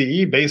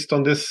OSCE based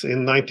on this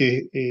in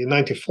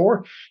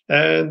 1994,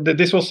 and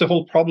this was the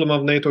whole problem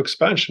of NATO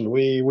expansion.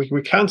 We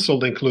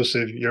cancelled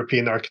inclusive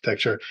European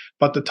architecture,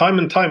 but the time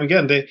and time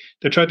again they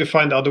tried to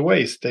find other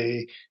ways.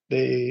 They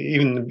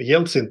even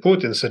Yeltsin,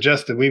 Putin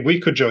suggested we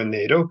could join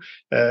NATO.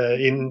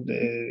 In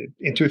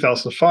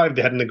 2005,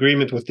 they had an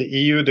agreement with the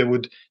EU. They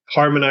would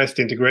harmonize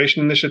the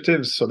integration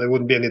initiatives, so there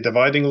wouldn't be any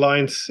dividing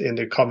lines in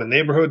the common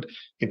neighborhood.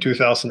 In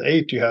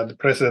 2008, you had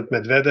President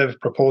Medvedev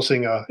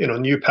proposing a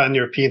new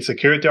pan-European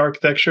security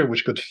architecture,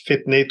 which could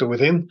fit NATO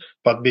within,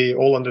 but be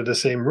all under the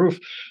same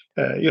roof.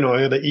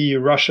 The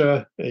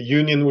EU-Russia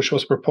union, which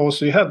was proposed.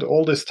 So you had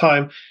all this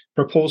time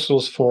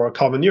proposals for a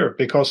common Europe,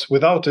 because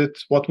without it,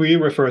 what we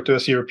refer to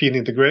as European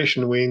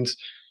integration means,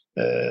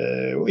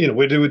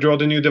 where do we draw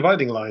the new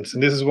dividing lines?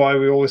 And this is why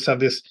we always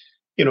have this,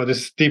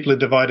 this deeply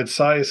divided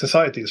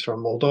societies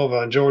from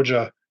Moldova and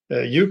Georgia,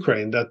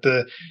 Ukraine,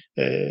 that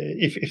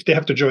if they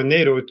have to join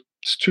NATO,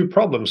 it's two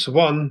problems.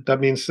 One, that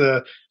means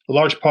a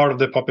large part of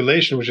the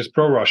population, which is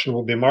pro-Russian,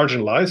 will be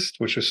marginalized,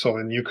 which we saw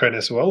in Ukraine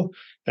as well.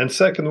 And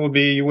second would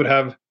be you would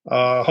have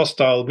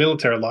hostile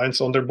military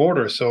lines on their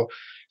border. So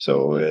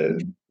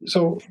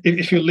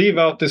if you leave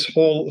out this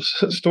whole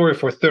story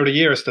for 30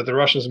 years that the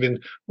Russians have been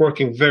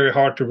working very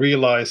hard to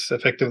realize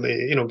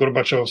effectively,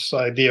 Gorbachev's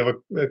idea of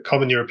a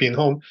common European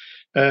home,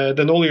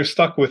 then all you're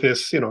stuck with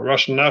is,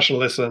 Russian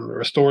nationalism,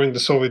 restoring the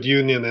Soviet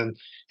Union and,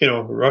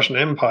 Russian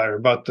Empire.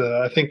 But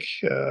I think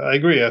I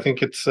agree. I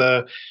think it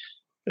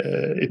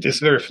is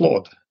very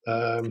flawed.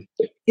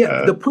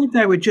 The point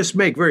I would just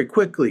make very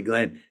quickly,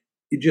 Glenn,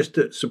 just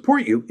to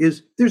support you,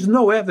 is there's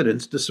no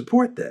evidence to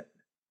support that.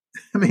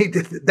 I mean,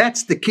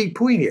 that's the key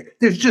point here.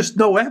 There's just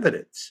no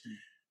evidence.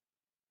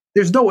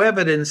 There's no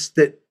evidence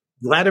that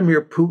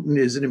Vladimir Putin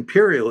is an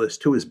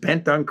imperialist who is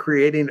bent on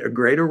creating a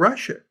greater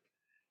Russia.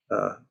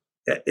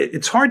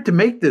 It's hard to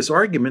make this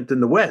argument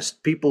in the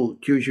West. People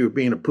accuse you of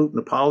being a Putin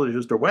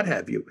apologist or what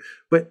have you.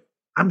 But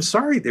I'm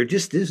sorry, there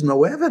just is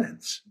no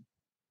evidence.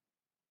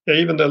 Yeah,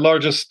 even the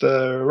largest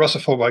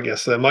Russophobe, I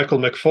guess, Michael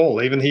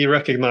McFaul, even he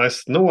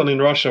recognized no one in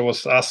Russia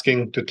was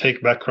asking to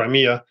take back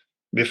Crimea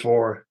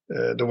before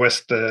the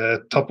West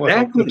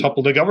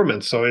toppled the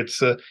government. So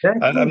it's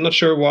I'm not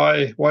sure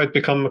why it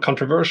become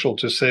controversial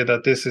to say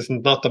that this is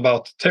not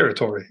about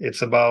territory.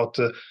 It's about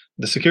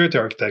the security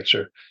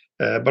architecture.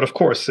 But of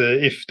course,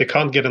 if they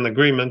can't get an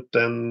agreement,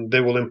 then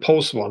they will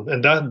impose one,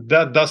 and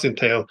that does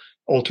entail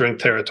altering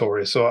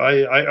territory. So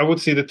I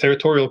would see the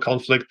territorial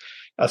conflict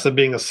as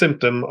being a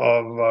symptom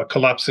of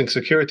collapsing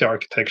security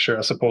architecture,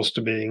 as opposed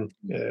to being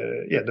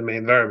the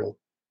main variable.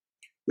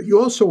 But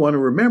you also want to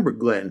remember,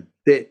 Glenn,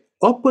 that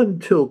up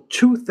until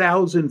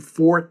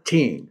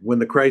 2014, when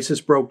the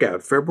crisis broke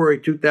out, February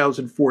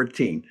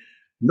 2014,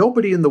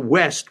 nobody in the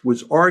West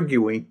was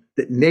arguing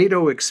that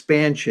NATO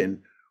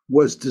expansion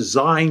was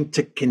designed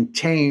to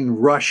contain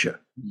Russia,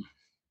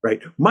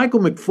 right? Michael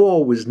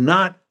McFaul was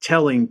not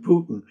telling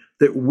Putin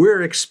that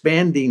we're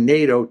expanding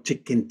NATO to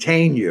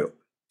contain you.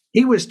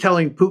 He was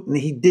telling Putin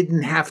he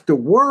didn't have to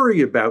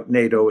worry about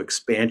NATO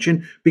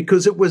expansion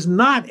because it was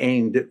not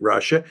aimed at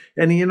Russia,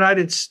 and the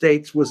United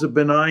States was a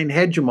benign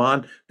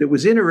hegemon that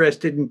was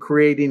interested in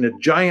creating a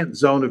giant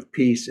zone of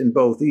peace in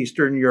both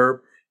Eastern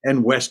Europe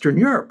and Western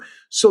Europe.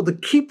 So the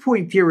key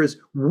point here is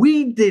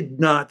we did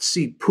not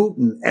see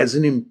Putin as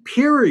an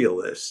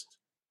imperialist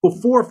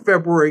before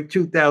February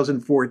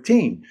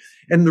 2014.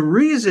 And the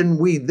reason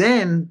we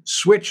then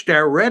switched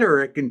our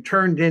rhetoric and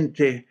turned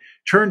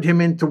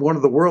him into one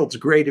of the world's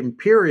great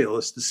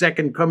imperialists, the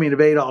second coming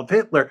of Adolf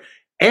Hitler,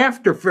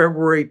 after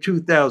February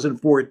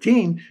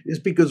 2014, is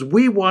because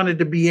we wanted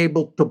to be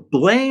able to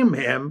blame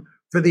him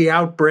for the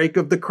outbreak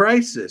of the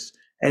crisis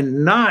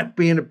and not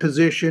be in a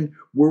position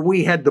where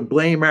we had to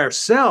blame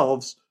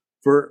ourselves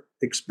for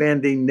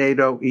expanding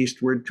NATO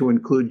eastward to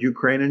include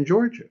Ukraine and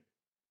Georgia.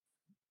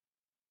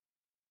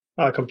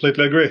 I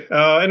completely agree.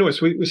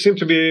 Anyways, we seem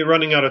to be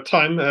running out of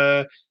time.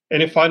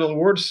 Any final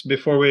words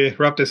before we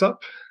wrap this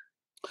up?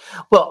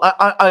 Well,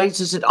 I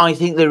just said I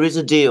think there is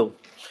a deal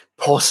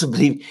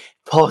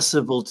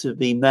possible to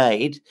be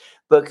made.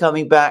 But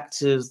coming back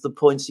to the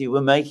points you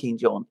were making,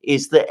 John,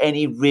 is there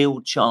any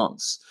real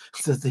chance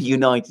that the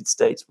United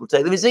States will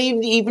take? There is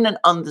even an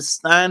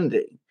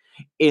understanding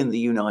in the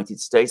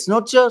United States,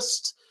 not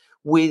just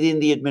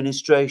within the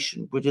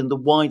administration, but in the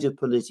wider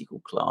political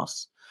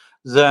class,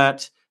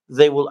 that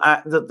they will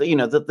act,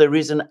 that there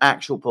is an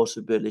actual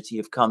possibility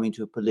of coming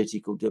to a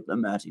political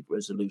diplomatic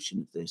resolution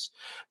of this,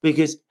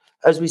 because,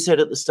 as we said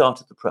at the start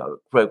of the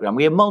program,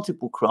 we have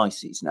multiple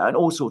crises now in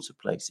all sorts of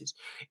places,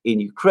 in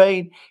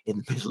Ukraine, in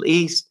the Middle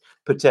East,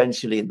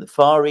 potentially in the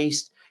Far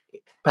East,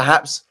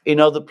 perhaps in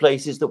other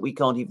places that we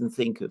can't even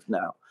think of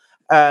now.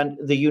 And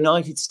the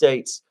United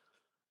States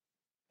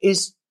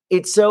is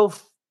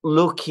itself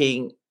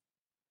looking,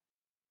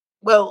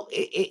 well,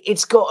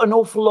 it's got an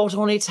awful lot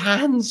on its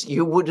hands.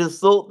 You would have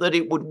thought that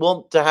it would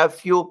want to have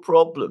fewer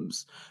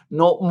problems,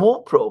 not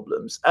more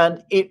problems.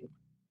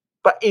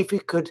 But if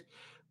it could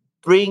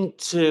bring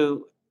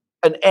to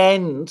an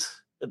end,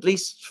 at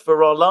least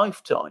for our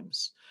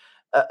lifetimes,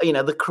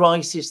 the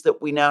crisis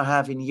that we now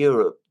have in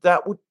Europe,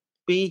 that would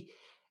be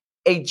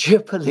a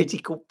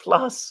geopolitical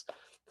plus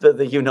for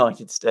the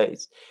United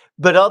States.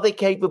 But are they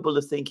capable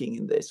of thinking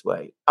in this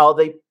way? Are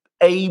they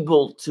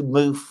able to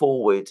move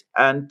forward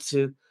and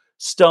to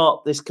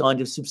start this kind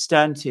of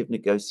substantive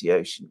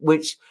negotiation,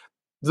 which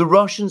the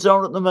Russians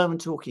are at the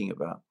moment talking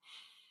about?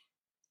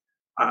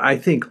 I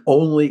think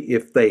only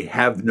if they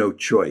have no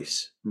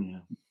choice. Yeah.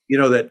 You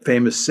know that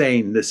famous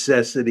saying,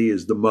 necessity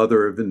is the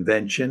mother of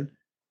invention.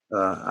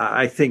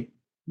 I think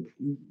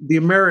the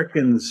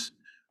Americans'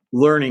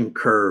 learning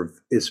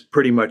curve is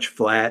pretty much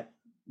flat.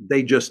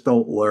 They just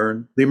don't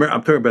learn. I'm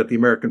talking about the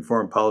American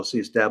foreign policy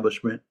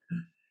establishment.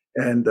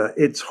 And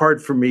it's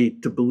hard for me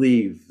to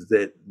believe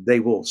that they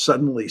will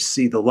suddenly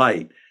see the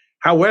light.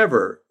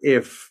 However,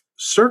 if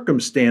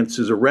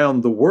circumstances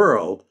around the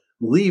world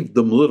leave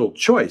them little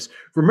choice.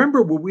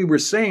 Remember what we were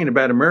saying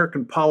about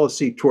American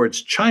policy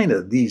towards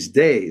China these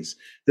days,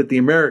 that the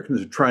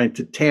Americans are trying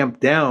to tamp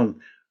down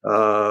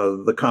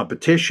the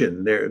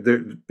competition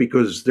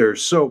because they're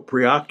so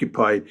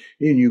preoccupied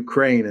in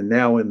Ukraine and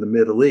now in the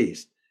Middle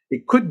East.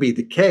 it could be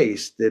the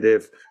case that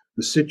if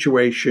the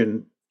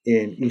situation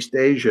in East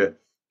Asia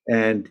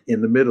and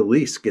in the Middle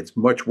East gets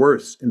much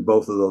worse in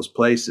both of those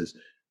places,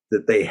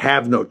 that they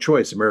have no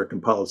choice, American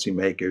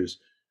policymakers,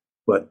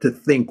 but to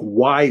think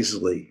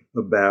wisely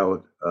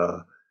about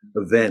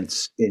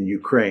events in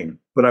Ukraine.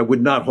 But I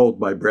would not hold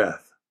my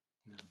breath.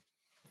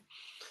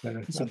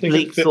 It's a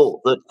bleak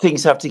thought that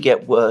things have to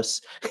get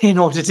worse in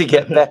order to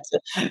get better,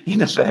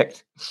 in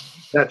effect.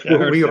 That's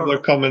what we are.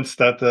 Comments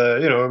that,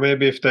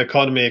 maybe if the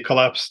economy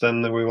collapsed,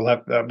 then we will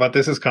have, but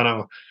this is kind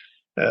of,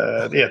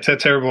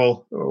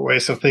 terrible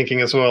ways of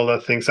thinking as well,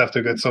 that things have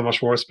to get so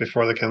much worse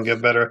before they can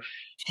get better.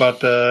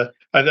 But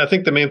I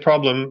think the main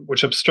problem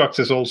which obstructs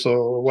is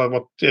also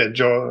what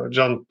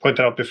John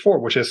pointed out before,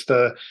 which is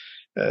the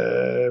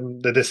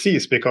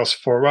disease, because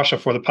for Russia,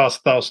 for the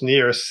past 1,000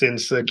 years,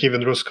 since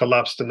Kievan Rus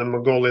collapsed and the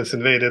Mongolians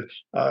invaded,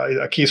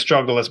 a key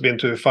struggle has been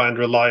to find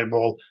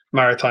reliable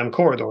maritime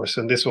corridors,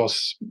 and this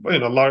was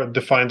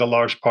defined a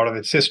large part of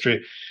its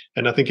history.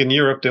 And I think in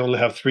Europe they only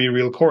have 3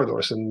 real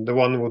corridors, and the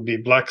one would be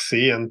Black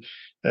Sea, and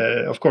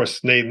of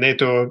course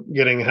NATO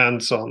getting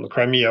hands on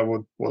Crimea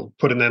will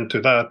put an end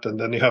to that. And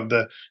then you have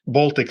the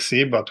Baltic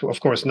Sea, but of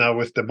course now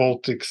with the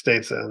Baltic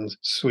states and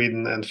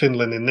Sweden and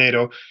Finland in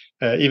NATO,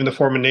 even the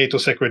former NATO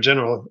Secretary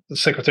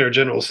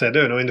General said,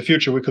 in the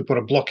future we could put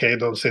a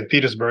blockade on St.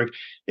 Petersburg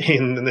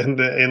in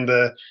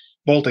the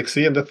Baltic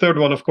Sea. And the third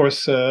one, of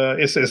course,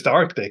 is the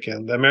Arctic.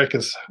 And the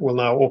Americans will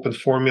now open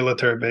 4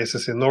 military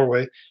bases in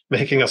Norway,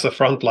 making us a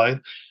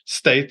frontline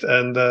state.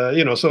 And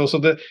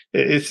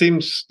it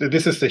seems that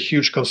this is a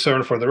huge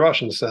concern for the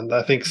Russians. And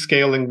I think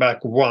scaling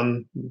back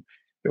one,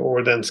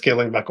 or then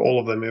scaling back all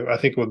of them, I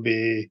think would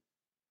be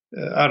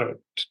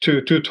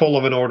too tall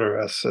of an order,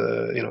 as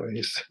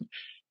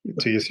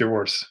to use your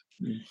words.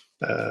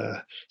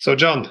 So,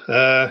 John,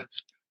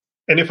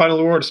 any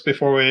final words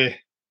before we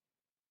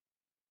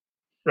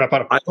wrap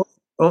up? I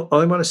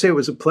only want to say it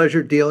was a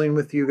pleasure dealing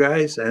with you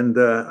guys, and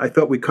I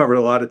thought we covered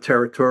a lot of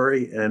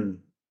territory, and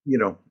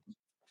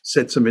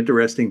said some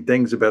interesting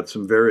things about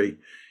some very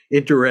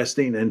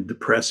interesting and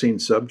depressing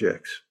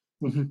subjects.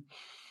 Mm-hmm.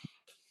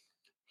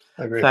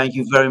 I agree. Thank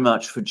you very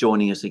much for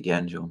joining us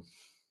again, John.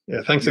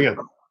 Yeah, thanks again.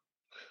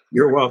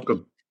 You're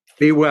welcome.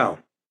 Be well.